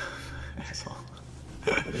 asshole.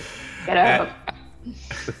 Get out.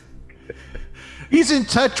 He's in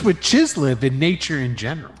touch with Chislev and nature in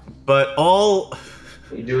general. But What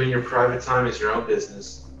you do in your private time is your own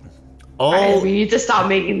business. Alright, we need to stop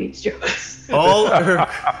making these jokes. all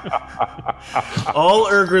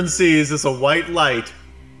Erdrin sees is a white light,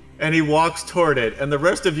 and he walks toward it, and the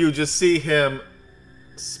rest of you just see him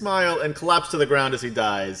smile and collapse to the ground as he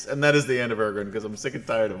dies. And that is the end of Erdrin, because I'm sick and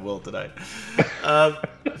tired of Will tonight.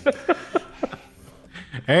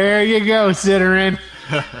 There you go, Citterin.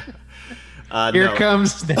 Here No.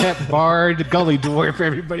 comes that bard, Gully Dwarf.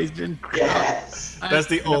 Everybody's been. Yes. That's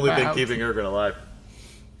the only thing about. keeping Erdrin alive.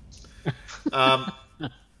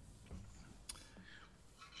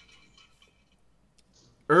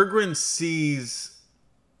 Erdrin sees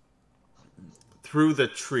through the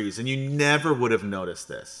trees, and you never would have noticed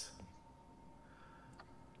this.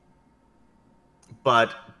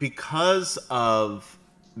 But because of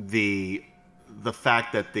the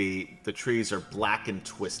fact that the trees are black and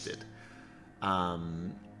twisted,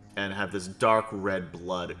 and have this dark red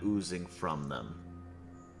blood oozing from them,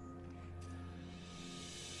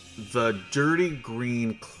 the dirty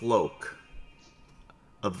green cloak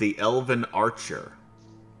of the elven archer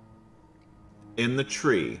in the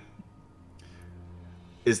tree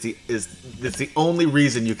is the only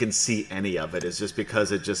reason you can see any of it, is just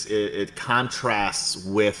because it contrasts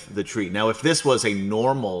with the tree. Now, if this was a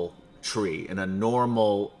normal tree in a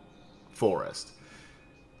normal forest,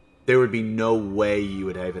 there would be no way you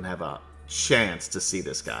would even have a chance to see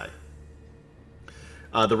this guy.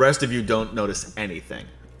 The rest of you don't notice anything.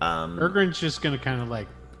 Erdrin's just going to kind of like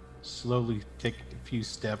slowly take a few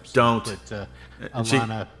steps. Don't. Put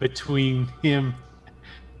Alana between him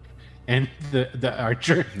and the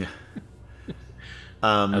archer.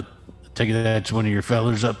 I'll take it that's one of your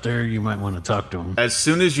fellers up there. You might want to talk to him. As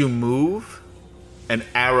soon as you move, an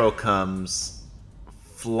arrow comes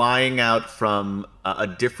flying out from a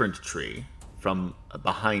different tree from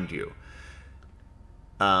behind you.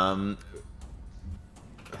 Hold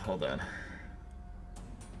on.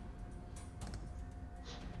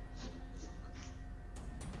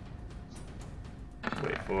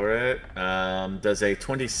 Wait for it. Does a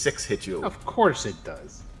 26 hit you? Of course it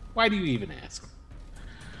does. Why do you even ask?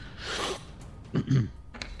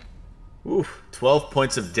 Oof, 12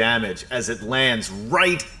 points of damage as it lands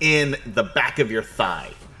right in the back of your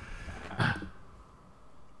thigh.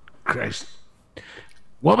 Christ.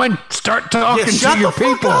 Woman, start talking to shut your the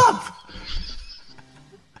fuck people. up!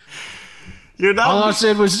 You're not. All I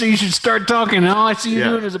said was you should start talking. And all I see you Yeah.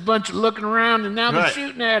 doing is a bunch of looking around, and now they're Right.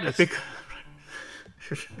 shooting at us.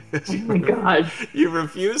 Oh my god. You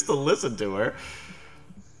refuse to listen to her.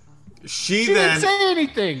 She She then didn't say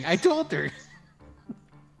anything. I told her.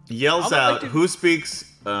 yells I'll out, let you- who speaks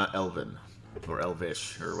Elven? Or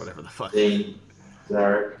Elvish, or whatever the fuck. Zane,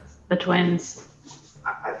 Zarek. The twins.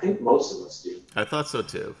 I think most of us do. I thought so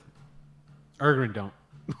too. Ergrin don't.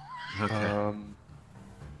 Okay.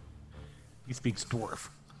 He speaks dwarf.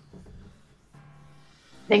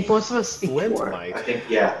 I think most of us speak Flint dwarf. might. I think,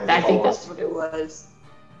 yeah. I think that's what it was.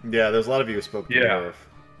 Yeah, there's a lot of you who spoke Yeah. dwarf.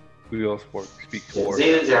 We all speak Yeah, dwarf.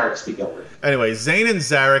 Zane and Zarek speak Elven. Anyway, Zane and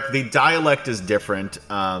Zarek, the dialect is different,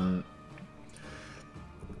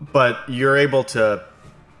 but you're able to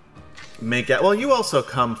make it. Well, you also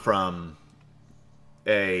come from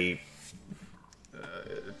a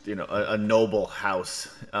noble house,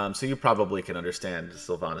 so you probably can understand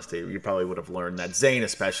Sylvanas. You probably would have learned that. Zane,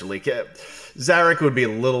 especially, Zarek would be a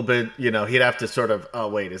little bit. He'd have to sort of. Oh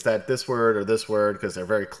wait, is that this word or this word? Because they're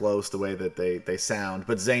very close the way that they sound.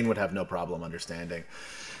 But Zane would have no problem understanding.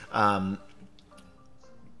 But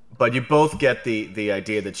you both get the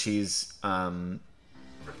idea that she's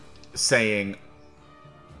saying,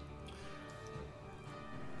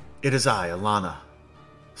 "It is I, Alana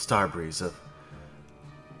Starbreeze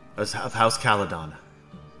of House Caledon.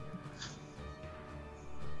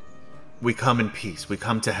 We come in peace. We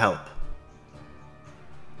come to help."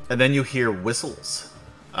 And then you hear whistles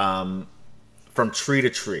from tree to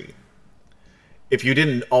tree. If you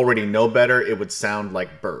didn't already know better, it would sound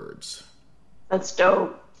like birds. That's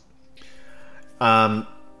dope.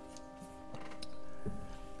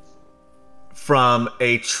 From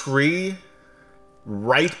a tree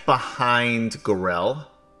right behind Gorel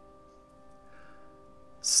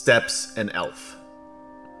steps an elf.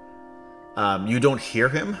 You don't hear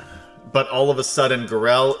him, but all of a sudden,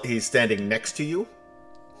 Gorel, he's standing next to you.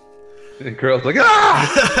 And girl's like,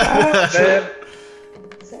 ah!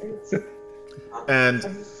 And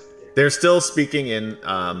they're still speaking in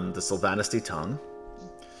the Sylvanesti tongue.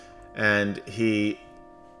 And he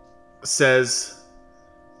says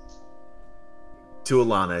to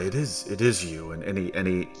Alana, it is you. And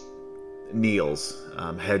he kneels,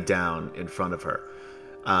 head down in front of her.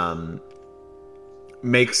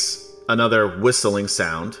 Makes another whistling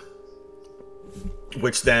sound,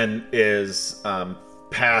 which then is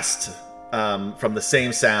passed from the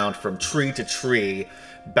same sound from tree to tree,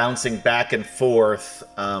 bouncing back and forth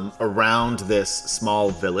around this small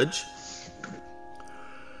village.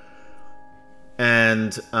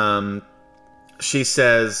 And she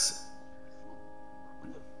says,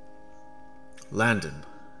 "Landon,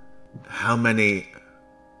 how many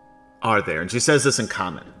are there?" And she says this in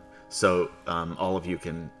common, so all of you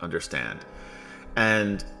can understand.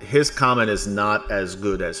 And his comment is not as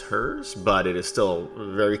good as hers, but it is still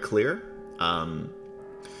very clear.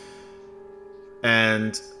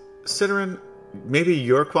 And Ciderin, maybe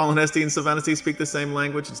your Qualinesti and Sylvanesti speak the same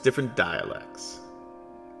language. It's different dialects.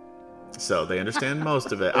 So they understand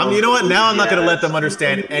most of it. You know what? Now I'm not going to let them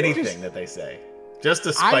understand anything that they say. Just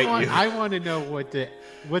to spite you. I want to know what the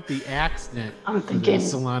accent. I'm thinking of the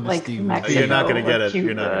Solana like Steve- Mexico You're not going to or get it.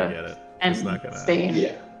 You're not going to Cuba get it. and It's not going to. Spain.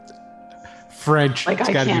 Yeah. French. Like It's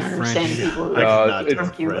I gotta can't be understand French. people I cannot it's-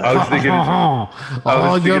 from Cuba. I was thinking, Oh,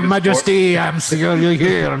 thinking Your it's Majesty, I'm still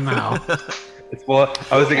here now.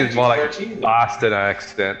 I was thinking it's more like a Boston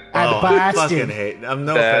accent. At Oh, I Boston. fucking hate. I'm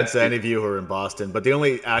no Bad offense to any of you who are in Boston, but the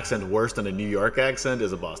only accent worse than a New York accent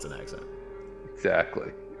is a Boston accent.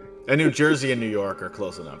 Exactly. And New Jersey and New York are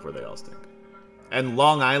close enough where they all stink. And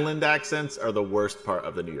Long Island accents are the worst part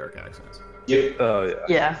of the New York accents. Yep. Oh yeah.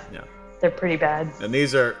 Yeah, Yeah. they're pretty bad. And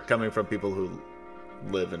these are coming from people who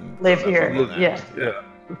live in Live from here, Long Island. yeah. Yeah.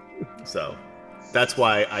 So that's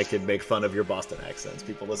why I could make fun of your Boston accents.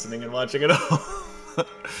 People listening and watching at home.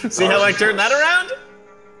 See how I turned that around?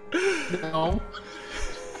 No.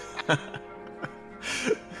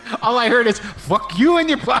 All I heard is "fuck you" and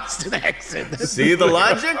your Boston accent. See the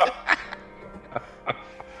logic?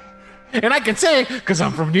 And I can say because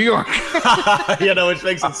I'm from New York. Which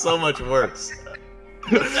makes it so much worse.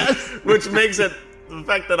 Which makes it the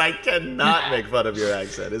fact that I cannot make fun of your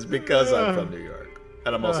accent is because I'm from New York.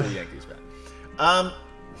 And I'm also a Yankees fan.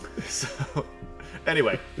 So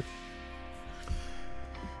anyway.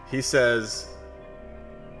 He says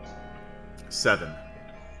 7.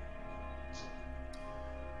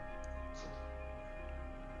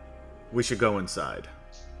 We should go inside.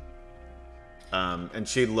 And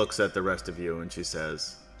she looks at the rest of you and she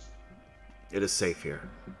says, "It is safe here."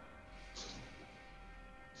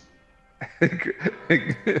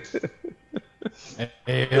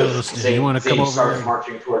 Hey, Elliston, you want to come over starts here?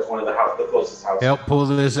 marching towards one of the closest houses. Help pull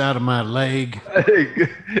this out of my leg.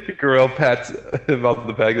 Gorell pats him on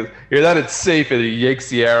the back. Goes, "Hear that? It's safe." And he yanks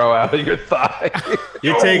the arrow out of your thigh.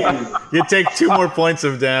 You take 2 more points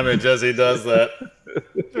of damage as he does that.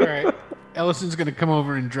 All right. Ellison's going to come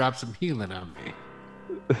over and drop some healing on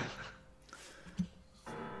me.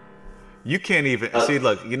 You can't even see.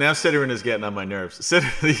 Look, now Ciderin is getting on my nerves.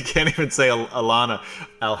 Ciderin, you can't even say Alhana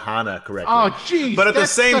correctly. Oh, jeez. But at the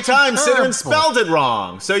same time, Ciderin terrible. spelled it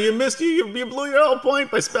wrong. So you missed. You blew your whole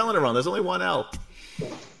point by spelling it wrong. There's only one L.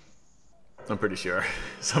 I'm pretty sure.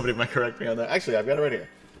 Somebody might correct me on that. Actually, I've got it right here.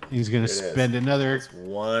 He's going to spend another. It's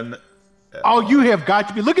one. Oh, you have got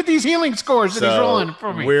to be. Look at these healing scores that he's rolling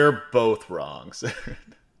for me. We're both wrong. Ciderin.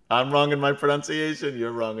 I'm wrong in my pronunciation.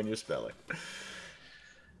 You're wrong in your spelling.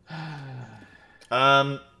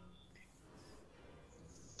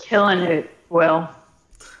 Killing it, Will.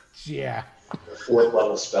 Yeah. 4th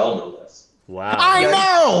level spell, no less. Wow. I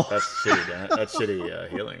know. That's shitty. That's shitty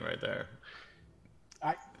healing right there.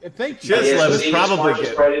 Thank you. Chislev is Zane probably marches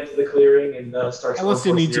good. right into the clearing and starts.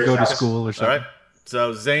 Ellison needs to go to school or All something. right.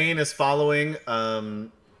 So Zane is following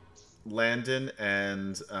Landon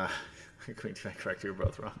and correct, you're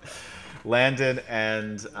both wrong. Landon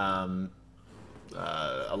and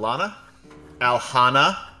Alhana.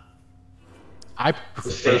 I The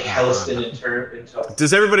prefer fake Helliston in turn.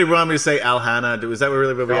 Does everybody want me to say Alhana? Is that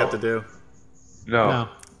really what we have to do? No.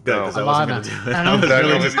 Good, because I wasn't going to do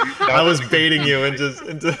it. I was baiting you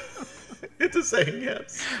into saying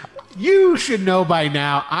yes. You should know by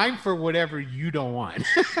now. I'm for whatever you don't want.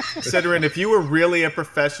 Ciderin, if you were really a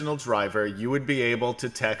professional driver, you would be able to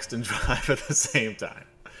text and drive at the same time.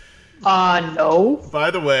 No. By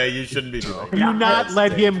the way, you shouldn't be doing that. Do not That's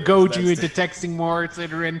let him dangerous. goad you That's into texting more,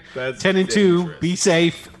 Ciderin. That's 10 and 2. dangerous. Be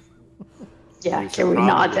safe. Yeah, You should can we not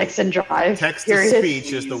probably- text and drive? Text to Period.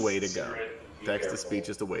 speech is the way to go. Be Text to careful. speech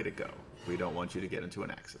is the way to go. We don't want you to get into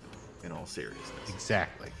an accident, in all seriousness.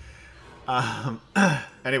 Exactly.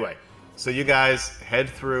 Anyway, so you guys head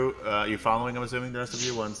through. You following, I'm assuming, the rest of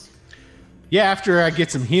you once? Yeah, after I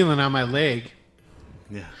get some healing on my leg.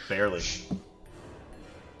 Yeah, barely.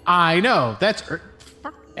 I know. That's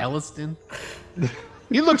fuck Elliston.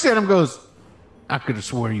 He looks at him and goes, I could have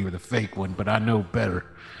swore you were the fake one, but I know better.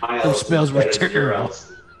 Those spells were terrible.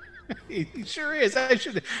 He sure is. I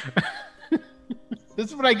should. This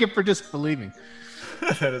is what I get for disbelieving.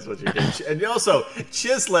 That is what you get. And also,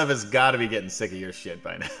 Chislev has got to be getting sick of your shit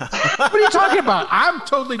by now. What are you talking about? I'm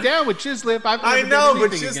totally down with Chislev. I know, but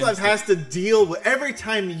Chislev has to deal with every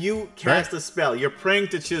time you cast a spell. You're praying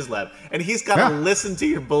to Chislev, and he's got to listen to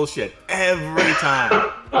your bullshit every time.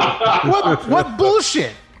 What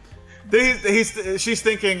bullshit? She's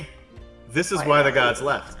thinking, this is why the gods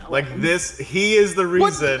left. Like this, he is the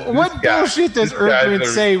reason. What bullshit does this guy's Erdman a-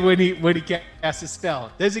 say when he casts a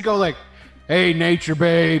spell? Does he go like, "Hey, nature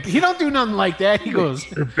babe"? He don't do nothing like that. He goes,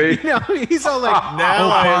 babe. you know, he's all like, Now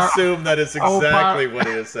 "Oh, I par- assume that it's Oh, exactly par- what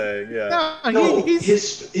he is saying. Yeah. No, No, he's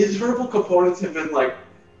his verbal components have been like,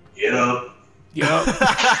 get up. yeah,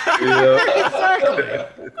 Yeah.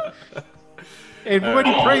 exactly. And when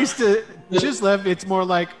he prays to Chislev, it's more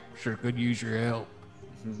like, "Sure could use your help."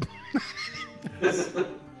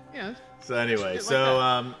 Yeah. So anyway, Shit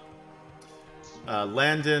like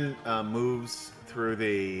Landon moves through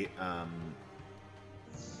the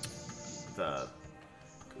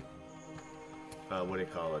what do you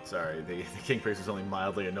call it? Sorry, the King Priest is only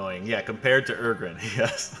mildly annoying. Yeah, compared to Urgrin,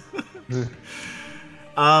 yes.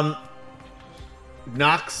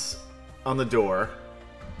 Knocks on the door,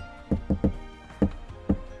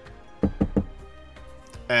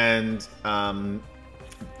 and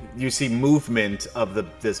you see movement of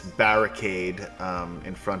this barricade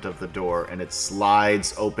in front of the door, and it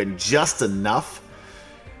slides open just enough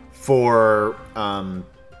for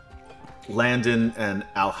Landon and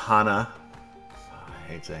Alhana.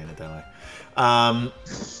 I hate saying it that way.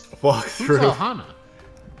 Walk Who's through. Alhana?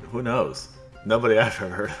 Who knows? Nobody I've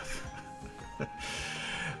ever heard of.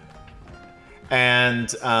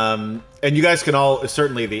 And you guys can all,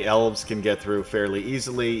 certainly the elves can get through fairly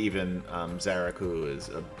easily. Even Zarek, who is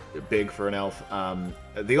big for an elf.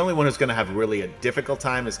 The only one who's going to have really a difficult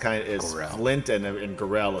time is Gorell. Flint and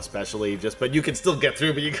Gorell especially. But you can still get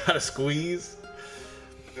through, but you gotta squeeze.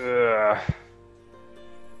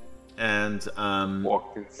 And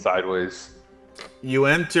Walking sideways. you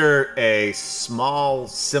enter a small,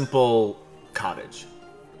 simple cottage.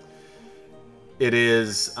 it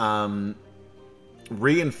is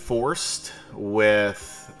reinforced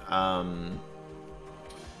with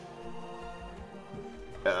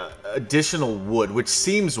additional wood, which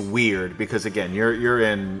seems weird because again, you're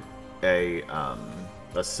in a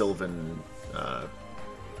Sylvan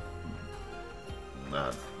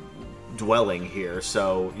dwelling here,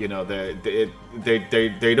 so you know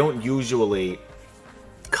they don't usually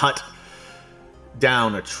cut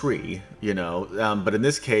down a tree, you know, but in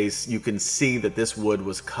this case you can see that this wood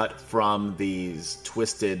was cut from these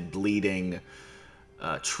twisted, bleeding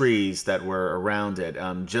trees that were around it,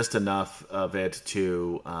 just enough of it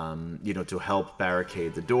to you know, to help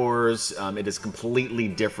barricade the doors. It is completely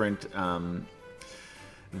different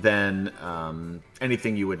than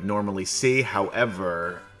anything you would normally see.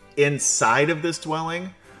 However, inside of this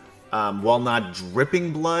dwelling, while not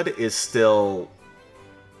dripping blood, is still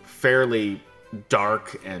fairly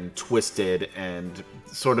dark and twisted and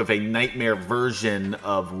sort of a nightmare version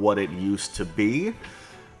of what it used to be.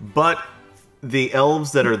 But the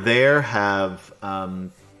elves that are there have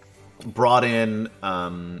brought in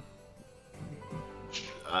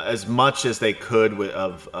as much as they could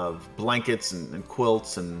of blankets and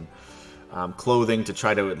quilts and clothing to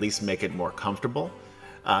try to at least make it more comfortable.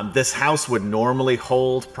 This house would normally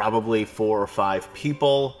hold probably 4 or 5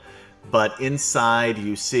 people, but inside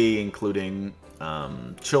you see, including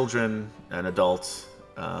children and adults,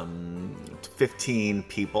 15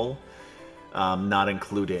 people, not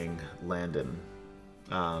including Landon,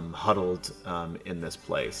 huddled in this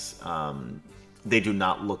place. They do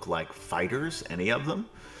not look like fighters, any of them.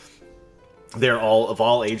 They're all of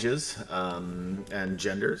all ages and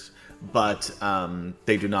genders, but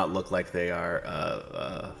they do not look like they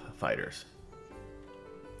are fighters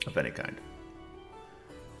of any kind.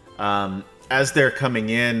 As they're coming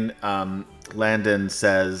in, Landon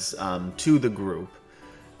says to the group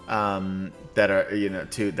that are, you know,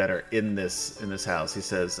 that are in this house, he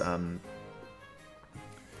says,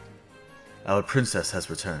 "Our princess has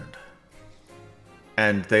returned."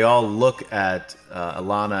 And they all look at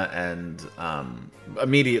Alana and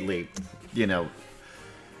immediately, you know,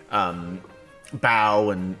 bow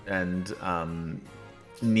and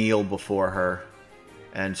kneel before her.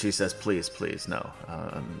 And she says, "Please, please, no.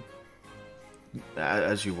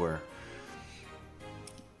 As you were.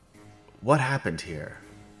 What happened here?"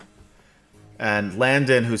 And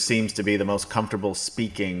Landon, who seems to be the most comfortable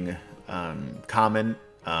speaking common,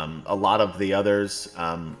 a lot of the others,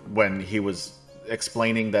 when he was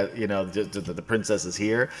explaining that, you know, the princess is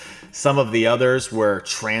here, some of the others were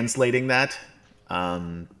translating that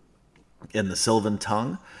in the Sylvan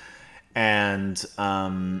tongue and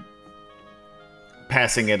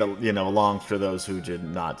passing it, you know, along for those who did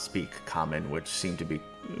not speak common, which seemed to be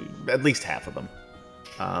at least half of them.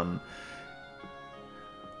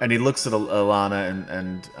 And he looks at Alana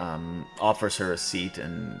and offers her a seat,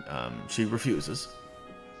 and she refuses.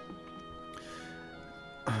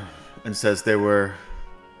 And says there were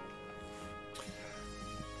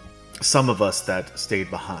some of us that stayed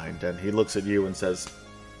behind. And he looks at you and says,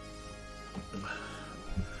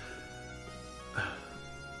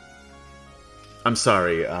 "I'm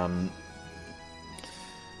sorry.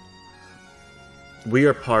 We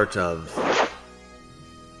are part of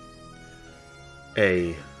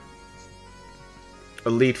a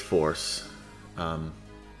elite force.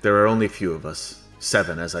 There are only a few of us,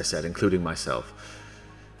 7, as I said, including myself,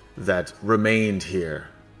 that remained here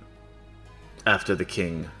after the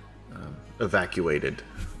king evacuated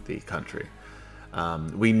the country.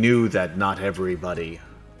 We knew that not everybody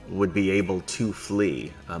would be able to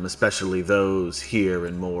flee, especially those here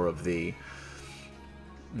in more of the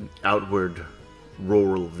outward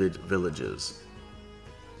rural villages.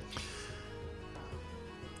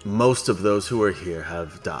 Most of those who are here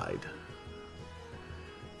have died.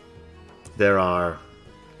 There are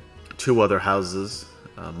 2 other houses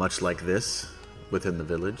much like this within the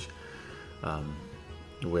village,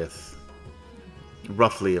 with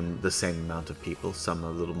roughly the same amount of people, some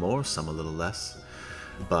a little more, some a little less,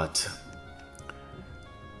 but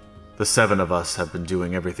the 7 of us have been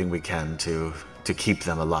doing everything we can to keep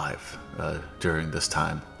them alive during this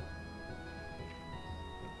time.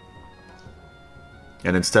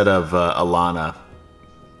 And instead of Alana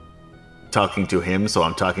talking to him, so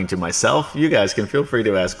I'm talking to myself, you guys can feel free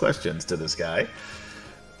to ask questions to this guy.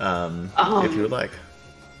 If you would like.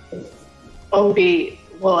 Odie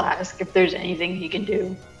will ask if there's anything he can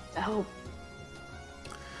do to help.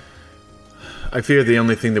 I fear the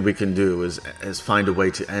only thing that we can do is find a way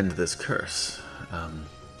to end this curse.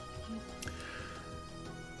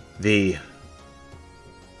 The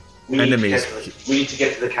enemies... We need to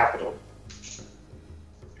get to the capital.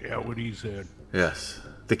 Yeah, what he said. Yes.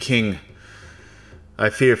 The king, I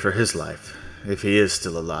fear for his life, if he is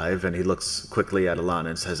still alive, and he looks quickly at Alana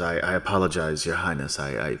and says, I apologize, Your Highness,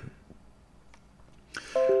 And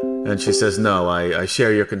she says, no, I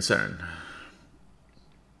share your concern.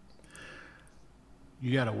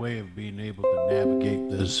 You got a way of being able to navigate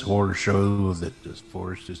this horror show that this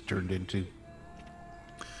forest has turned into?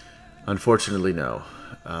 Unfortunately, no.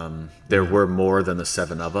 There were more than the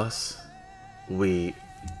 7 of us. We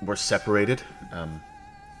were separated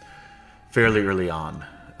fairly early on.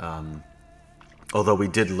 Although we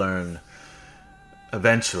did learn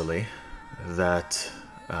eventually that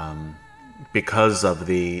because of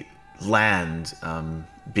the land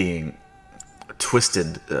being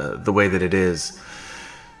twisted the way that it is,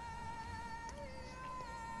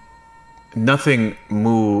 nothing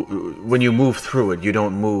when you move through it, you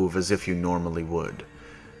don't move as if you normally would.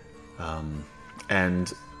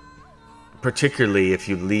 And particularly if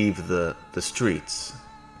you leave the streets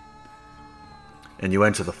and you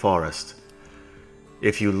enter the forest,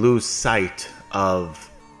 if you lose sight of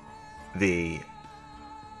the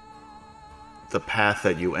path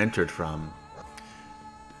that you entered from,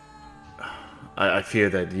 I fear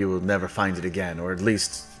that you will never find it again, or at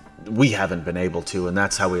least we haven't been able to, and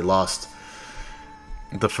that's how we lost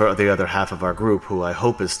the other half of our group, who I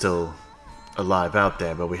hope is still alive out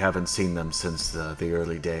there, but we haven't seen them since the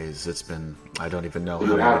early days. It's been, I don't even know.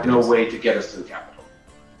 You have no way to get us to the capital.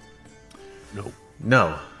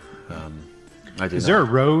 No. I do Is not. there a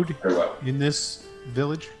road Very well. in this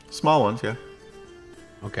village? Small ones, yeah.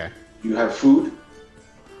 Okay. You have food?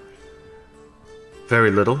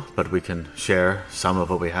 Very little, but we can share some of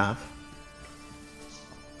what we have.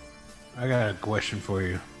 I got a question for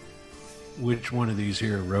you. Which one of these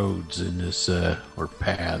here roads in this, or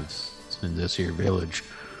paths in this here village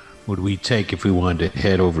would we take if we wanted to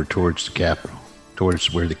head over towards the capital,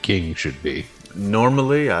 towards where the king should be?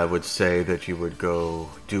 Normally, I would say that you would go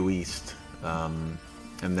due east, and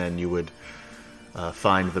then you would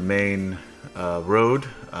find the main road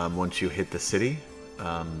once you hit the city,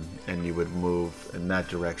 and you would move in that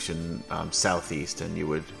direction southeast, and you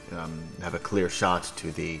would have a clear shot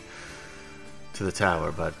to the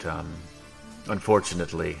tower. But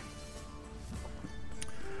unfortunately,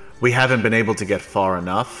 we haven't been able to get far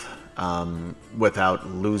enough without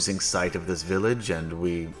losing sight of this village, and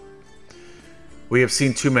we have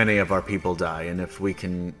seen too many of our people die, and if we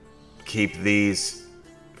can keep these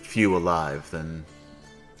few alive, then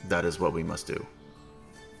that is what we must do.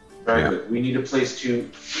 Very good. We need a place to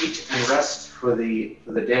eat and rest for the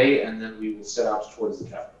day, and then we will set out towards the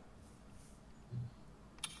capital.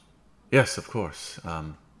 Yes, of course.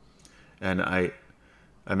 And I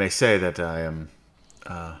may say that I am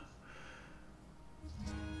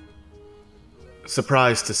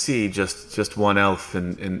surprised to see just one elf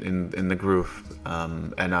in the group,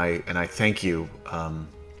 and I thank you,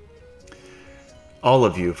 all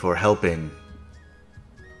of you, for helping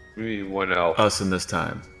What do you mean one elf? us in this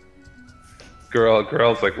time.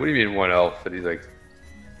 Girl's like, what do you mean one elf? And he's like,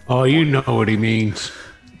 Oh, you know what he means.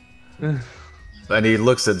 And he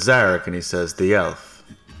looks at Zarek and he says, "The elf."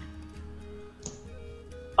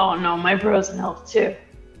 Oh no, my bro's an elf too.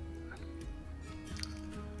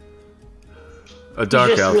 A dark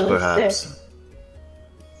just elf, really perhaps. sick.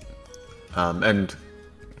 And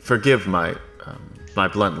forgive my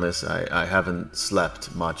bluntness. I haven't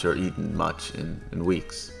slept much or eaten much in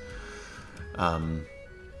weeks.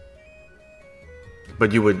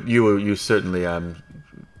 But you certainly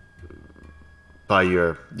by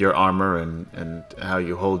your armor and how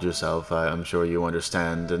you hold yourself, I'm sure you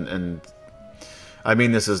understand. And I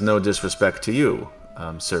mean this is no disrespect to you,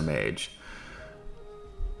 Sir Mage.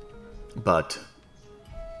 But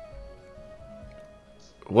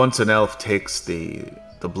once an elf takes the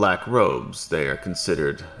black robes, they are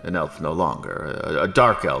considered an elf no longer. A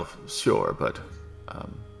dark elf, sure, but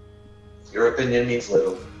Your opinion means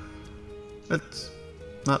little. that's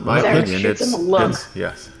not my Zarek opinion. shoots him a look.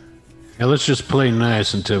 Yes. Now let's just play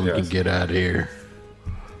nice until we Yes. can get out of here.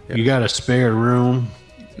 You got a spare room?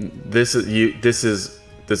 This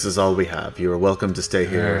is all we have. You are welcome to stay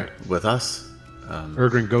here Alright. with us.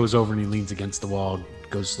 Erdrin goes over and he leans against the wall,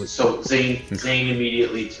 goes sleep. So Zane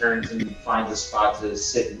immediately turns and finds a spot to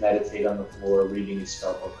sit and meditate on the floor, reading his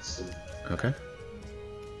spell books. And Okay.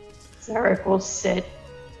 Zarek will sit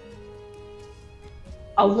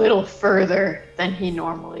a little further than he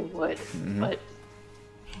normally would, but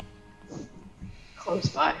close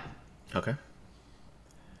by. Okay.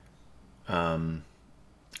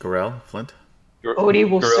 Gorell, Flint. Odie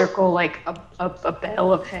will Girl- circle like a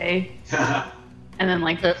bale of hay and then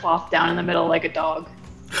like plop down in the middle like a dog.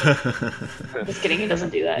 Just kidding, he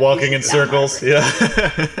doesn't do that. Walking in He's that circles.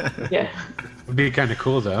 maverick. Yeah. Yeah. Would be kind of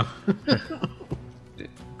cool though.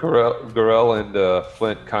 Gorell and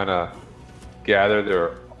Flint kind of gather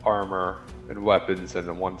their armor and weapons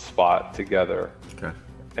in one spot together, Okay.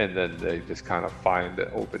 and then they just kind of find an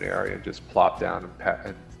open area and just plop down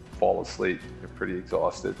and fall asleep. They're pretty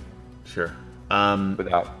exhausted. Sure.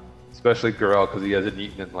 Especially Gorell, because he hasn't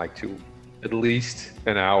eaten in like at least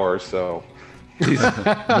an hour or so. He's,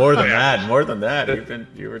 More than that.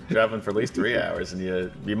 You were traveling for at least 3 hours,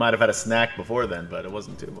 and you might have had a snack before then, but it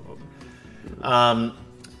wasn't too long.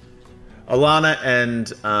 Alana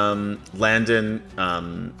and Landon,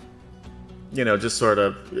 just sort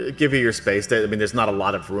of give you your space. There's not a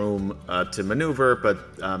lot of room to maneuver,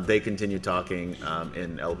 but they continue talking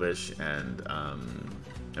in Elvish, and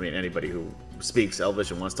anybody who speaks Elvish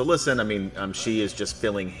and wants to listen. She is just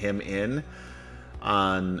filling him in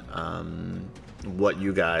on what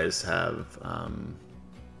you guys have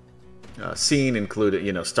seen,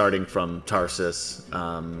 included, starting from Tarsus,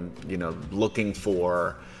 looking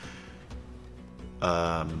for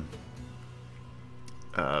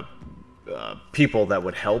people that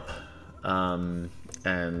would help, and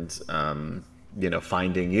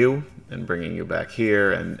finding you and bringing you back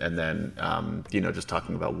here, and then just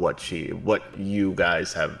talking about what you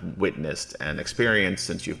guys have witnessed and experienced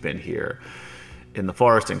since you've been here in the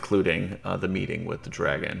forest, including the meeting with the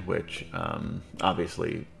dragon, which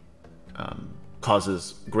obviously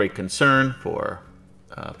causes great concern for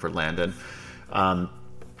Landon.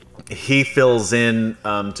 He fills in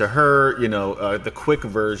to her, the quick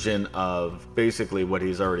version of basically what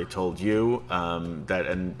he's already told you,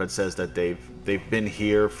 but says that they've been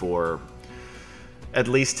here for at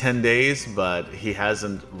least 10 days, but he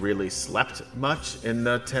hasn't really slept much in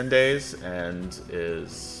the 10 days and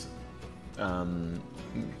is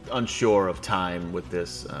unsure of time with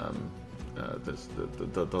this,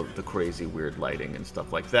 the crazy weird lighting and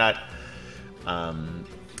stuff like that.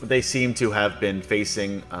 They seem to have been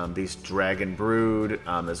facing these dragon brood,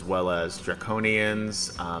 as well as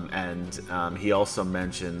draconians, and he also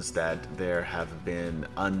mentions that there have been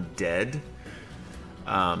undead,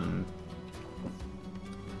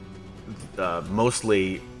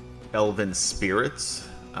 mostly elven spirits,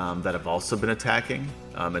 that have also been attacking,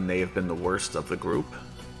 and they have been the worst of the group.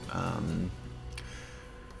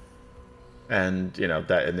 And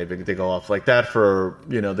they go off like that for,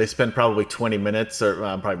 they spend probably 20 minutes, or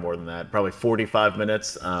probably more than that, probably 45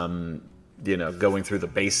 minutes, going through the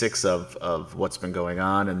basics of what's been going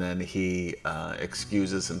on, and then he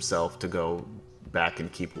excuses himself to go back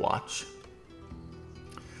and keep watch.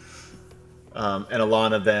 And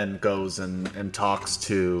Alana then goes and talks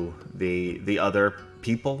to the other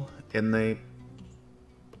people in the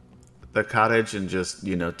cottage, and just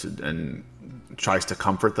and tries to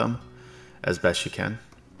comfort them as best she can.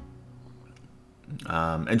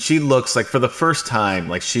 And she looks like, for the first time,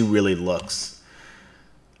 like she really looks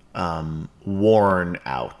worn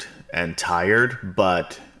out and tired,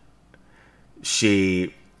 but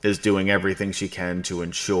she is doing everything she can to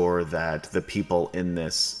ensure that the people in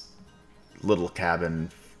this little cabin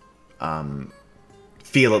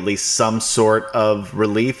feel at least some sort of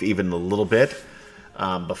relief, even a little bit,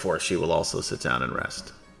 before she will also sit down and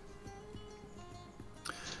rest.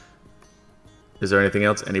 Is there anything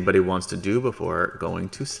else anybody wants to do before going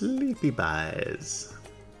to sleepy buys?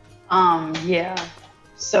 Yeah.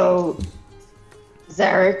 So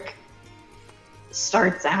Zarek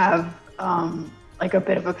starts to have like a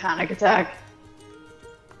bit of a panic attack,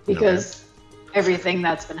 because everything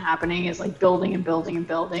that's been happening is like building and building and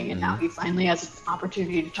building, and now he finally has an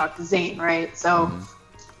opportunity to talk to Zane, right? So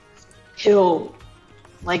he'll,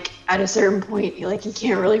 like, at a certain point, he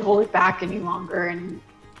can't really hold it back any longer, and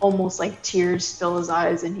almost like tears fill his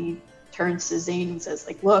eyes, and he turns to Zane and says,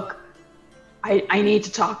 like, look, I need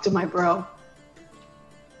to talk to my bro.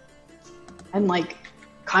 And like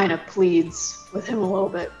kind of pleads with him a little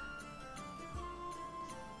bit.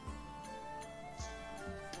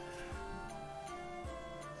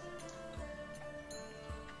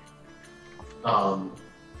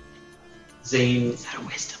 Zane. Is that a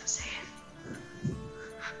wisdom save?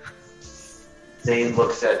 Zane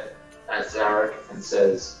looks at Zarek and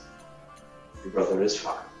says, "Your brother is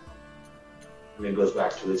fine," and then goes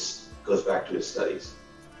back to his studies.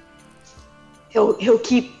 He'll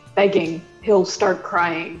keep begging. He'll start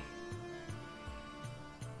crying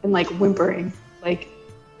and like whimpering,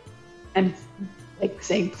 and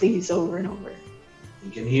saying please over and over. He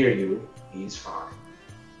can hear you. He's fine.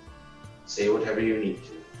 Say whatever you need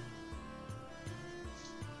to.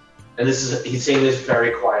 And he's saying this very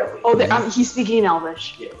quietly. Oh, he's speaking in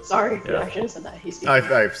Elvish. Yeah. Sorry, Yeah. I should have said that. He's speaking.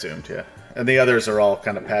 I assumed, yeah. And the others are all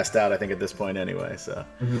kind of passed out, I think, at this point anyway. So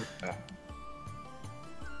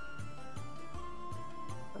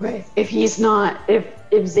Okay. If he's not, if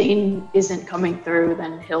Zane isn't coming through,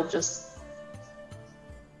 then he'll just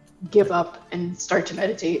give up and start to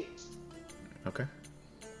meditate. okay.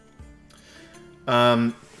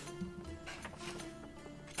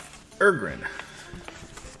 Ergrin.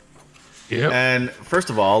 Yep. And first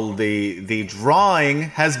of all, the drawing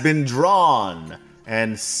has been drawn,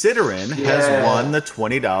 and Sidorin has won the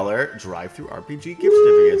 $20 drive-through RPG gift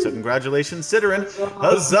certificate. So congratulations, Sidorin!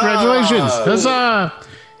 Huzzah! Congratulations! Huzzah!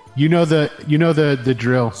 You know the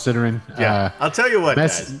drill, Sidorin. Yeah, I'll tell you what,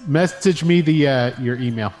 guys. Message me the your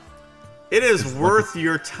email. It is worth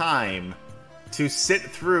your time to sit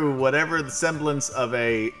through whatever the semblance of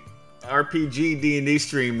a RPG D&D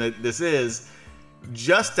stream that this is,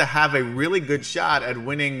 just to have a really good shot at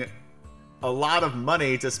winning a lot of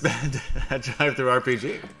money to spend at Drive-Thru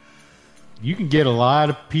RPG. You can get a lot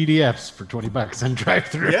of PDFs for $20 on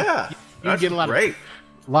Drive-Thru. Yeah, you can that's get great.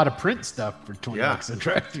 A lot of print stuff for $20 Yeah. on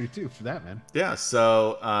Drive-Thru too. For that, man. Yeah.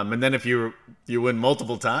 So, and then if you win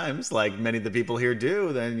multiple times, like many of the people here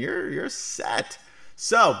do, then you're set.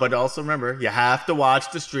 So, but also remember, you have to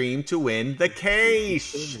watch the stream to win the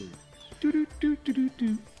cash.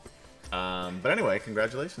 Do-do-do-do-do-do. But anyway,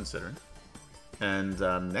 congratulations, Sidorin. And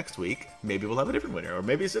next week, maybe we'll have a different winner, or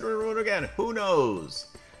maybe Sidorin will win again. Who knows?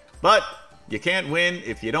 But you can't win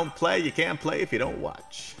if you don't play. You can't play if you don't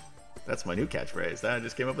watch. That's my new catchphrase. I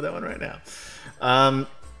just came up with that one right now.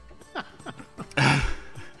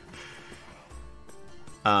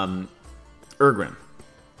 Ergrin.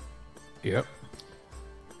 Yep.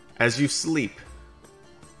 As you sleep,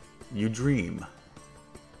 you dream.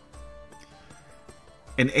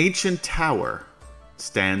 An ancient tower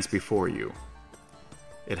stands before you.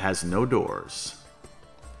 It has no doors.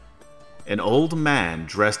 An old man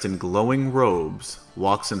dressed in glowing robes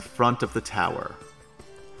walks in front of the tower.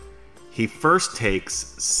 He first takes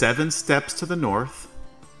 7 steps to the north,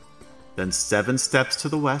 then 7 steps to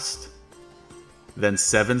the west, then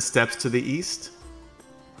 7 steps to the east,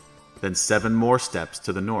 then 7 more steps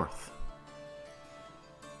to the north.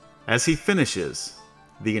 As he finishes,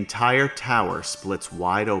 the entire tower splits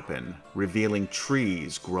wide open, revealing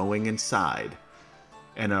trees growing inside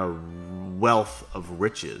and a wealth of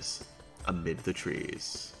riches amid the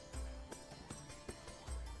trees.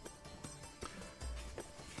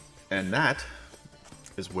 And that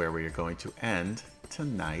is where we are going to end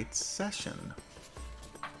tonight's session.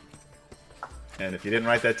 And if you didn't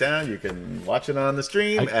write that down, you can watch it on the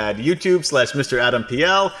stream at YouTube/Mr. Adam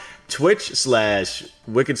PL,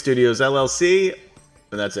 Twitch/Wicked Studios LLC,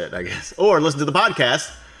 and that's it, I guess. Or listen to the podcast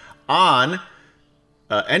on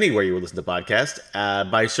anywhere you would listen to podcasts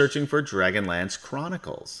by searching for Dragonlance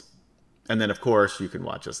Chronicles. And then, of course, you can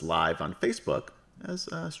watch us live on Facebook as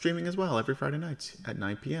streaming as well every Friday nights at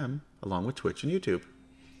 9 p.m. along with Twitch and YouTube.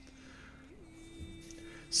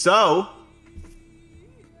 So,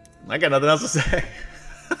 I got nothing else to say.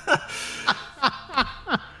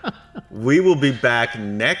 We will be back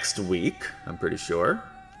next week, I'm pretty sure,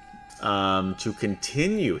 to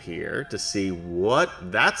continue here to see what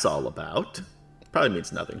that's all about. Probably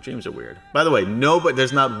means nothing. Dreams are weird. By the way,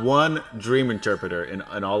 there's not one dream interpreter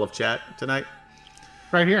in all of chat tonight.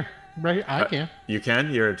 Right here. Right here. I can. You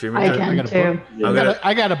can? You're a dream I interpreter? can got a too. book.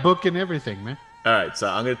 I got a book and everything, man. All right, so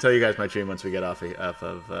I'm going to tell you guys my dream once we get off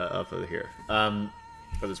of here.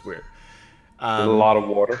 But it's weird. With a lot of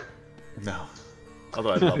water. No.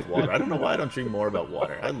 Although I love water. I don't know why I don't dream more about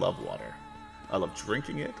water. I love water. I love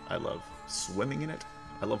drinking it. I love swimming in it.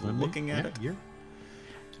 I love looking at it.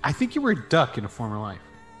 I think you were a duck in a former life.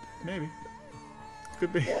 Maybe.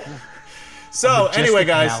 Could be. So, anyway,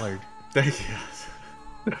 guys. Mallard. Thank you.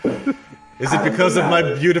 Is it because of my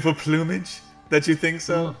beautiful plumage that you think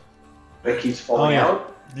so? That keeps falling yeah.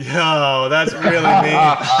 out. Yo, that's really mean.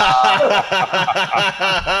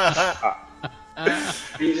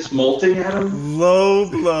 Are you just molting at him? Low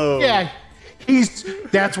blow. Yeah,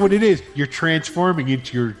 that's what it is. You're transforming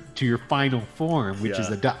into your final form, which is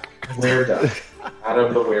Yeah. a duck. Were duck.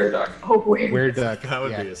 Adam the were duck. Oh, weird. Where duck. That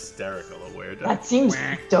would yeah. be hysterical. A weird duck. That seems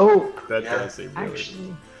dope, That Yeah. does seem really.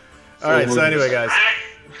 actually. All right. So anyway, guys,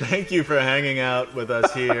 thank you for hanging out with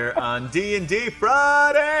us here on D&D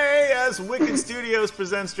Friday as Wicked Studios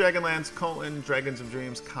presents Dragonlance: Dragons of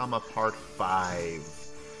Dreams, Part 5.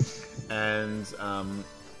 And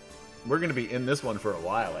we're going to be in this one for a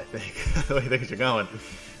while, I think, the way things are going.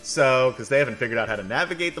 So, because they haven't figured out how to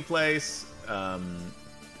navigate the place.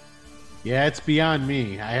 Yeah, it's beyond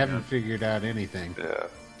me. I haven't figured out anything. Yeah.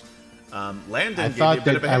 Landon I gave you a thought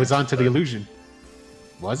bit of that a I was hint, onto the but- illusion.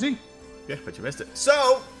 Was he? Yeah, but you missed it.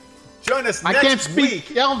 So, join us I next can't speak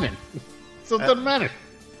week. Elven, so it doesn't matter.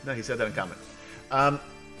 No, he said that in comment.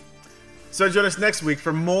 So join us next week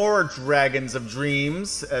for more Dragons of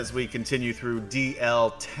Dreams as we continue through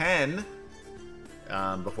DL10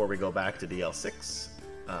 before we go back to DL6,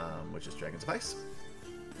 which is Dragons of Ice.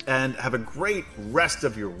 And have a great rest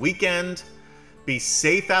of your weekend. Be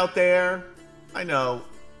safe out there. I know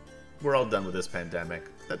we're all done with this pandemic.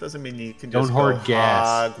 That doesn't mean you can just Don't hoard go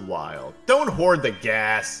gas. hog wild. Don't hoard the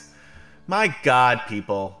gas. My God,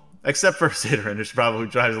 people. Except for Sidorin, who probably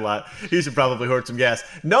drives a lot. He should probably hoard some gas.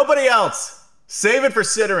 Nobody else. Save it for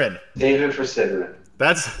Sidorin. Save it for Sidorin.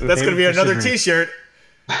 That's going to be it for another Sidorin. T-shirt.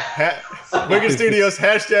 Wicked Studios,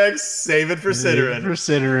 hashtag save it for For Sidorin.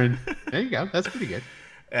 Sidorin. There you go. That's pretty good.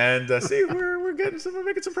 And see, we're making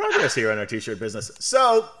some progress here on our T-shirt business.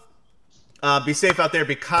 So be safe out there.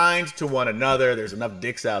 Be kind to one another. There's enough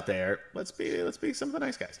dicks out there. Let's be some of the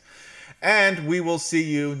nice guys. And we will see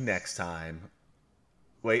you next time.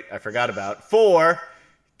 Wait, I forgot about for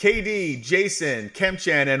KD, Jason,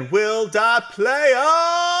 Kemchan, and Will.Player.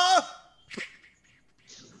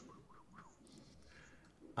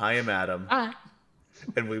 I am Adam. Bye.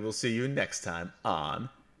 And we will see you next time on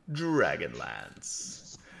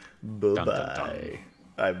Dragonlance. Bye-bye.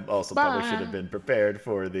 I also probably should have been prepared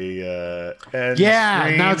for the end Yeah,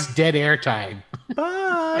 screen. now it's dead air time.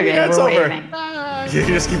 Bye. Okay, Yeah, it's we're over. waving. You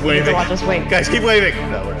just keep waving. Watch us wave. Guys, keep waving.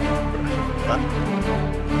 No, we're not. Bye.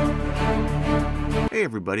 Hey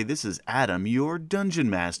everybody, this is Adam, your Dungeon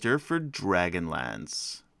Master for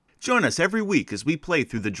Dragonlance. Join us every week as we play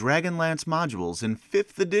through the Dragonlance modules in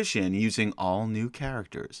 5th edition using all new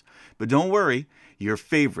characters. But don't worry, your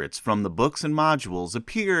favorites from the books and modules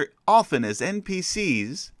appear often as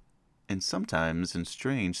NPCs and sometimes in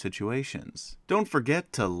strange situations. Don't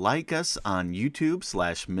forget to like us on YouTube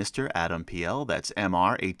 /Mr. Adam PL, that's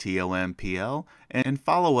MrATOMPL, and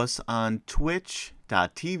follow us on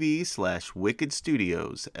twitch.tv/Wicked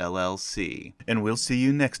Studios LLC. And we'll see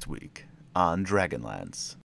you next week on Dragonlance.